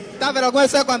sleep, Está vendo alguma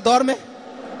coisa quando dorme?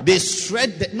 They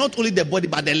shred not only the body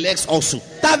but the legs also.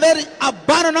 Tá a ver?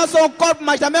 Abanam não só o corpo,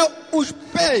 mas também os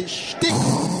pés.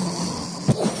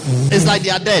 It's like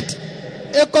they are dead.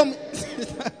 É como...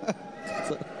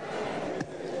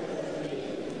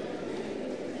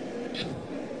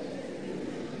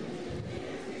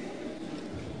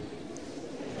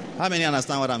 How many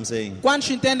understand what I'm saying? Quantos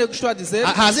entendem o que estou a dizer?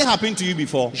 Has it happened to you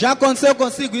before? Já aconteceu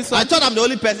consigo isso? I thought I'm the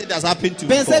only person that's happened to.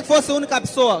 Pensei que Before. fosse a única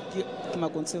pessoa que me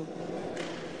aconteceu.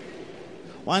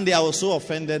 One day I was so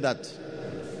offended that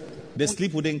the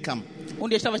sleep wouldn't come.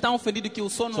 Dia estava tão ofendido que o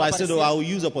sono So não I said, aparecia. "Oh, I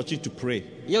will use the opportunity to pray."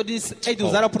 E eu disse, hei de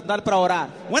usar a oportunidade para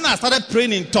orar. When I started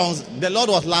praying in tongues, the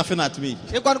Lord was laughing at me.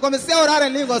 E quando comecei a orar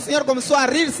em língua, o Senhor começou a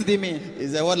rir-se de mim. He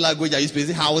said, "What language are you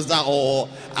speaking? Hausa or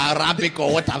Arabic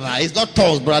or whatever? It's not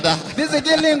tongues, brother." Disse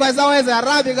que línguas são essas,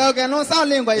 arábica, que não são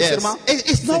línguas, Yes. irmão.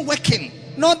 It's not working.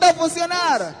 Não está a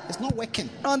funcionar. It's not working.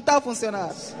 Não está a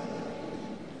funcionar.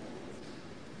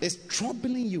 It's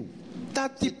troubling you. Está a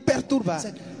te perturbar.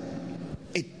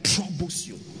 It troubles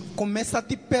you. Começa a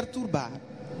te perturbar.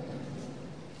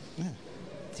 Yeah.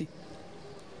 Sim.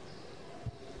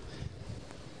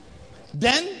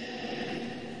 Then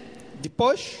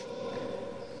Depois,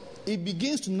 it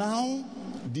begins to now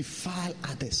defile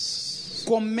others.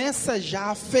 começa já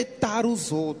a afetar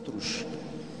os outros.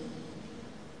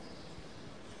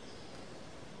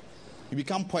 You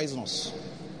become poisonous.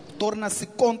 Torna-se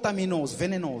contaminoso,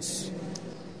 venenoso.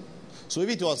 So if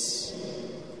it was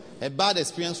a bad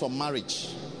experience for marriage,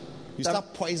 you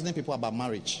start poisoning people about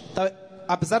marriage. Tá?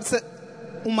 Apesar de ser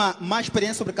uma má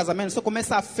experiência sobre casamento, isso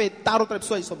começa a afetar outras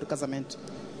pessoas sobre casamento.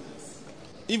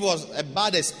 If it was a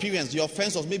bad experience, your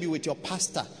offense was maybe with your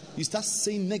pastor, you start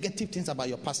saying negative things about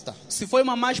your pastor. Se foi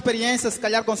uma má experiência, se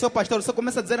calhar com o seu pastor, você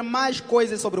começa a dizer mais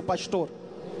coisas sobre o pastor.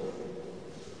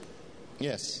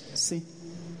 Yes. Sim.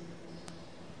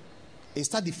 It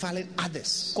starts defiling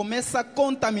others. Começa a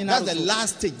contaminar That's os the outros.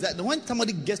 last stage. When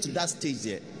somebody gets to that stage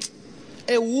there,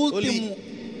 É o último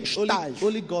estágio.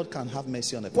 only God can have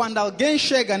mercy on the person. Quando alguém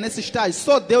chega nesse estágio,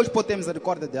 só Deus pode ter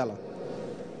misericórdia dela.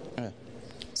 Yeah.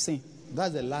 Sim.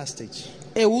 That's the last stage.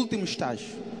 É o último estágio.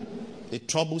 It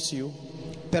troubles you.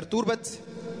 Perturba-te.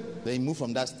 Then you move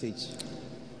from that stage.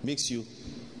 Makes you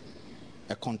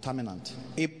a contaminant.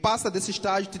 E passa desse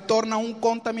estágio, te torna um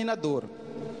contaminador.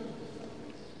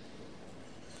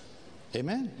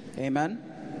 Amen. Amen?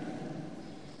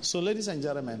 So, ladies and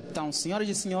gentlemen, Então, senhoras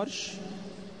e senhores,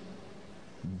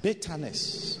 bitterness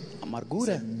is a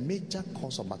amargura major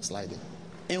cause of backsliding.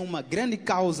 é uma grande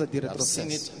causa de I've seen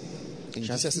retrocesso. it in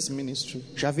Jesus' ministry,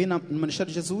 Já vi no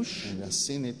ministério de Jesus, and I've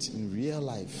seen it in real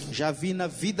life. já vi na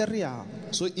vida real.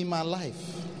 So, in my life,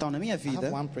 Então, na minha I have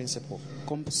vida, one principle: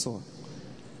 como pessoa,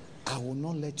 I will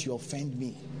not let you offend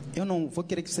me eu não vou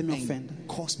querer que você me ofenda and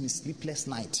cause me sleepless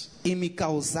night. e me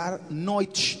causar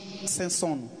noites sem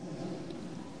sono.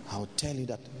 I will tell you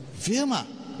that, Vilma,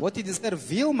 Vou te dizer,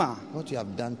 Vilma, what you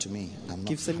have done to me, I'm o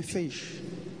que not. você me fez?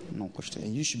 Não gostei.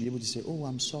 And you should be able to say, "Oh,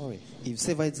 I'm sorry." E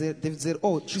você vai dizer, deve dizer,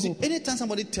 oh, You see, desculpa. anytime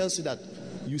somebody tells you that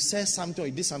you said something or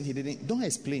you did something he didn't, don't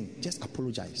explain. Just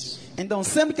apologize. Então,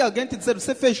 sempre que alguém te dizer,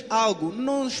 você fez algo,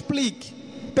 não explique.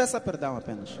 Peça perdão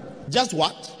apenas. Just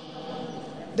what?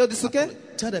 Deus disse o quê?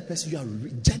 Tell the person you are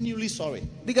genuinely sorry.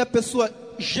 Diga à pessoa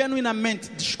genuinamente,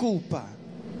 desculpa.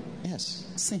 Yes.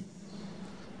 Sim.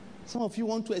 Some of you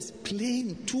want to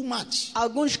explain too much.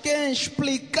 Alguns querem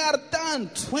explicar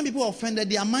tanto. When people are offended,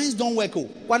 their minds don't work. Oh.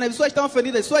 Quando as pessoas estão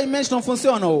ofendidas, suas mentes não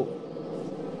funcionam.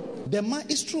 The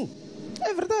mind is true.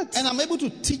 É verdade. And I'm able to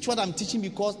teach what I'm teaching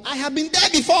because I have been there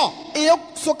before. E eu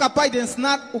sou capaz de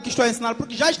ensinar o que estou a ensinar,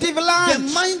 porque já estive lá The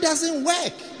antes. mind doesn't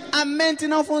work. A mente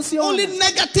não funciona. Only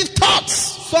negative thoughts.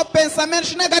 Só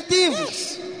pensamentos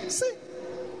negativos. Sim.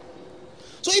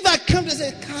 So if I come to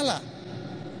say, Carla,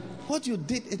 what you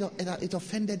did, it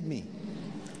offended me.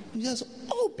 You just,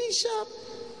 oh, Bishop,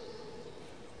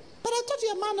 but I thought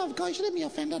you're a man of God. You shouldn't be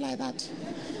offended like that.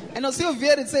 Então, se eu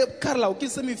vier e dizer, Carla, o que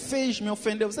você me fez me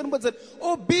ofendeu, você não pode dizer,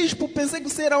 oh bispo, pensei que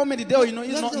você era homem de Deus e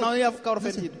não ia ficar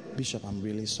ofendido. Bishop, I'm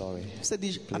really sorry. Você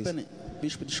diz, apenas,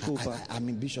 bispo, desculpa. I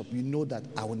mean, Bishop, you know that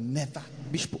I will never,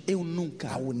 Bispo, eu nunca.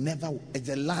 it's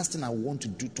the last thing I want to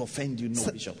do to offend you.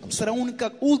 No, Bishop. I'm sorry. Será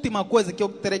a última coisa que eu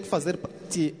terei que fazer para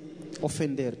te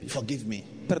ofender, bispo. Forgive me.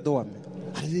 Perdoa-me.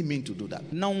 I didn't mean to do that.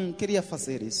 Não queria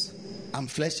fazer isso. I'm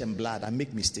flesh and blood. I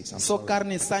make mistakes. I'm Sou sorry.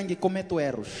 carne e sangue e cometo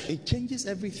erros. It changes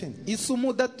everything. Isso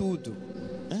muda tudo.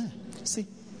 Sim.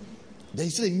 Then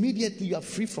you say immediately you are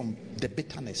free from the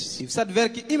bitterness. E você deve ver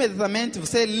que imediatamente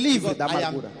você é livre Because da I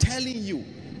am amargura. telling you,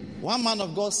 One man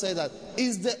of God said that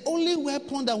it's the only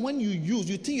weapon that when you use,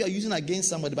 you think you are using against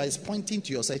somebody, but it's pointing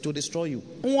to yourself to destroy you.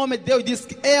 Homem de Deus disse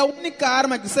que é a única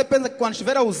arma que você pensa que quando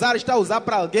estiver a usar, está a usar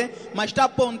para alguém, mas está a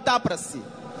apontar para si.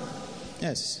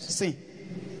 Yes, Sim,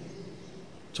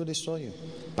 to destroy you.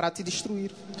 para te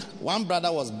destruir. One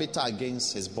brother was bitter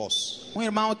against his boss.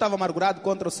 Irmão estava amargurado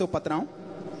contra o seu patrão.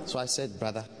 So I said,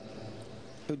 brother,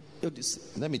 Eu disse,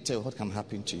 let me tell you what can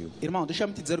happen to you. irmão,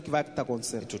 deixa-me te dizer o que vai te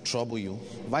acontecer. To trouble you,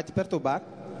 Vai te perturbar,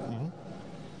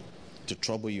 to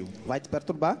trouble you, vai te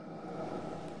perturbar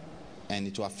and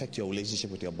it will affect your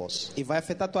relationship with your boss. e vai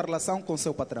afetar a tua relação com o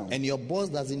seu patrão. And your boss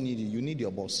doesn't need you, you need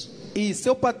your boss. E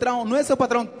seu patrão, não é seu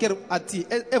patrão que quer a ti,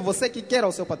 é você que quer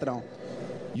ao seu patrão.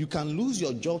 You can lose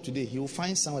your job today, he will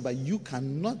find somewhere, but you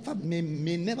cannot, may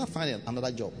never find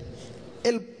another job.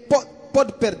 Ele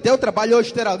pode perder o trabalho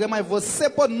hoje, ter alguém, mas você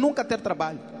pode nunca ter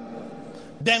trabalho.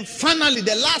 Then finally,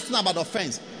 the last thing about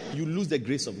offense, you lose the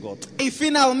grace of God. E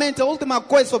finalmente, a última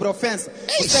coisa sobre a ofensa,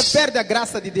 você perde a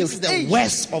graça de Deus. This is the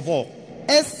worst of all.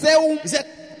 Esse é He said,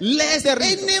 lest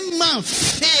terrível. any man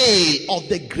fail of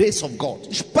the grace of God.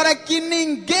 Para que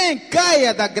ninguém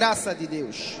caia da graça de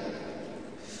Deus.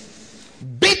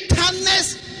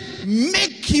 Bitterness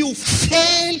make you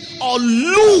fail or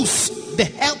lose the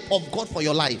help of God for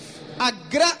your life.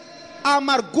 A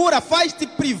amargura faz-te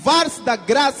privar-se da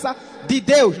graça de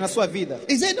Deus na sua vida.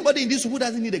 Is there anybody in this who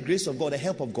doesn't need the grace of God, the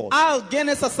help of God? Há alguém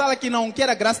nessa sala que não quer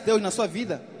a graça de Deus na sua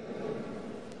vida?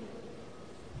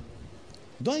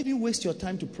 Don't even waste your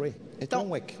time to pray. It won't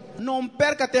work. Não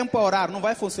perca tempo a orar, não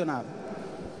vai funcionar.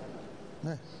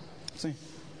 Yeah. Sim.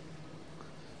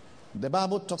 The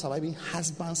Bible talks about even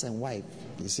husbands and wives.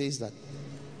 It says that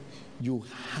you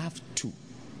have to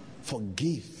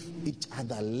forgive each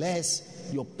other, lest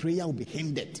your prayer will be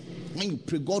hindered. When you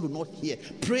pray, God will not hear.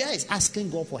 Prayer is asking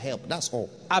God for help. That's all.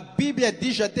 A Bíblia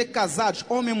diz até casados,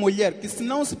 homem e mulher, que se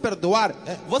não se perdoar,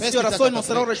 vossas First orações Peter não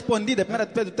serão 3. respondidas.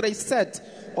 1 Pedro 3,7.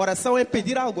 Oração é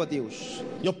pedir algo a Deus.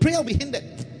 Your prayer will be hindered.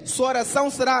 Sua oração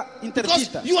será Because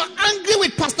interdita. you are angry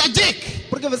with Pastor Jake.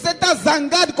 Porque você está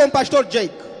zangado com o pastor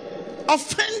Jake.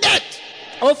 Offended.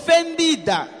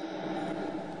 Ofendida.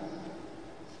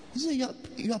 You see,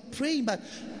 you are praying, but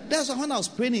that's why when I was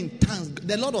praying in tongues,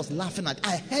 the Lord was laughing at.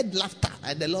 I heard laughter,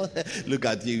 and the Lord look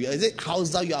at you. Is it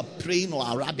Hausa you are praying or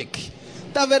Arabic?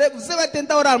 Tá vendo? Você vai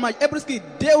tentar orar, mas é por isso que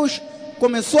Deus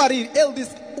começou a rir. Ele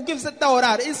disse: o que você está a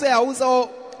orar? Isso é a Hausa ou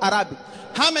Arábico?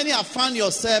 How many have found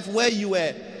yourself where you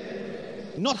were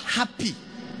not happy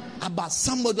about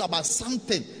somebody, about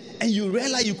something, and you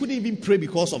realize you couldn't even pray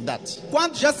because of that?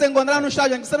 Quantos já se encontraram no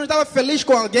estágio em que você não estava feliz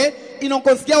com alguém e não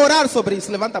conseguia orar sobre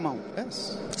isso? Levanta a mão.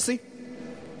 Yes. Sim,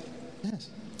 Yes.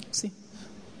 sim.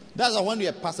 That's why when you're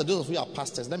a pastor, those of you who are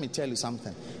pastors, let me tell you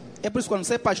something. É por isso que quando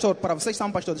você é pastor, para vocês que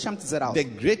são pastor, deixa-me te dizer algo. The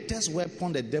greatest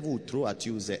weapon the devil will throw at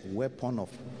you is a weapon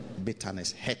of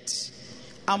bitterness, hate.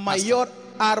 A maior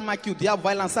arma que o diabo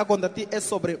vai lançar contra ti é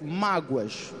sobre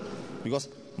mágoas. Because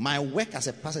my work as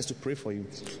a pastor is to pray for you.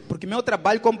 Porque meu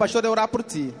trabalho como pastor é orar por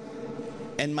ti.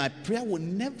 And my prayer will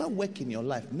never work in your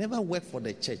life, never work for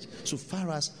the church, so far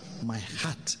as my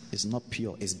heart is not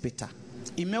pure, it's bitter.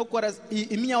 E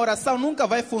minha oração nunca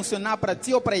vai funcionar para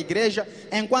ti ou para a igreja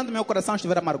enquanto meu coração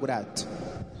estiver amargurado.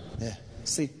 Yeah.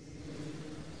 Sim.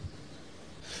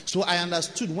 So I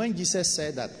understood when Jesus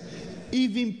said that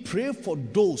even pray for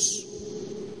those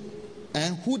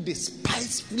who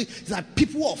despisefully, that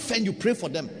people who offend you, pray for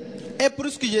them. É por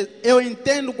isso que eu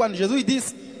entendo quando Jesus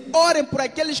disse: orem por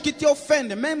aqueles que te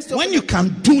ofendem, mesmo se When you can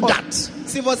do that,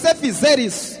 se você fizer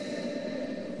isso,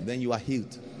 then you are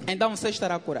healed. então você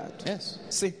estará curado. Yes.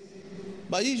 Sim.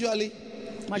 But usually,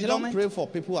 Mas you don't geralmente pray for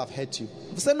people who have hurt you.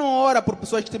 você não ora por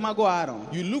pessoas que te magoaram.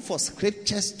 You look for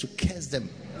scriptures to curse them.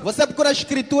 Você procura a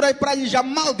escritura para lhes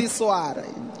amaldiçoar.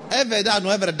 É verdade ou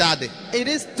não é verdade? It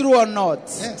is true or not?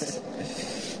 Yes.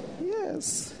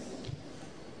 Yes.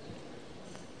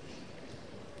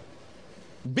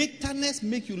 Bitterness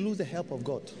make you lose the help of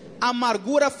God. A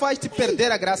amargura faz te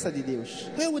perder a graça de Deus.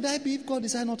 Where would I be if God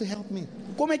decided not to help me?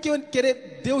 Como é que eu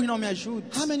querer Deus não me ajude?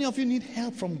 How many of you need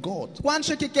help from God? Quantos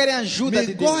é que querem ajuda May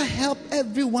de Deus? God help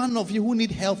every one of you who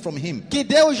need help from Him. Que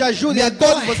Deus ajude May a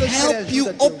todos God vocês que querem help you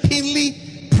ajuda de Deus.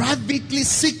 openly, privately,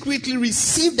 secretly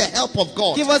receive the help of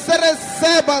God. Que você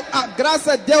receba a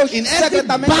graça de Deus In every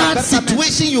secretamente, bad abertamente.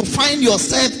 situation you find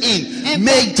yourself in,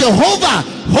 may Jehovah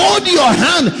hold your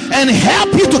hand and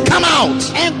help you to come out.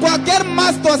 Em qualquer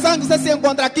má situação que você se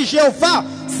encontrar, que Jeová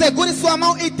segure sua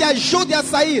mão e te ajude a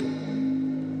sair.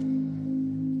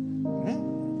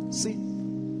 Sim.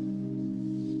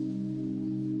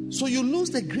 So you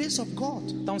lose the grace of God.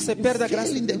 Então você You perde a fail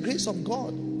graça. in the grace of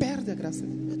God. Perde a graça.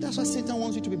 That's why Satan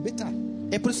wants you to be bitter.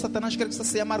 É por isso que Satanás quer que você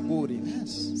se amargure.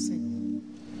 Yes. Sim.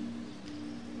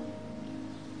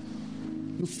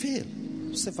 You fail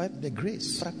Você vai the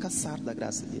grace. fracassar da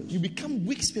graça de Deus. You become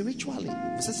weak spiritually.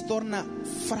 Você se torna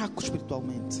fraco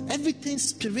espiritualmente. Everything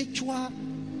spiritual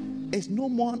is no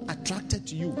more attracted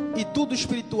to you. E tudo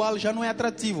espiritual já não é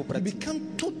atrativo para You ti. become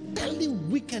totally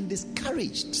weak and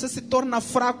discouraged. Você se torna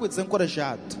fraco e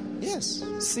desencorajado. Yes.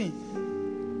 Sim.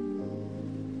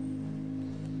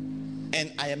 And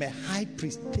I am a high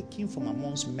priest taken from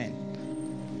amongst men.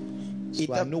 So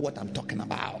Então- I know what I'm talking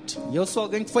about. E eu sou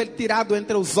alguém que foi tirado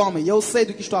entre os homens. E eu sei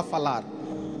do que estou a falar.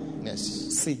 Yes.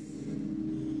 Sim.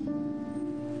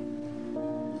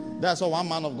 That's why one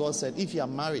man of God said, if you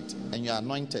are married and you are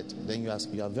anointed, then you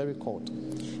are very called.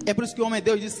 É por isso que o homem de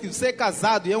Deus disse que você é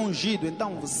casado e é ungido.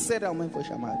 Então você realmente foi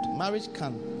chamado. Marriage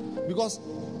can, because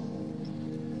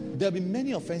there'll be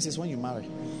many offenses when you marry.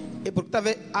 É porque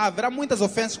haverá muitas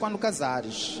ofensas quando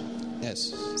casares.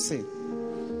 Yes. Sim.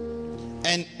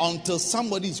 And until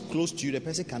somebody is close to you, the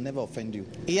person can never offend you.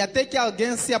 E até que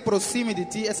alguém se aproxime de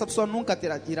ti, essa pessoa nunca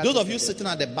irá te Those of ofender. you sitting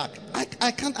at the back,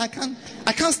 I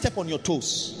can't step on your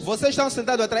toes. Vocês estão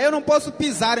sentados atrás, eu não posso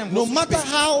pisar em No vocês. matter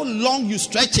how long you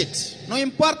stretch it. Não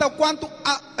importa o quanto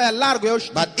largo eu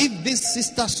estou. But if this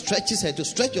sister stretches her to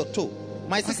stretch your toe,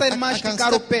 Mas se essa irmã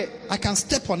esticar o pé, I can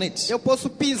step on it. eu posso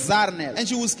pisar nela. And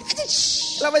she will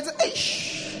Ela vai dizer,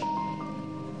 "Eish."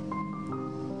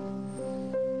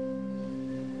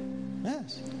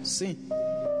 yes. Sim.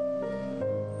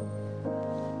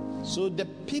 So the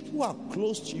people who are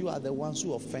close to you are the ones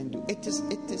who offend you. It is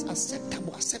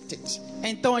acceptable. Accept it.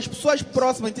 Então as pessoas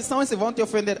próximas de ti são as que vão te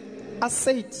ofender.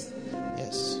 Aceite.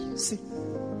 Yes. Sim.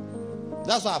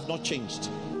 That's why I've not changed.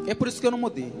 É por isso que eu não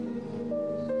mudei.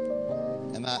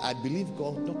 And I believe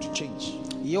God not to change.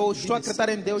 E eu estou a acreditar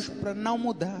em Deus para não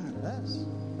mudar. Yes.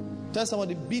 Tell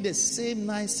somebody, be the same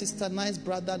nice sister, nice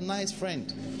brother, nice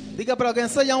friend. Diga para alguém,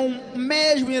 seja um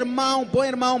mesmo irmão, boa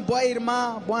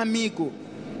irmã, bom amigo.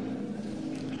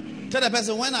 Tell the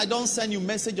person, when I don't send you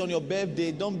message on your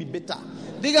birthday, don't be bitter.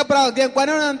 Diga para alguém, quando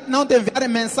eu não te enviar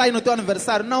mensagem no teu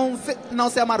aniversário, não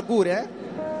se amargure, é?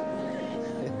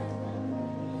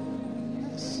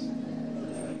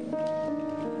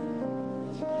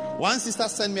 One sister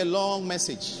sent me a long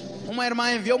message. Uma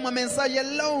irmã enviou uma mensagem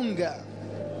longa.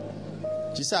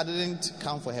 She said I didn't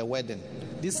come for her wedding.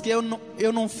 Disse que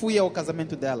eu não fui ao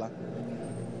casamento dela.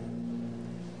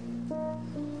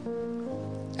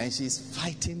 And she's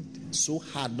fighting so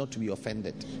hard not to be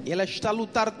offended. E ela está a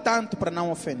lutar tanto para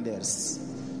não ofender-se.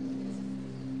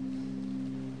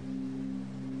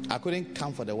 I couldn't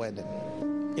come for the wedding.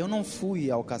 Eu não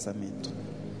fui ao casamento.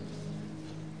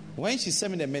 When she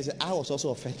sent me the message, I was also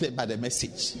offended by the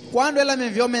message. Quando ela me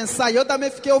enviou mensagem, eu também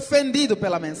fiquei ofendido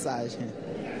pela mensagem.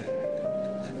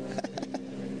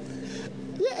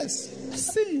 Yes.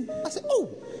 Sim. I said, oh,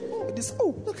 Eu disse,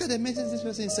 oh, look at the message this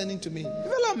person is sending to me.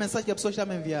 vê lá a mensagem que a pessoa está a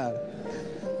me enviar.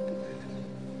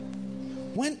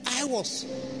 When I was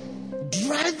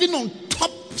driving on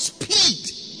top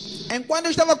speed Enquanto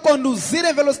eu estava a conduzir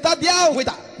em velocidade with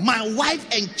alta, my wife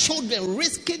and children,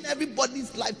 risking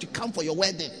everybody's life to come for your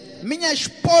wedding, minha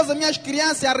esposa, minhas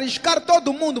crianças, arriscar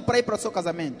todo mundo para ir para o seu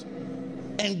casamento.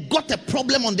 and got a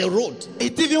problem on the road. E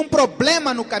tive um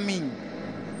problema no caminho.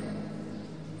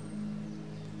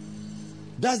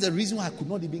 That's the reason why I could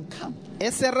not even come.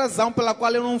 Essa é a razão pela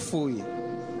qual eu não fui.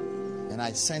 And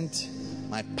I sent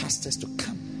my pastors to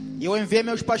come. E eu enviei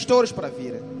meus pastores para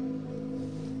vir.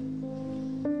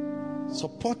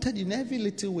 Supported in every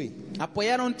little way.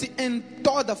 Apoiaram-te em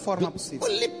toda forma possível.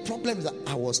 Only problem is that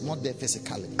I was not there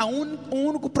physically. O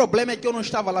único problema é que eu não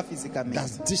estava lá fisicamente.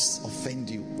 Does this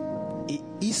offend you? E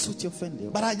isso te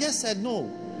ofendeu. But I just said, no,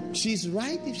 she's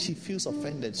right if she feels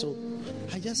offended. So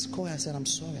I just called her and said, I'm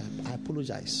sorry, I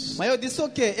apologize. Mas eu disse,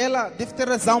 ok, ela deve ter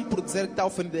razão por dizer que está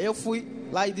ofendida. Eu fui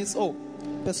lá e disse, oh,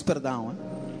 peço perdão.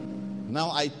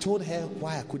 Now I told her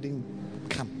why I couldn't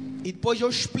come. E depois eu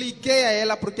expliquei a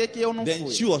ela por que eu não Then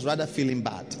fui. she was rather feeling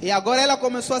bad. E agora ela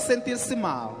começou a sentir-se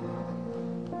mal.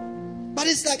 But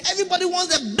it's like everybody wants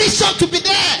the bishop to be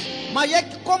there. Mas é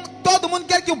que como todo mundo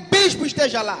quer que o bispo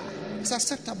esteja lá. It's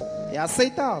acceptable. É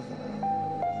aceitável.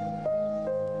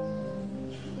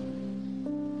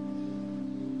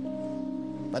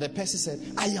 But the person said,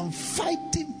 I am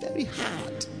fighting very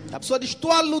hard. A pessoa diz,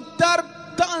 estou a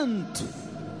lutar tanto.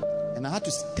 And I had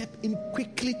to step in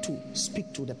quickly to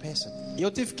speak to the person. E eu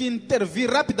tive que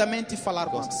intervir rapidamente e falar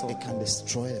com a Because pessoa. it can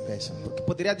destroy the person. Que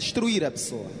poderia destruir a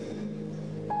pessoa.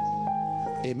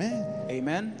 Amen.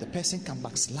 Amen? The person can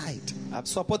backslide. A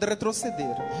pessoa pode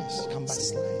retroceder. Yes, can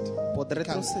backslide. Pode He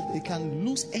retroceder. can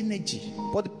lose energy.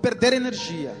 Pode perder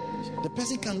energia. The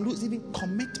person can lose even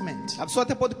commitment. A pessoa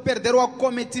até pode perder o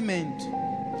acometimento.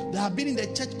 They have been in the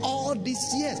church all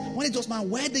these years. When it was my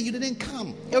wedding, you didn't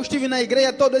come. Eu estive na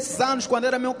igreja todos esses anos quando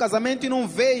era meu casamento e não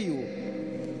veio.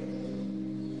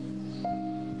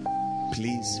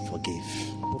 Please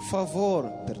forgive. Por favor,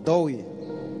 perdoe.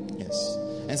 Yes.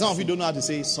 And some of you don't know how to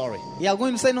say sorry. E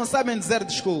alguns de vocês não sabem dizer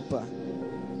desculpa.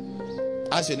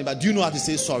 Ask your neighbor, do you know how to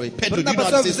say sorry? Pedro, do Pergunta you know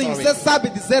para how o to seu say vizinho, sorry? você sabe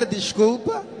dizer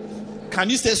desculpa? Can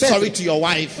you say sorry to your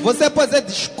wife? Você pode dizer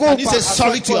desculpa Can you say à sua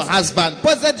sorry to your esposa? husband?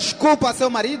 Pode dizer desculpa a seu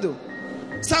marido?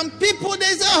 Some people,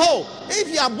 they say, oh, if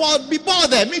you are bored, be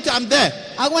bothered. Me too, I'm there.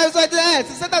 Algumas pessoas dizem,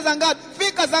 se você está zangado,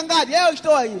 fica zangado, eu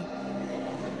estou aí.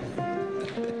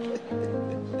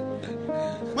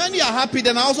 When you are happy,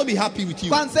 then I'll also be happy with you.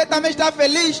 Quando você também está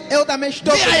feliz, eu também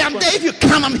estou There I am feliz. there. If you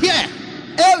come, I'm here.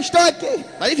 Eu estou aqui.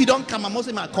 But if you don't come, I'm also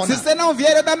in my Se corner. você não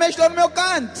vier, eu também estou no meu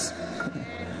canto.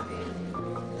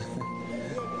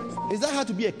 Is that how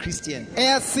to be a Christian?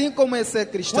 É assim como é ser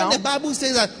cristão. When the Bible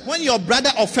says that when your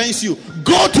brother offends you,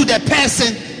 go to the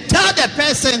person, tell the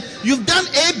person, you've done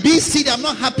A, B, C, I'm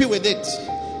not happy with it.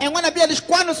 Quando a Bíblia diz,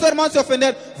 quando o seu irmão se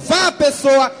ofender, vá à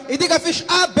pessoa e diga, fiz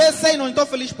A, B, C e não estou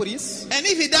feliz por isso. And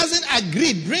if he doesn't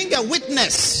agree, bring a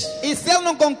witness. E se ele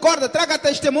não concorda, traga a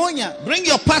testemunha, Bring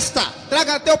your pastor.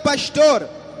 traga teu pastor.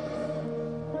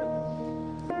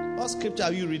 What scripture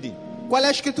are you reading? Qual é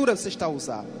a escritura que você está a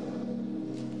usar?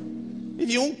 If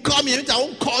you won't call me, I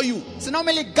won't call you. Se não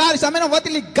me ligares, também não vou te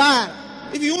ligar.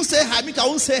 If you won't say hi, I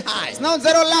won't say hi. Se não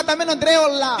dizer olá, também não direi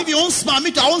olá. If you won't smile,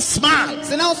 I won't smile.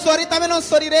 Se não sorrir, também não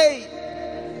sorrirei.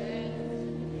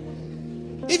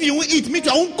 If you won't eat,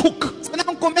 I won't cook. Se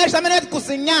não comer, também não é de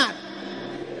cozinhar.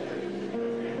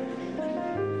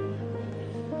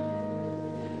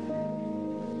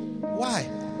 Why?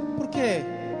 Por quê?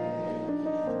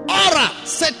 Ora,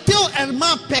 se teu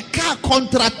irmão pecar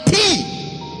contra ti,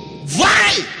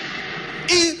 vai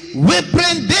e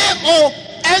repreender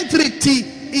o entre-ti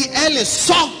e ele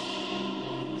só.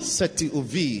 Se te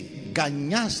ouvir,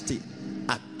 ganhaste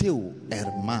a teu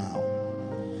irmão.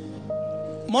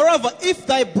 Moreover, if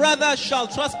thy brother shall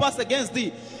trespass against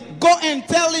thee, go and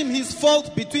tell him his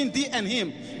fault between thee and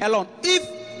him alone. If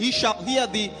he shall hear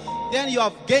thee, then you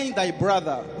have gained thy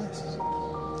brother.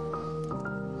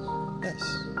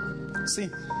 Yes. Sim.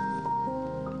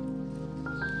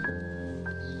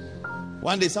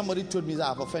 One day somebody told me that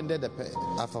I've offended the person.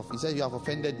 He said, you have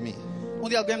offended me.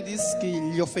 Dia alguém me disse que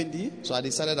lhe ofendi. So I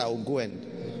decided I would go and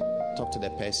talk to the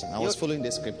person. I was following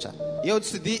the scripture. E eu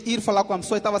decidi ir falar com a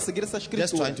pessoa e estava a seguir essa Just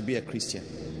escritura. trying to be a Christian.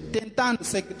 Tentando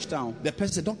ser cristão. The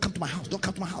person said, don't come to my house. Don't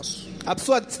come to my house. A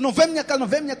pessoa disse, não vem minha casa, não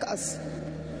vem minha casa.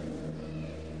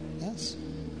 Yes.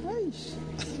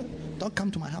 Don't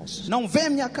come to my house. Não vem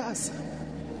minha casa.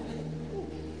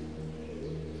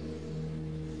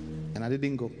 And I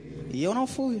didn't go. E eu não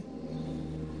fui.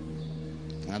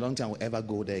 And I don't think I will ever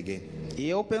go there again. E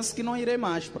eu penso que não irei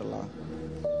mais para lá.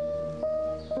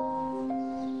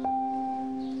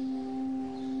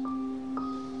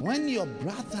 When your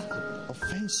brother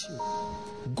offends you,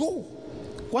 go.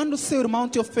 Quando o seu irmão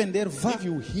te ofender, vá. If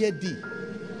you hear thee,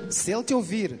 Se ele te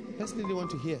ouvir, person didn't want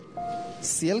to hear.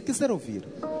 se ele quiser ouvir,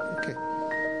 Okay.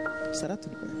 será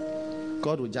tudo bem.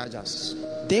 God will judge us.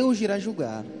 Deus irá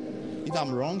julgar. If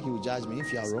I'm wrong, he will judge me.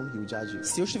 If you are wrong, he will judge you.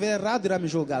 Se eu estiver errado, irá me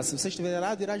julgar. Se você estiver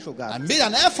errado, irá I julgar. made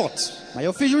an effort. Mas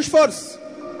eu fiz um esforço.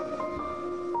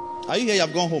 Are you here? You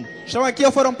have gone home. Estão aqui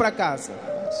ou foram para casa?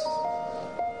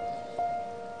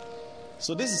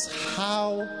 So this is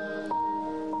how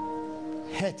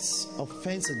hurts,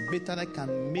 offenses, bitterness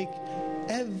can make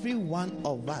every one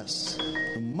of us,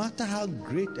 no matter how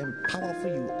great and powerful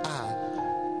you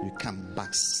are, you can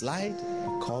backslide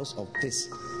because of this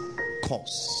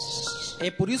cause. É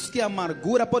por isso que a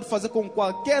amargura pode fazer com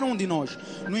qualquer um de nós.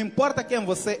 Não importa quem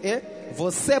você é,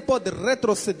 você pode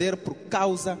retroceder por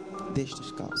causa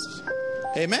destas causas.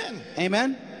 Amen.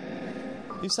 Amém?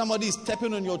 If somebody is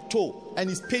stepping on your toe and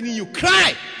is paining you,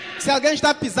 cry. Se alguém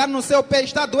está pisando no seu pé e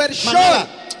está a doer, Manuela.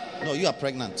 chore. No, you are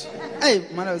pregnant. Ei,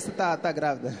 mano, você está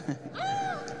grávida.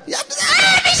 You have to say,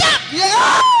 "Ah, Bishop!"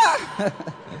 Yeah!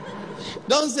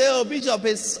 Don't say, oh, Bishop,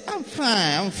 I'm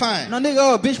fine, I'm fine. Não diga,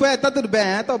 oh, bispo, está tudo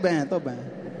bem, estou bem, estou bem.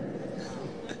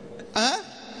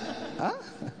 Huh?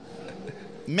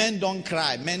 Men don't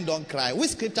cry, men don't cry.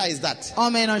 Which scripture is that?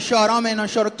 Homem não chora, homem não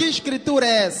chora. Que escritura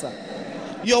é essa?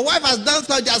 Your wife has done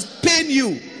something that has pain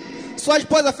you. Sua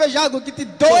esposa fez algo que te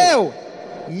doeu.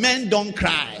 Men don't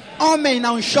cry. Homem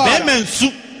não chora. Bema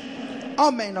ensu.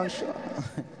 Homem não chora.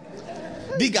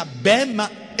 Diga bema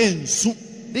ensu.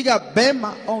 Diga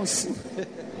bema onsu.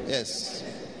 Yes.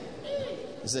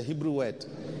 It's a Hebrew word.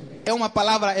 É uma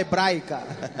palavra hebraica.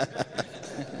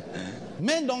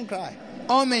 Men don't cry.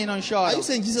 Homem não Are chora. you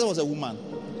saying Jesus was a woman?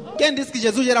 Quem disse que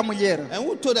Jesus era mulher? And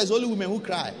who told us only women who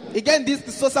cry? E quem disse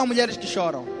que só são mulheres que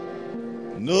choram?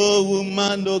 No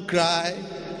woman no cry.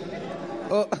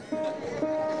 Oh,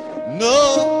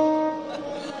 No.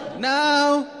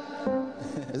 não.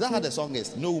 Is that how the song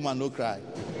is? No woman no cry.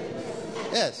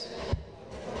 Yes.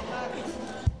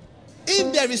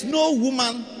 If there is no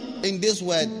woman in this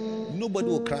world, nobody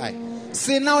will cry.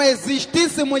 Se não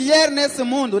existisse mulher nesse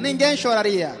mundo, ninguém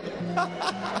choraria.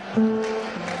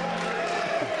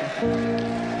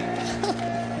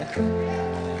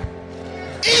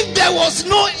 If there was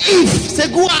no if,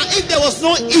 Segua, if there was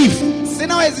no if, Se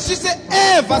não existisse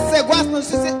Eva, se não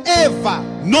existisse Eva,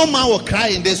 no man will cry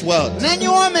in this world.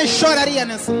 nenhum homem choraria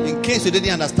nesse mundo. In case you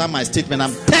didn't understand my statement,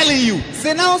 I'm telling you.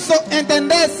 Se não só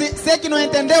entendesse, se que não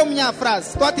entendeu minha frase,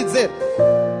 estou a te dizer.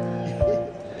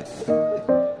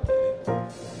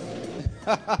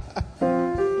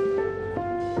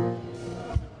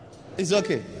 It's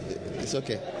okay. It's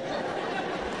okay.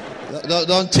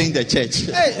 Don't change the church.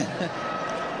 Ei,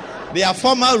 They are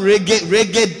former reggae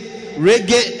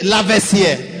lovers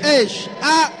here. eis,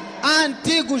 há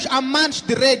antigos amantes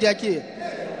de reggae aqui.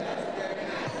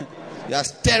 You are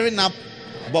stirring up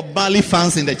Bob Marley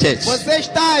fans in the church. Você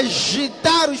está a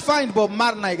agitar os fãs de Bob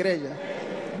Marley na igreja.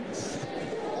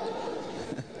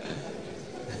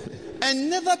 And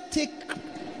never take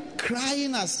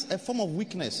crying as a form of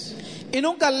weakness. E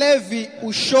nunca leve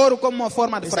o choro como uma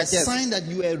forma de It's a fraqueza. sign that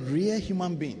you are a real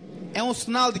human being. É um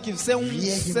sinal de que você é um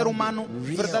Real ser human humano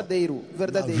being. verdadeiro.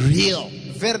 Verdadeiro. Real.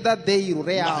 Verdadeiro, You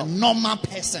are a real. normal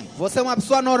person. Você é uma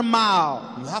pessoa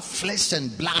normal. You have flesh and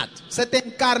blood. Você tem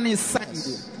carne e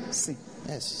sangue. Sim,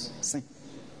 Yes. sim.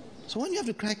 So when you have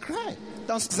to cry, cry.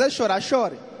 Então, se quiser chorar,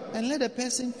 chore. And let the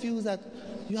person feel that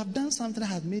you have done something that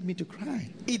has made me to cry.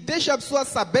 E deixa a pessoa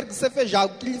saber que você fez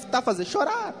algo que lhe está a fazer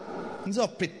chorar. Instead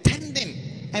of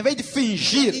pretending, Em vez de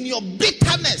fingir, in your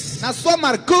bitterness, na sua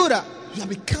amargura, you have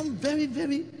become very,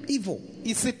 very evil.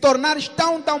 e se tornares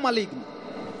tão maligno.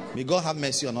 May God have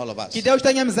mercy on all of us. Que Deus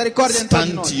tenha misericórdia em todos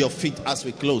Stand nós. to your feet as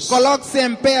we close. Coloque-se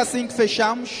em pé assim que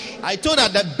fechamos. I told her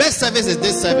the best service is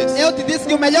this service. Eu te disse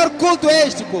que o melhor culto é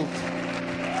este culto.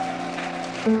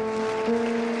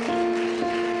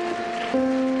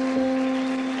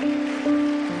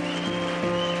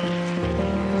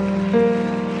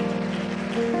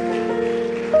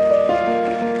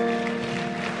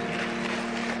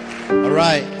 All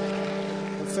right.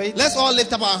 Perfeito? Let's all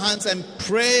lift up our hands and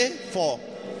pray for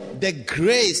the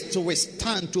grace to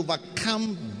withstand, to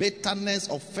overcome bitterness,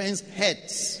 offense,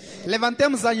 hurts.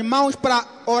 Levantemos as mãos para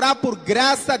orar por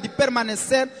graça de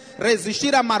permanecer,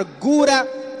 resistir à amargura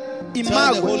e Tell the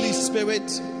mágoa. Holy Spirit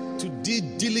to deal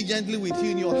diligently with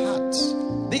you in your heart.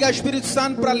 Diga ao Espírito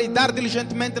Santo para lidar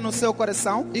diligentemente no seu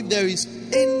coração. If there is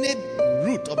any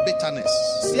root of bitterness,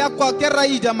 Se há qualquer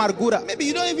raiz de amargura, maybe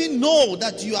you don't even know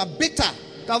that you are bitter.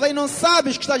 talvez não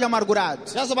sabes que estás amargurado.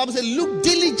 That's what the Bible says. Look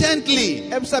diligently.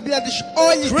 É a Bíblia diz,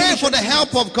 olhe, Pray for the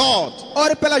help of God.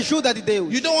 ore pela ajuda de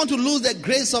Deus. You don't want to lose the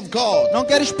grace of God. Não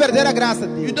queres perder a graça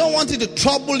de You Deus. don't want it to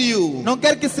trouble you. Não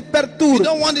quer que se You perturbe.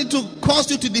 don't want it to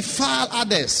cause you to defile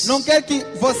others. Não quer que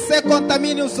você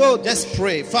contamine os outros. Just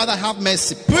pray. Father, have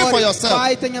mercy. Pray Ore, for yourself.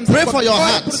 Pai, tenha Pray for your misericórdia.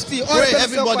 Ore por heart. ti, ore Pray, pelo seu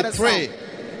everybody coração. pray.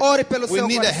 Ore pelo We seu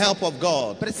need the coração. help of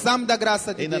God. Precisamos da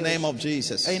graça de In the Deus. name of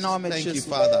Jesus. Em nome de Thank you, Jesus.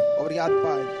 Father. Obrigado,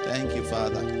 Pai. Thank you,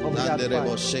 Father. Obrigado, Nanderebo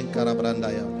Pai.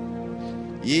 shenkarabrandaya.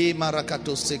 Ye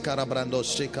marakato sekarabrando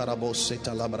shekarabo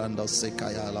setalabrando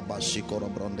sekaya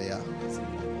labashikorobrondea.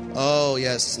 Oh,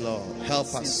 yes, Lord. Help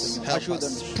us. Help us.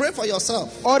 Ajuda-nos. Pray for yourself.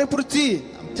 Ore por ti.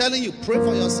 I'm telling you, pray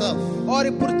for yourself. Ore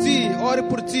por ti. Ore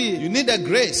por ti. You need the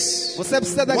grace. Você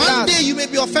precisa da One graça. day you may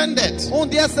be offended.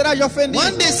 Dia serás ofendido.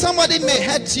 One day somebody may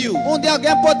hurt you. Dia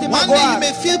alguém pode te One day you magoar.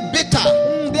 may feel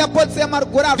bitter. Dia pode ser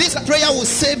amargurado. This prayer will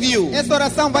save you. Essa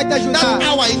oração vai te ajudar. That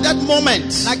hour, in that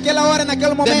moment, Naquela hora,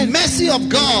 naquele the momento, mercy of a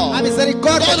God.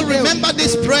 misericórdia God de will Deus. remember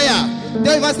this prayer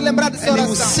Deus vai se lembrar dessa and He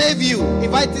will oração. save you E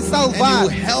vai te and He salvar. will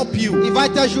help E you vai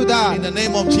te ajudar. in the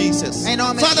name of Jesus. Em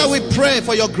nome de Father, we pray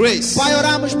for your grace. Pai,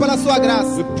 oramos pela sua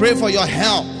graça. We pray for your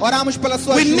help. Oramos pela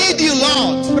sua We ajuda. need you,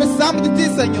 Lord. Precisamos de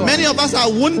ti, Senhor. Many of us are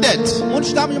wounded Muitos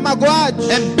estamos magoados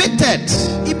and bitter.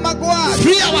 e magoados.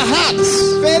 Free our hearts.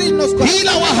 Ferir nos Heal corações.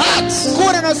 our hearts.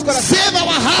 Cura nosso coração. Save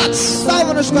our hearts.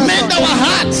 Salva nos Mend our corações.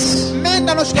 hearts.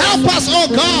 Menda nos Help corações. us, oh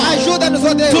God, Ajuda-nos, ó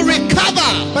to Deus,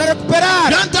 recover. para recuperar.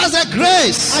 Grant us a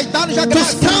grace Dá-nos a to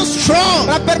graça stand strong,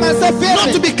 para permanecer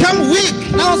not to firme. become weak,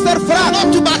 Não ser fraco.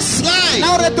 not to backslide,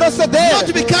 Não retroceder. not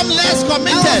to become less Não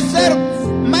committed. ser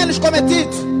menos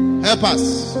cometido. Help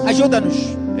us Ajuda-nos.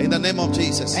 in the name of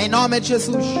Jesus. Em nome de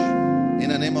Jesus. In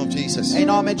the name of Jesus. Em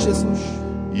nome de Jesus.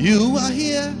 You are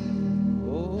here,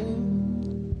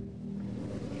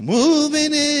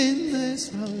 moving in this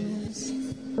house.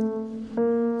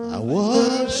 I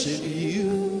worship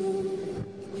you.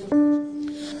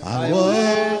 I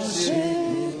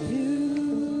worship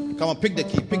you. Come on, pick the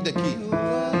key, pick the key.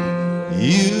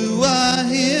 You are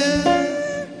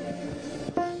here,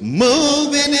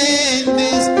 moving in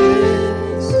this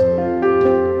place.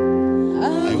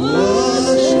 I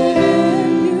worship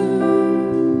you.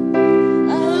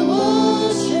 I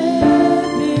worship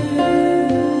you.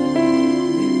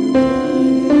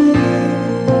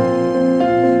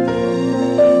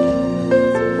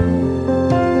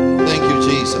 Thank you,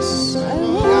 Jesus.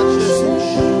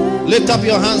 Lift up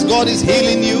your hands. God is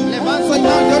healing you. Levanta sua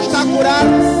mão, Deus está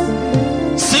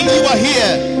curando. Sing, you are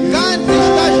here. Cante,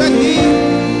 estás aqui.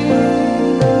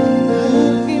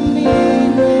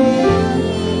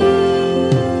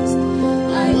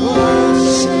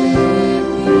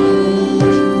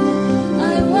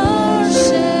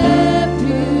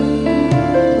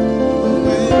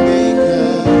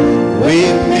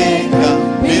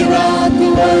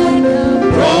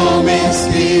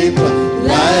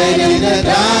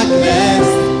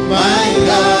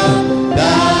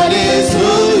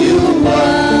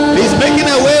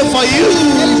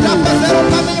 Ele está fazendo um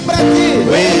caminho para ti.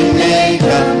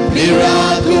 Waymaker,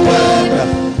 miracle worker,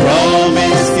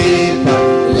 promise keeper,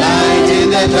 light in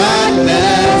the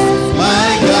darkness.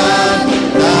 My God,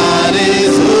 that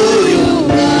is who you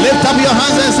are. Lift up your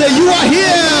hands and say, you are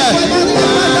here,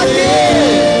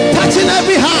 touching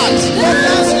every heart.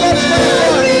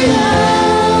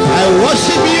 I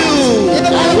worship you.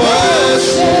 I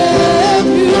worship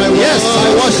you. Yes, I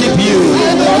worship you.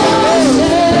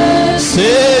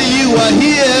 Say you are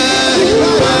here,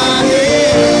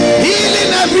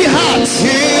 healing every heart.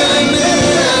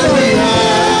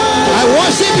 I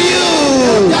worship you.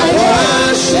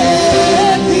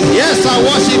 Yes, I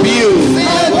worship you.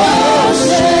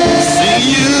 Say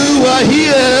you are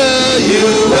here, you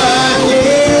are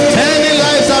here, turning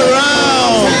lives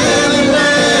around.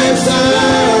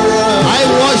 I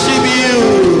worship you.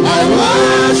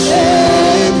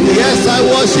 Yes, I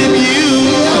worship you.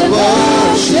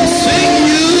 Sing,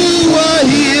 you are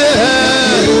here,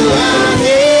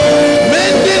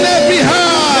 mending every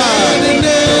heart.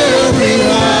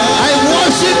 I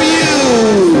worship you.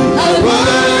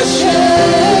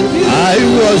 I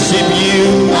worship you.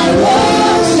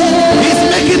 He's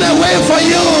making a way for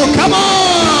you. Come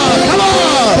on, come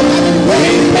on.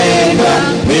 Waymaker,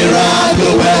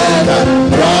 miracle worker,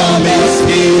 promise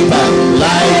keeper,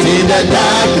 light in the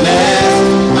darkness.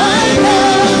 My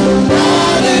God,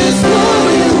 that is who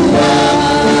you are.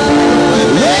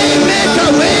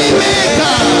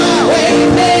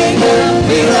 Waymaker,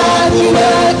 miracle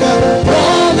worker,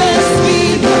 promise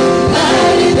keeper,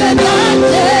 light in the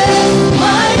darkness.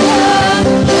 My God,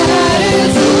 that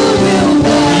is who you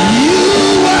are. you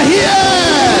are here.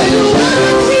 You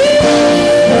are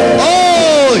here.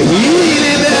 Oh,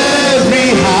 healing every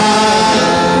heart.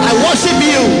 I worship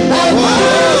you. I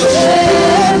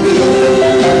worship you.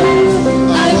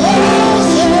 I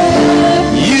worship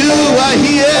you. You are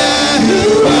here.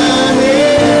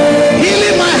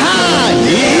 Healing my heart.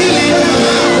 Healing.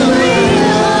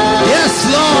 Yes,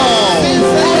 Lord.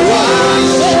 I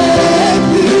worship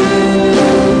you.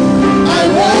 I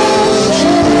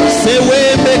worship Say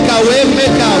waymaker,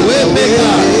 waymaker,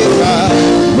 waymaker.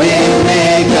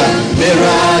 Waymaker,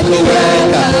 miracle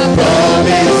worker,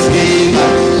 promise keeper,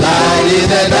 light in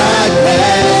the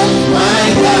darkness. My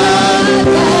God,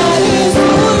 that is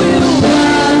who you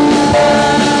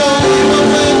are.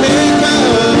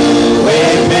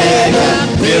 waymaker,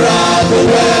 miracle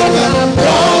worker,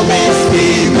 promise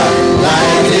keeper,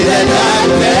 light in the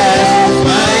darkness.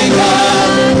 My God,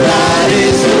 that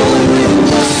is who you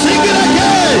are. Sing it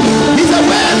again. He's a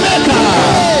waymaker.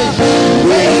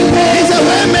 He's a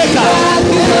waymaker.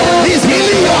 He's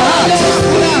healing your heart.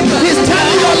 He's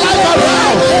turning your life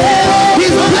around.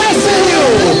 He's blessing you.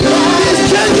 He's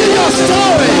changing your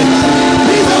story.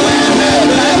 He's a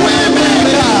waymaker, a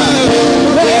waymaker.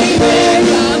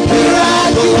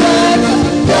 Miracle worker,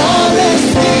 promise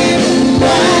keeper,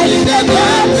 light in the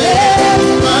darkness.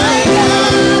 My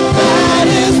God, that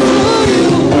is who you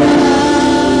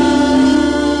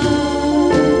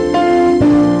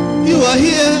are. You are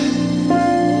here,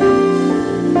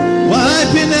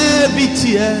 wiping every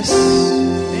tears.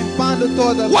 Limpando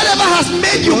todas. Whatever has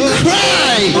made you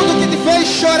cry Tudo que te fez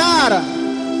chorar.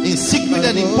 in secret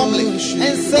and in public,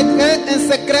 Em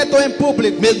secreto ou em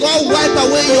público. may God wipe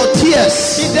away your tears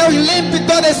tears. Que Deus limpe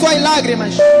todas as suas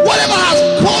lágrimas. Whatever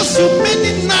has caused you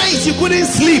many nights you couldn't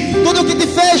sleep, Tudo que te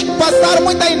fez passar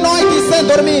muitas noites sem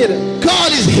dormir.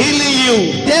 God is healing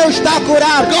you. Deus está a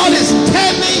curar. God is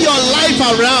turning your life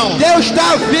around. Deus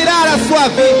está a virar a sua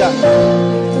vida.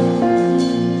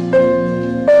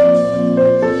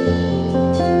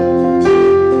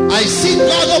 I see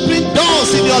God opening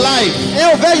doors in your life.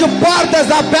 Eu vejo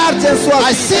portas abertas em sua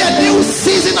I vida. see a new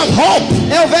season of hope,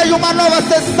 Eu vejo uma nova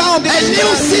sessão de a new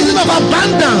esperança. season of Uma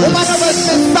abundance, nova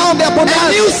sessão de a new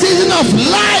abundância. season of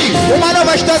life Uma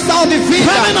nova estação de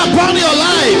vida coming upon your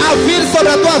life. a vir sobre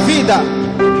a tua vida.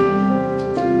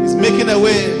 He's making a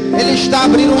way. Ele está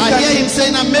abrindo um I hear caminho. him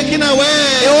saying, I'm making a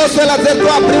way. Eu ouço ele dizer,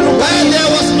 estou abrindo um Where caminho.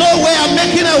 there was no way, I'm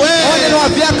making a Onde way. não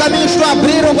havia caminho, estou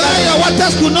abrindo um Where caminho. your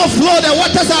waters could not flow, the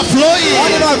waters are Onde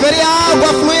flowing. não haveria água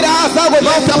a fluir, as águas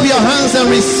vão Lift up fluir. your hands and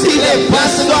receive the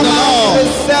blessing Sua of the mão, Lord.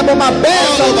 receba uma All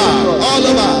bênção. over, all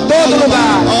over, Todo all over,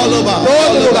 lugar. all over, all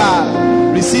Todo over.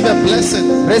 lugar. Receive a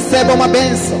blessing, Receba uma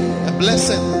bênção. a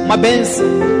blessing, Uma bênção.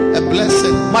 a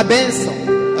blessing, Uma bênção.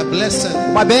 a blessing.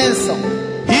 Uma bênção.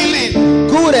 Healing,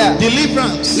 Cura.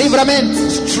 deliverance, Livramento.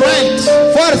 strength,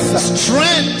 Força.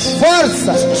 strength,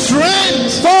 Força.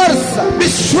 strength. Força. Be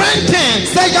strengthened.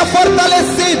 Seja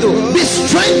fortalecido. Be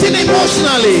strengthened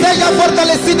emotionally. Seja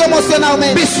fortalecido Be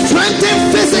emocionalmente.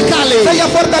 strengthened physically. Seja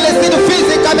fortalecido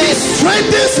fisicamente.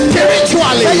 Strengthened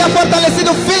spiritually. Seja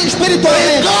fortalecido May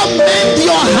espiritualmente. God mend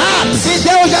your heart. Que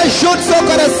Deus ajude seu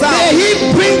coração. May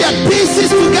He bring the pieces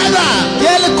together. Que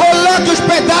Ele coloque os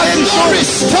May pedaços God juntos.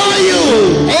 restore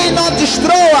you. E não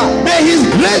destrua. May His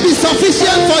grace be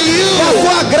sufficient for Que a you.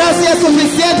 sua graça é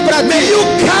suficiente para May ti. you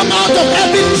come out of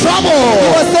every trouble.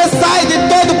 Você sai de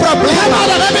todo Come problema.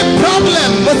 out of every problem.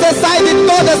 Você sai de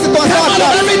toda situação. Come out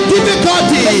of every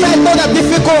difficulty. Sai de toda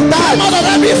dificuldade. Come out of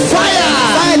every fire.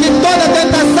 Sai de toda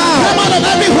tentação. Come out of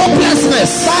every hopelessness.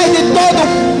 Sai de todo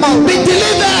mal. Be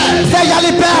delivered Seja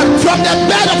liberto from the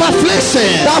bed of affliction.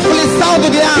 da aflição do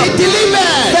Be diabo.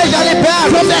 delivered Seja liberto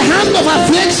from the hand of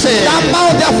affliction. da mão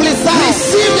de aflição.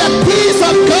 Receive the peace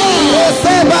of God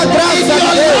Receba a graça in de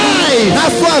your Deus life. na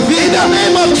sua In vida. the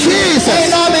name of Em Jesus.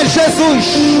 nome de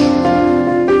Jesus.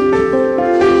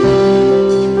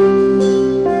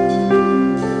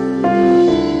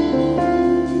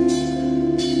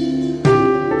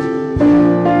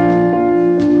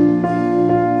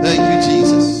 Thank you,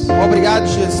 Jesus. Obrigado,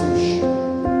 Jesus.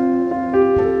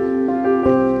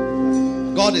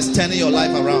 God is turning your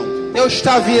life around. Deus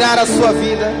está a virar a sua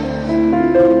vida.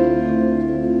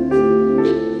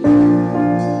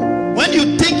 When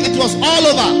you think it was all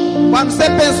over, Quando você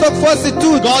pensou que fosse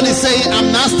tudo, God is saying,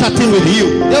 I'm now starting with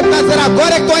you. Deus está dizendo,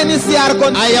 agora é que estou a iniciar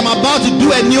contigo. I am about to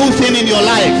do a new thing in your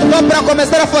life. Estou para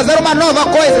começar a fazer uma nova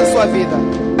coisa em sua vida.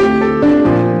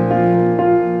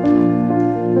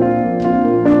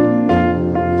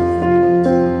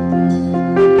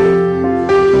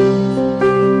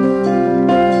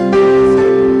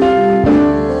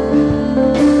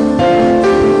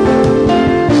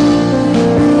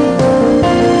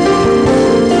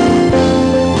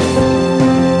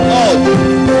 Lord,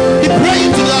 be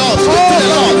praying to the Lord.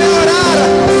 Continue a orar.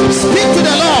 Speak to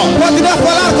the Lord. Continue a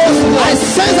falar com o Senhor. I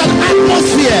sense an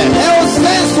atmosphere É o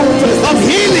senso of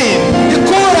healing, de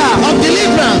cura, of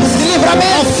deliverance, de of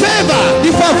livramento, favor.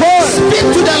 de favor. Speak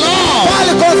to the Lord.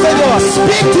 Fale com o Senhor.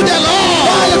 Speak to the Lord.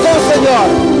 Fale com o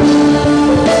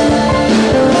Senhor.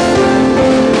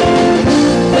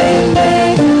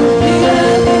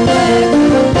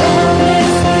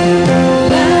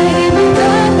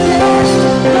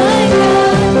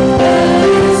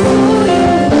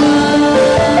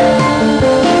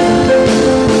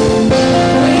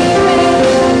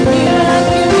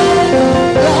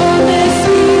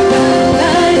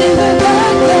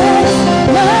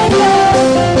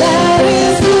 That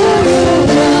is who you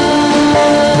are.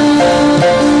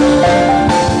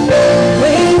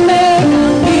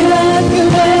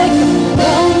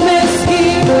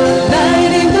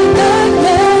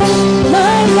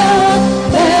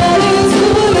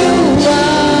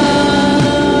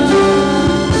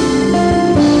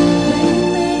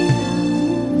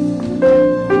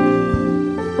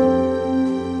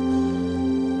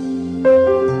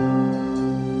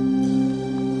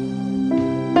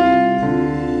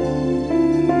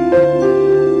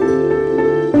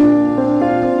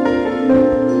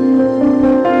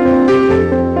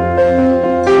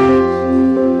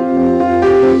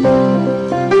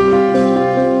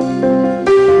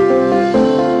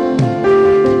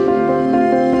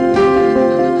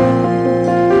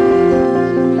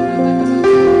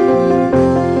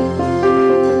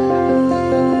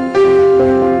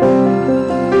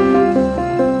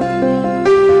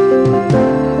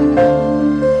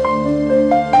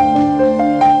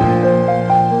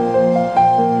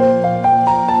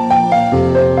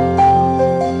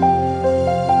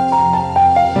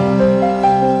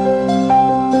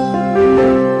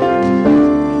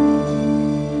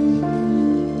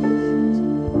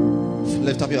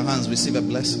 up your hands, receive a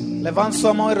blessing. Levante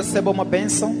sua mão e receba uma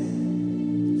bênção.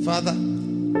 Father,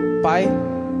 Pai,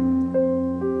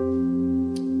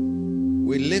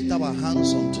 we lift our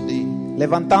hands on today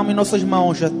levantamos nossas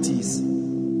mãos a Ti.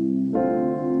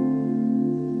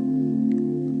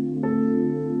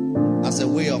 as a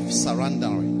way of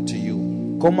surrendering to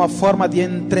you. Como uma forma de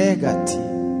entrega a Ti.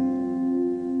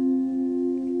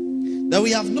 That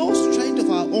we have no strength of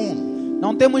our own.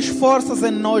 Não temos forças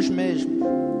em nós mesmos.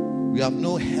 We have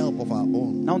no help of our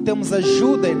own. Não temos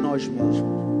ajuda em nós mesmos.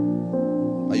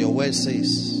 But your word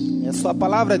says, E a Sua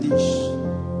palavra diz: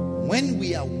 when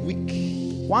we are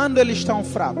weak, quando eles estão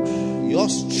fracos, your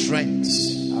strength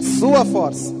a Sua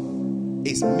força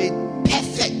is made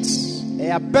perfect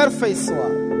é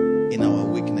aperfeiçoada in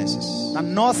our weaknesses. na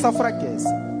nossa fraqueza.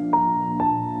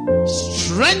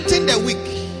 Strengthen the weak,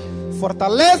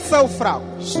 Fortaleça o fraco.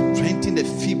 strengthen the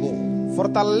feeble,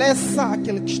 Fortaleça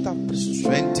aquele que está preso.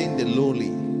 strengthen the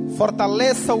lowly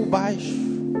Fortaleça o baixo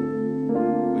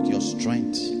with your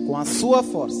strength com a Sua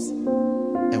força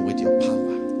and with your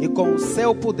power. e com o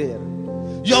seu poder.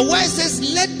 Your word says,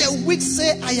 let the weak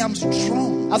say, I am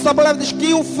strong, A Sua palavra diz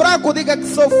que o fraco diga que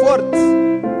sou forte,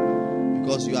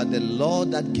 because you are the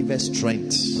Lord that giveth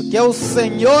strength. porque é o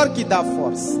Senhor que dá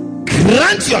força.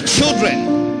 Grant your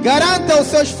children Garanta aos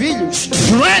seus filhos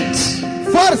strength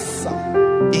força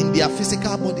in their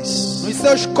physical bodies, nos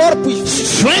seus corpos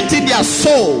físicos, strength in their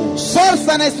souls,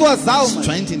 força nas suas almas,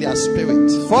 strength in their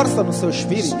spirit, força no seu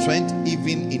espírito, strength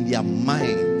even in their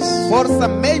minds, força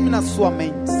mesmo na sua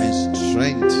mente and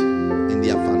strength in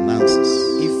their finances.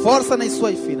 e força nas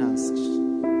suas finanças.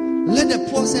 Let the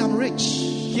poor say, I'm rich.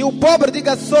 Que o pobre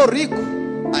diga: sou rico.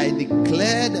 I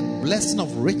declare the blessing of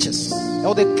riches.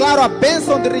 Eu declaro a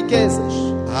bênção de riquezas.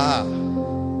 Ah,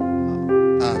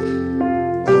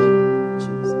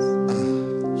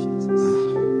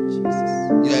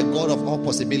 you are a God of all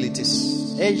possibilities.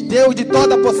 És Deus de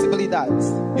toda possibilidade.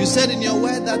 You said in your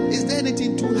word that, is there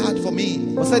anything too hard for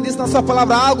me? Você disse na sua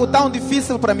palavra algo tão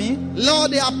difícil para mim.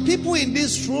 Lord, there are people in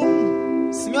this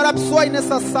room Senhor, há pessoas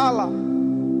nessa sala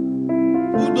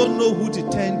who don't know who to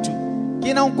turn to,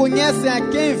 que não conhecem a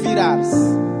quem virar-se,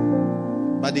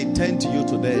 but they turn to you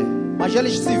today. mas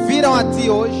eles se viram a Ti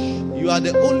hoje. You are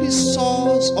the only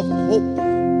source of hope.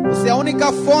 Você é a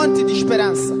única fonte de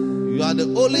esperança. You are the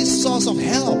only source of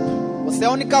help Você é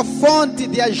a única fonte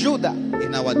de ajuda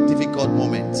in our difficult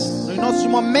moments. nos nossos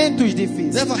momentos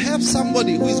difíceis. Therefore, help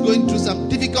somebody who is going through some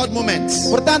difficult moments.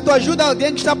 Portanto, ajuda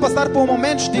alguém que está a passar por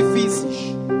momentos difíceis.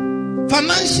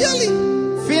 Financially,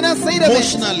 Financeiramente,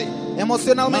 emotionally,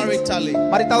 emocionalmente, maritally,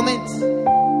 maritalmente,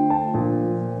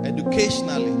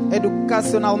 educationally.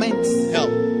 educacionalmente.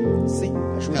 Help, Sim,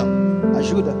 ajuda. Help.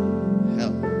 Ajuda.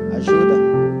 help, Ajuda.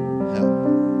 help,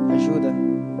 Ajuda.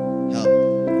 help,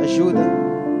 Ajuda.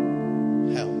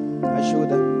 help,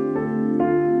 Ajuda. help,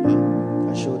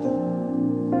 Ajuda.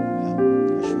 help.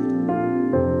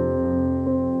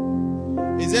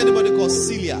 Ajuda. Is there anybody called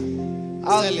Celia?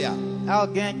 Al- Celia. Há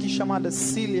alguém aqui chamada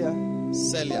Célia.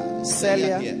 Celia.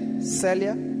 Célia. here.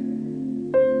 Célia.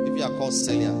 If you are called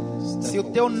Celia, step Se o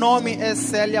forward. teu nome é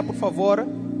Célia, por favor.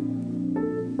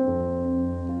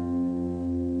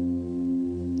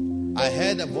 I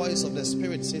heard the voice of the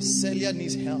Spirit say, Celia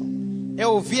needs help.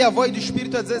 Eu ouvi a voz do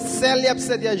Espírito a dizer: Célia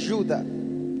precisa de ajuda.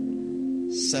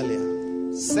 Celia.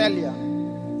 Célia.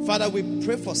 Father, we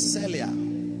pray for Celia.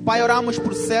 Pai, oramos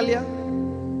por Célia.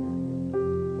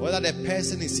 Whether the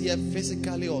person is here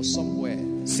physically or somewhere,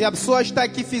 Se a pessoa está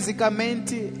aqui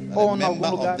fisicamente ou a em algum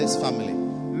member lugar, of this family,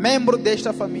 membro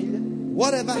desta família,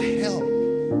 whatever help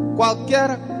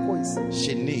qualquer coisa,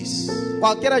 she needs,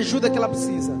 qualquer ajuda que ela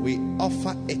precisa, we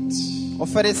offer it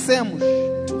oferecemos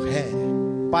to her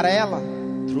para ela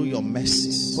through your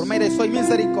mercies por meio das suas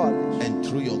misericórdias and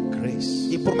through your grace.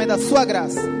 e por meio da sua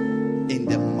graça, In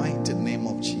the mighty name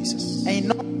of Jesus, em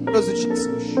nome de Jesus.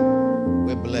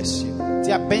 we bless you.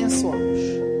 Te abençoamos,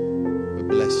 We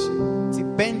bless you. te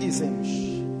bendizemos,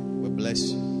 We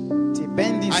bless you. te I hear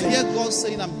bendizemos. God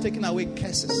saying, I'm taking away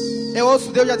curses. Eu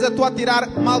ouço Deus já dizer: tu a tirar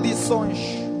maldições,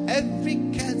 Every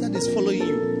curse that is following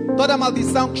you, toda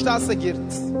maldição que está a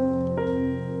seguir-te.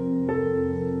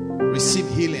 receive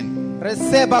healing,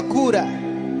 Receba a cura,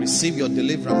 receive your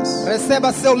deliverance,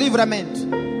 receba seu livramento,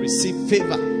 receive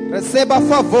favor receba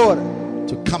favor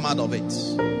to come out of it.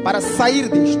 para sair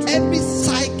disto. Every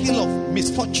cycle of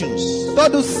misfortunes,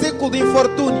 Todo o ciclo de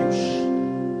infortúnios,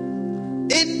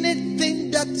 anything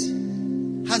that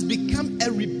has become a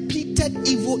repeated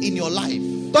evil in your life,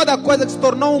 toda coisa que se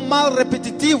tornou mal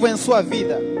repetitivo em sua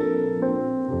vida,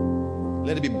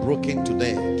 let it be broken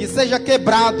today que seja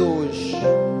quebrado hoje,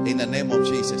 in the name of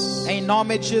Jesus. em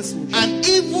nome de Jesus. An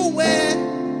evil where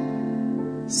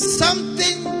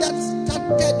Something that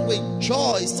started with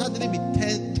joy suddenly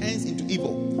turns into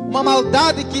evil. Uma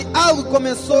maldade que algo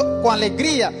começou com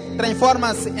alegria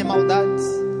transforma-se em maldade.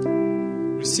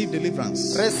 Receive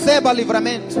deliverance. Receba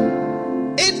livramento.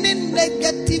 Any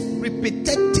negative,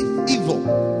 repetitive evil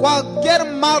Qualquer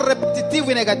mal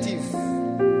repetitivo e negativo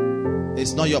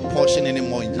is not your portion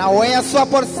anymore. não é a sua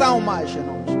porção mais, em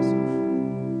nome de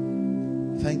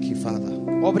Jesus. Thank you, Father,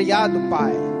 Obrigado,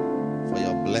 Pai, for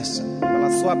your blessing.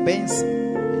 pela sua bênção.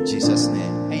 In Jesus'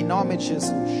 name. Em nome de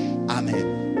Jesus. Amen.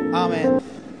 Amém.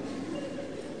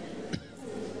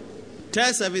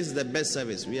 Third service is the best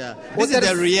service. This O is the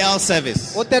ter- real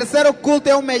service. O terceiro culto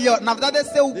é o melhor. Na verdade,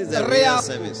 esse é o This is the real real.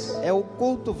 service. É o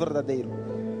culto verdadeiro.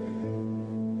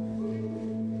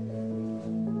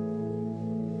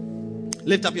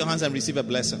 Lift up your hands and receive a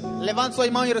blessing. Levante suas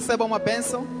mãos e receba uma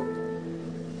bênção.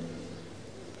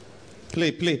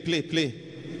 Play.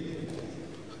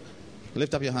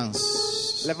 Lift up your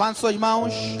hands. Levante suas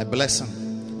mãos. A blessing.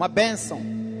 Uma bênção.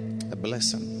 A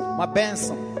blessing. Uma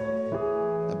bênção.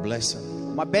 A blessing.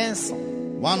 Uma bênção.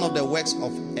 One of the works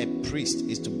of a priest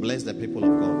is to bless the people of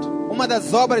God. Uma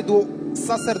das obras do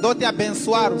sacerdote é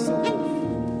abençoar o seu povo.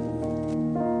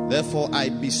 Therefore, I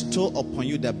bestow upon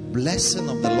you the blessing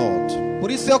of the Lord.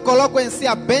 Por isso eu coloco em si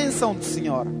a bênção do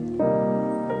Senhor.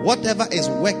 Whatever is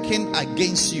working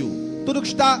against you, Tudo que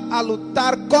está a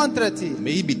lutar contra ti,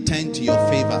 may it be turned to your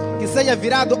favor. que seja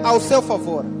virado ao seu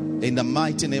favor. In the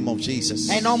mighty name of Jesus.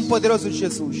 Em nome poderoso de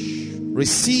Jesus.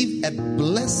 Receive a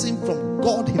blessing from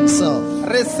God Himself,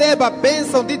 Receba a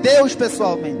bênção de Deus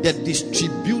pessoalmente. the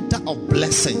distributor of O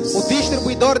blessings.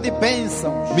 distribuidor de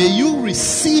bênçãos. May you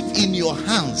receive in your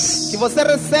hands Que você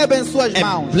receba em suas a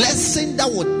mãos. blessing that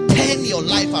will turn your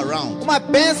life around. Uma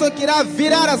bênção que irá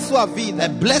virar a sua A vida.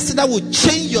 blessing that will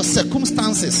change your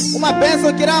circumstances. Uma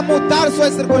bênção que irá mudar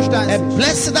suas A circunstâncias.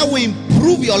 blessing that will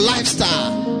improve your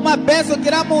lifestyle. Uma bênção que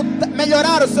irá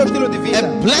melhorar o seu estilo de A vida.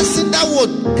 blessing that will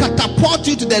catapult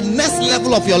you to the next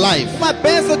level of your life. Uma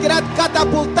bênção que irá te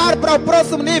catapultar para o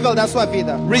próximo nível da sua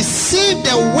vida. Receive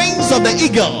the wings of the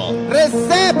eagle.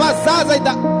 Receba as asas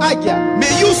da águia.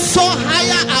 May you soar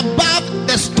higher above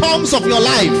the storms of your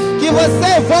life. Que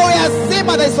você voe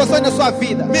acima das situações da sua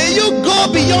vida. May you go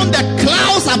beyond the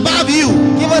clouds above you.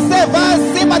 Que você vá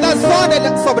acima das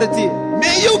ondas sobre ti.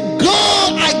 May you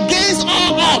go against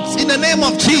all odds in the name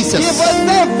of Que Jesus.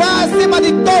 você vá acima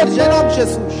de todos em nome de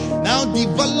Jesus. Now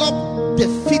develop the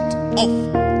feet of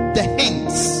the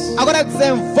hinds. Agora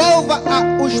desenvolva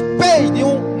os pés de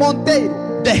monteiro.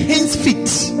 The hinds feet.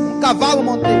 Cavalo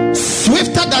monteiro.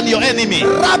 Swifter than your enemy.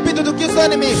 Rápido do que o seu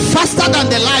inimigo. Faster than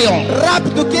the lion.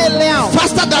 Rápido que o leão.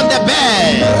 Faster than the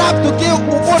bear. Rápido que o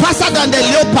urso. Faster than the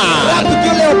leopard. Rápido que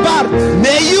o leopardo.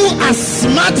 May you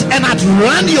outsmart and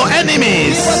outrun your Que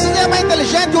enemies. você seja mais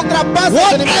inteligente e ultrapasse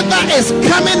os inimigos. Whatever is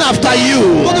coming after you,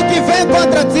 Tudo que vem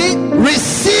contra ti,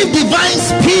 receive divine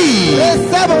speed.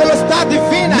 receba velocidade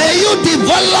divina. May you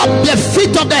develop the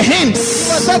feet of the hinds.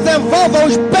 Você desenvolva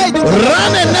os pés do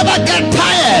Run and never get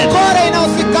tired. corre e não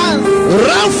se canse.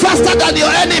 Run faster than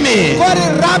your enemy. Corre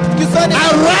rápido que o seu inimigo.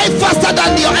 Arrive faster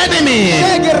than your enemy.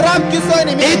 Chegue rápido que o seu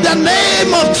inimigo. In the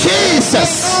name of Em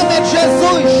Jesus. nome de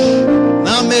Jesus.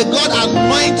 Now may God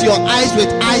anoint your eyes with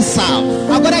eye salve.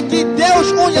 Agora que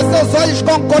Deus unja seus olhos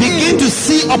com Begin colírio. to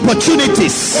see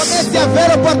opportunities. Comece a ver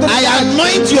I oportunidades.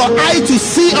 anoint your eye to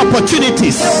see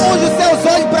opportunities. Eu unjo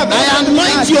seus olhos para ver I anoint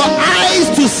oportunidades. your eyes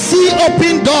to see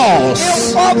open doors.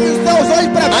 Eu unjo seus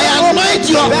olhos para ver I anoint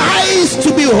your eyes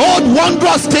to behold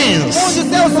wondrous things. Unjo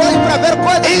seus olhos para ver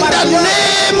coisas In the maravilhosas.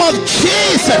 name of Em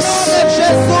Jesus, nome de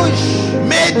Jesus.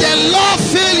 may the Lord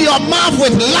fill your mouth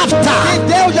with Que laughter.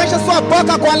 Deus encha sua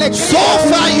boca com alegria. So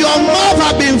far, your mouth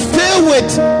has been filled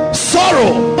with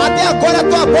sorrow. Até agora a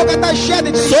tua boca está cheia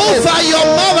de So tristeza. far, your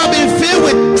mouth has been filled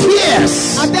with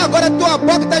tears. Até agora a tua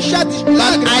boca está cheia de But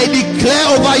lágrimas. I declare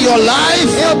over your life,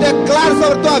 Eu declaro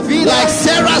sobre tua vida, like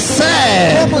Sarah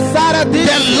said, como Sara the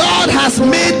disse, Lord has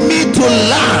made me to o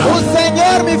laugh.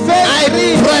 Senhor me fez I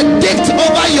rir. predict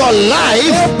over your life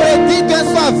Eu predito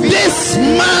em sua vida, this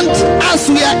month, as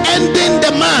we are ending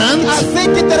the month, assim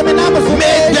que terminamos o may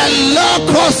mês, the Lord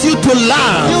cause you to que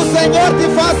laugh. o Senhor te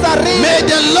faça rir. May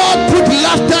the Lord put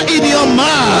laughter in your O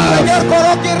mouth. Senhor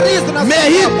coloque riso na May sua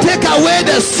He boca. take away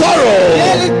the Que sorrow.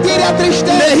 Ele tire a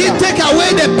tristeza. May He take away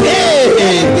the Que pain.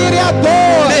 Ele tire a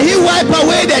dor. May He wipe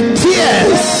away the Que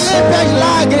tears. Ele limpe as Be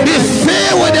lágrimas.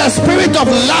 filled with the spirit of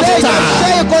Seja laughter.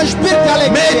 cheio com o espírito de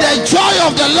May alegria. the joy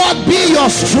of the Lord be your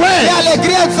Que a strength.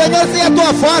 alegria do Senhor seja a tua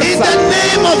In força. the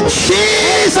name of Em nome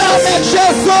Jesus. de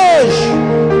Jesus.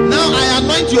 Now Now I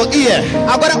anoint your ear.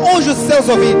 Agora unge os seus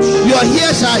ouvidos. Your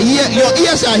ears shall hear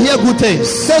good things.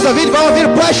 Seus ouvidos vão ouvir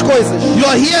boas coisas.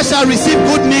 Your ears shall receive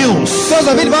good news. Seus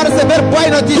ouvidos vão receber boas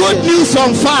notícias. Good news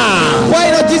from far.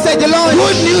 Boas notícias de longe.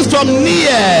 Good news from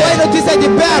near. Boas notícias de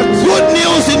perto. Good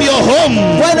news in your home.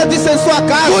 Boas notícias em sua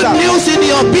casa. Good news in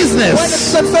your Boas business.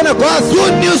 notícias no seu negócio.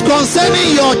 Good news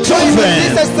concerning your Boas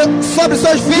children. notícias sobre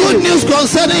seus Good filhos. news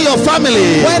concerning your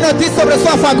family. Boas notícias sobre a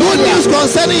sua Good família. news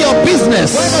concerning your Boas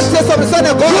business. notícias sobre o seu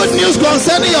negócio. Good news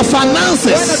concerning your Boas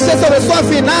finances. notícias sobre a sua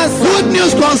finança. Good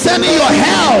news concerning your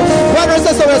health. Boas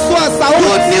notícias sobre a sua Good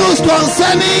saúde. news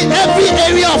concerning every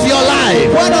area of your life.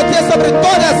 Boas notícias sobre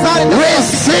todas as áreas da sua vida.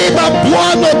 Receba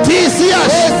boas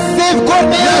notícias Receive good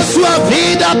na news sua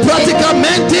vida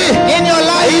praticamente. in your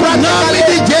life. Em nome de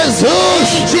practically. Jesus.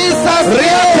 Jesus name.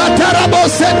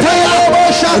 Riakataraboseteia.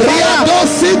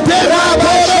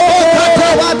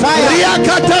 Riadositerabotata.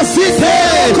 Riakatasite.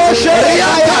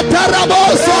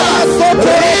 Riakatarabosa.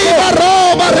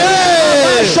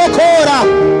 Ribarobare. Chocora.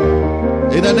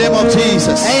 In the name of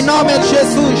Jesus. Em nome de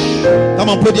Jesus. Come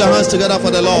on, put your hands together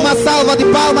for the Lord. Uma salva de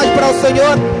palmas para o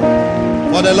Senhor.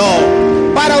 For the Lord.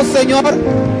 Para o Senhor.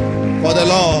 For the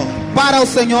Lord. Para o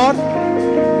Senhor.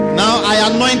 Now I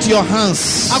anoint your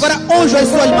hands. Agora unge as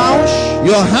suas mãos.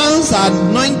 Your hands are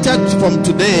anointed from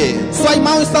today. Suas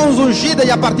mãos estão ungidas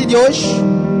e a partir de hoje.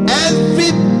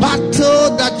 Every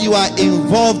battle that you are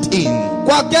involved in,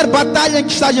 Qualquer batalha em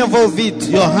que estás envolvido,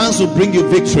 your hands will bring you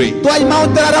victory. tuas mãos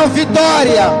trarão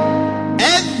vitória.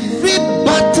 Every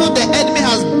battle the enemy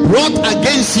has brought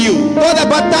against you, Toda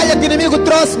batalha que o inimigo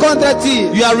trouxe contra ti,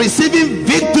 you are receiving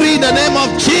victory in the name of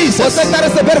Jesus. você está a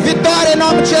receber vitória em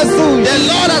nome de Jesus. The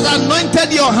Lord has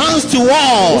anointed your hands to O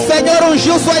war. Senhor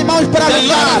ungiu suas mãos para The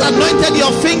Lord has lutar. anointed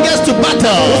your fingers to O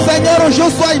battle. Senhor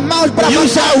ungiu suas mãos para You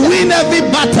shall batalha. win every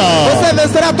battle. Você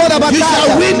vencerá toda You shall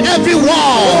batalha. win every Você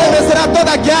war. vencerá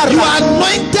toda You guerra. are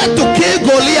anointed to kill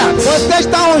Goliath. Você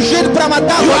está ungido para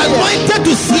matar You are Golias. anointed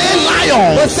to slay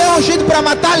lions. Você é ungido para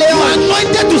matar You are leões.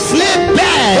 anointed to slay Você é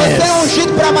bears.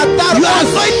 ungido para matar You are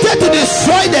ursos. anointed to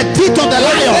destroy the teeth of the Você é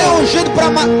lion. ungido para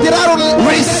tirar o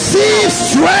Receive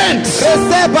strength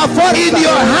Receba a força in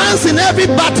your hands in every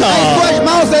em battle. suas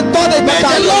mãos em toda a May the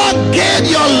batalha. Lord guard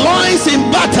your loins in E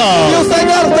battle. o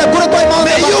Senhor segura tuas mãos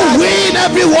May na you batalha. win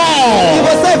every E war.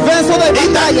 você vence toda a In the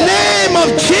batalha. name of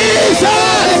Em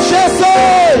Jesus.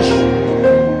 Jesus.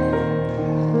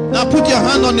 Now put your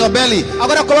hand on your belly.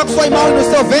 Agora coloque suas mãos no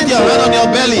seu Put ventre, your hand on your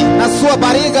belly. na sua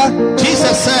barriga.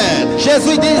 Jesus said,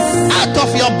 Jesus disse: out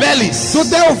of your bellies do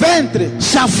teu ventre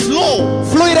shall flow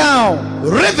fluirão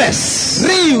rivers.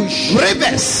 rios,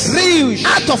 Rivers. rios.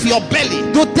 Out of your belly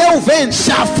Do teu ventre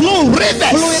shall flow rivers.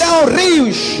 fluirão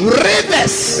rios,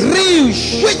 Rivers.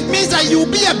 rios. Which means that you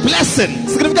will be a blessing.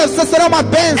 Significa que você será uma A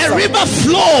bênção. river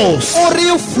flows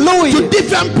Rio flui to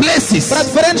different places. para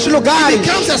diferentes lugares.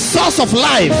 Becomes a source of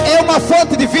life. É uma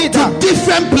fonte de vida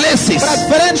Different places. para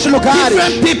diferentes lugares,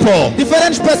 Different people.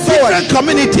 diferentes pessoas, Different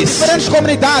communities. diferentes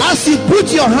comunidades. As you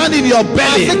put your hand in your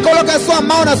belly, Assim coloca a sua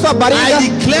mão na sua I barriga.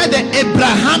 declare the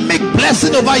Abrahamic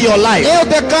blessing over your life. Eu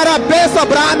declaro a bênção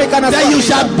abraâmica na That sua you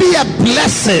shall vida. be a Que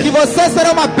blessing. você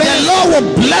será uma The bênção. Lord will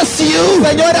bless O you,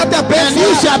 Senhor é até and you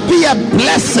bênção. shall be a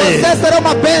blessing. Você será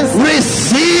uma bênção.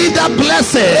 Receive the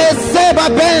blessing. Receba a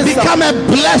bênção. Become a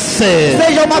blessing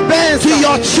Seja uma to bênção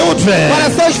your children. para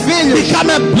seus filhos.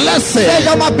 Become a blessing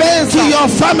Seja uma to bênção your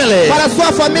family. para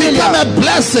sua família. Become a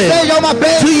blessing Seja uma to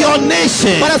bênção your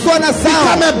nation. para sua nação.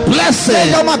 Become a blessing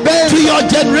Seja uma to bênção your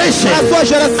generation. para sua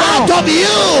geração. Out of you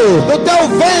Do teu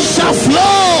ventre shall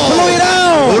flow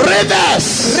fluirão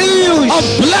rivers rios of de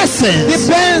blessings,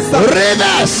 bênção,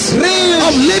 rivers rios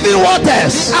of living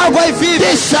waters. água e vida.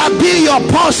 This shall be your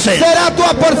portion. Será a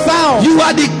tua porção. You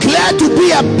are declared to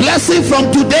be a blessing from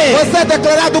today. Você é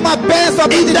declarado uma bênção a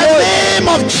partir In de the hoje. name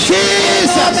of Em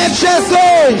Jesus. nome de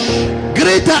Jesus.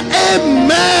 Greater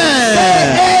amen.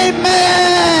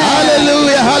 Amen.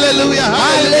 Hallelujah, hallelujah,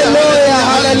 Aleluia,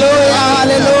 aleluia,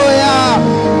 aleluia.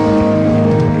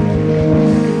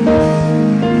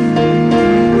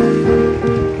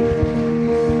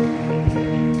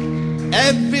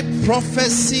 Every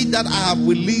prophecy that I have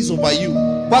released over you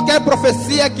Qualquer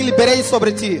profecia que liberei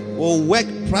sobre ti will work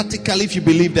practically if you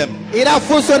believe them. irá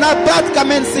funcionar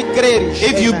praticamente se creres.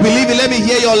 If you Amen. believe it, let me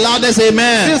hear your loudest Se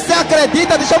amen. você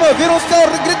acredita, deixa eu ouvir o seu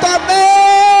grito amém.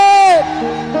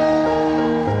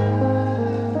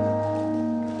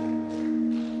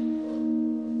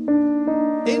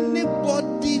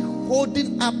 Anybody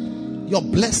holding up your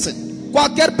blessing,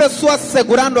 Qualquer pessoa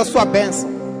segurando a sua bênção,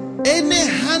 any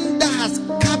hand that has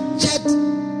captured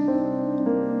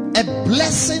a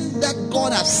blessing that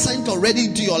God has sent already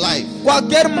into your life,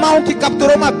 Qualquer mão que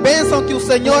capturou uma bênção que o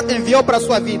Senhor enviou para a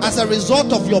sua vida, as a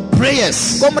result of your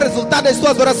prayers, como resultado das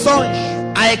suas orações,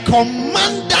 I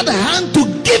command that hand to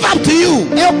give up to you.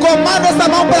 eu comando essa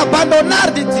mão para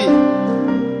abandonar de ti.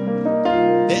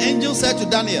 The angel said to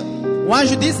Daniel, O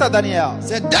anjo disse a Daniel,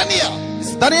 said, Daniel,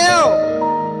 disse,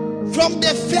 Daniel, from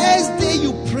the first day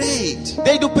you prayed,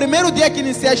 desde o primeiro dia que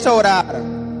iniciaste a orar,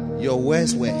 your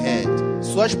words were heard.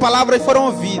 suas palavras foram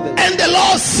ouvidas. And the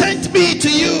Lord sent me to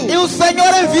you E o Senhor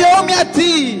enviou-me a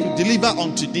ti. to deliver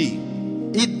unto thee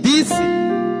E disse,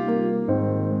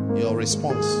 your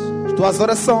response. tuas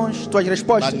orações, tuas But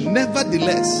respostas.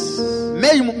 nevertheless,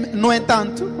 Mesmo, no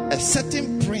entanto, a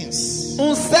certain prince,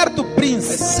 certo a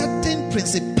príncipe, certain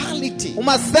principality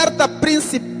uma certa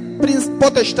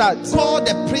potestade, called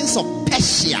the Prince of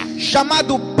Persia,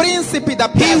 chamado príncipe da he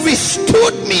Pérsia,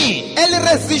 withstood me ele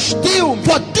resistiu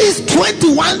for these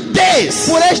 21 days.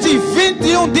 por estes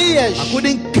 21 dias, I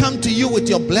couldn't come to you with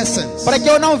your blessings para que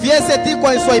eu não viesse a ti com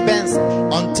as suas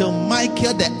bênçãos, until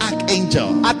Michael the archangel,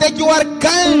 até que o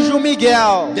arcanjo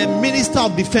Miguel, the minister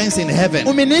of defense in heaven,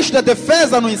 o ministro da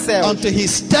defesa no céu, until he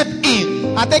stepped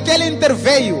in, até que ele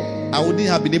interveio, I wouldn't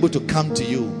have been able to come to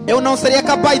you eu não seria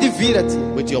capaz de vir a ti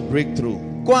with your breakthrough.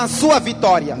 com a sua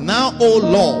vitória. Now, oh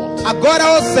Lord, Agora,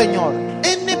 ó Senhor,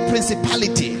 any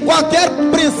principality, qualquer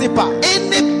príncipe,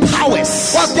 any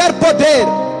powers, qualquer poder,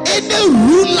 any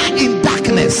ruler in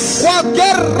darkness,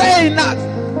 qualquer reina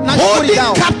na holding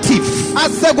escuridão, captive a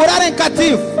segurar em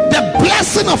cativo the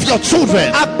blessing of your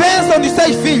children, a bênção dos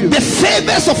seus filhos, the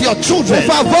favors of your o children,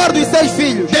 favor dos seus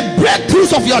filhos, the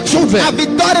breakthroughs of your children, a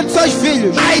vitória dos seus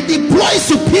filhos. I deploy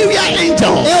superior Eu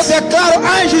angels. declaro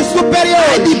anjos I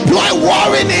superiores. deploy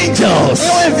warring angels.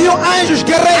 Eu envio anjos I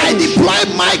guerreiros, deploy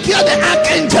Michael the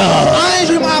archangel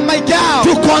anjos a Michael,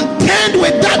 to contend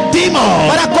with that demon,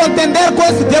 para contender com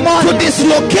esse to demônio,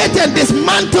 dislocate and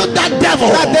dismantle that devil,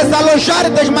 para desalojar e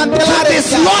desmantelar to esse,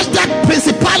 dislodge that para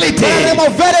principality,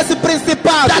 remover esse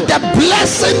principado, that the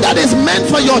blessing that is meant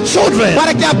for your children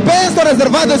para que a bênção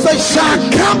reservada aos seus shall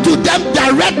filhos come to them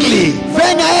directly.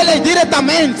 venha a eles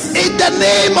diretamente. In the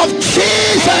name of Em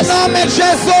Jesus, nome de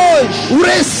Jesus,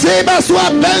 receba a sua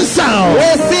bênção.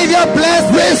 receive your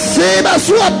blessing, Receba a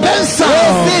sua bênção.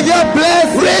 receive your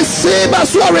blessing, Receba a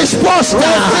sua resposta.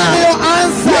 receive your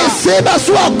answer, Receba a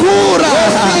sua cura.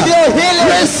 receive your healing,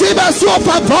 Receba a sua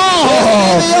favor.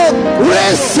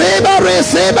 receive your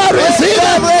Receba, receba.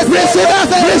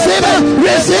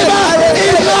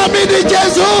 Em nome de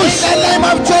Jesus. in the name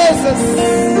of Jesus.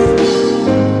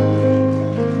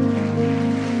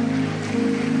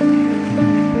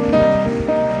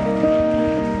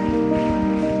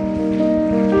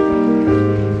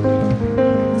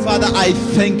 Father, I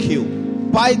thank you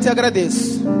Pai, te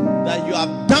agradeço that you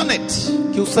have done it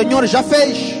que o Senhor já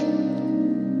fez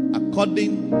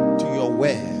according to your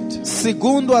word.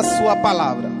 segundo a sua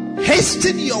palavra.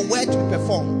 Hasten your word to be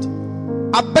performed.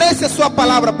 Apresse a sua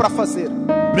palavra para fazer.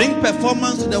 Bring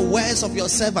performance to the words of your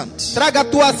servant. Traga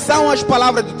atuação às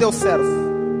palavras do teu servo.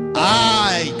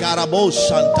 Ai, carabo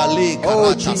shantale Oh,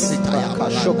 karata Jesus. sitaya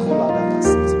balada. Chocolate.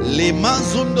 Le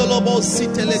mazundolobo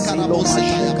sitele karabo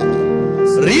sitaya balada.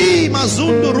 Ri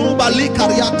mazundu ruba li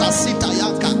kariata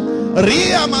sitayaka.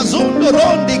 Ria mazundu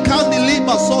rondi kandi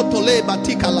liba soto le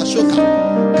batika la shoka.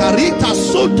 Karita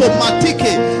soto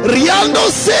matike. Riando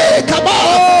se kaba.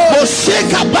 Moshe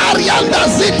kabari anda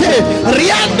zite.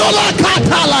 Riando la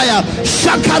katalaya.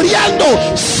 Shakariando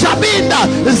shabinda.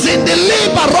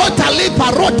 Zindiliba rota lipa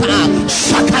rota.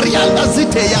 Shakarianda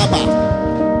zite yaba.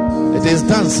 It is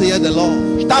done, saith the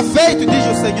Lord. Está feito, diz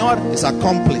o Senhor. It's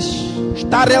accomplished.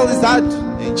 Está realizado.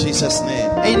 In Jesus' name.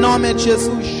 Em nome de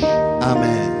Jesus.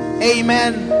 Amen.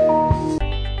 Amen.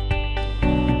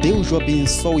 Deus o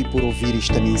abençoe por ouvir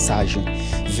esta mensagem.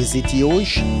 Visite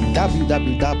hoje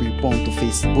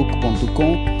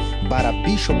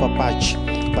www.facebook.com/Bishop Apache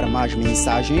para mais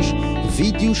mensagens,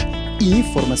 vídeos e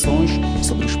informações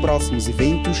sobre os próximos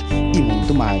eventos e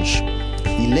muito mais.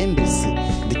 E lembre-se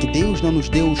de que Deus não nos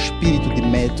deu o espírito de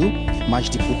medo, mas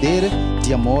de poder,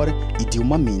 de amor e de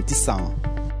uma mente sã.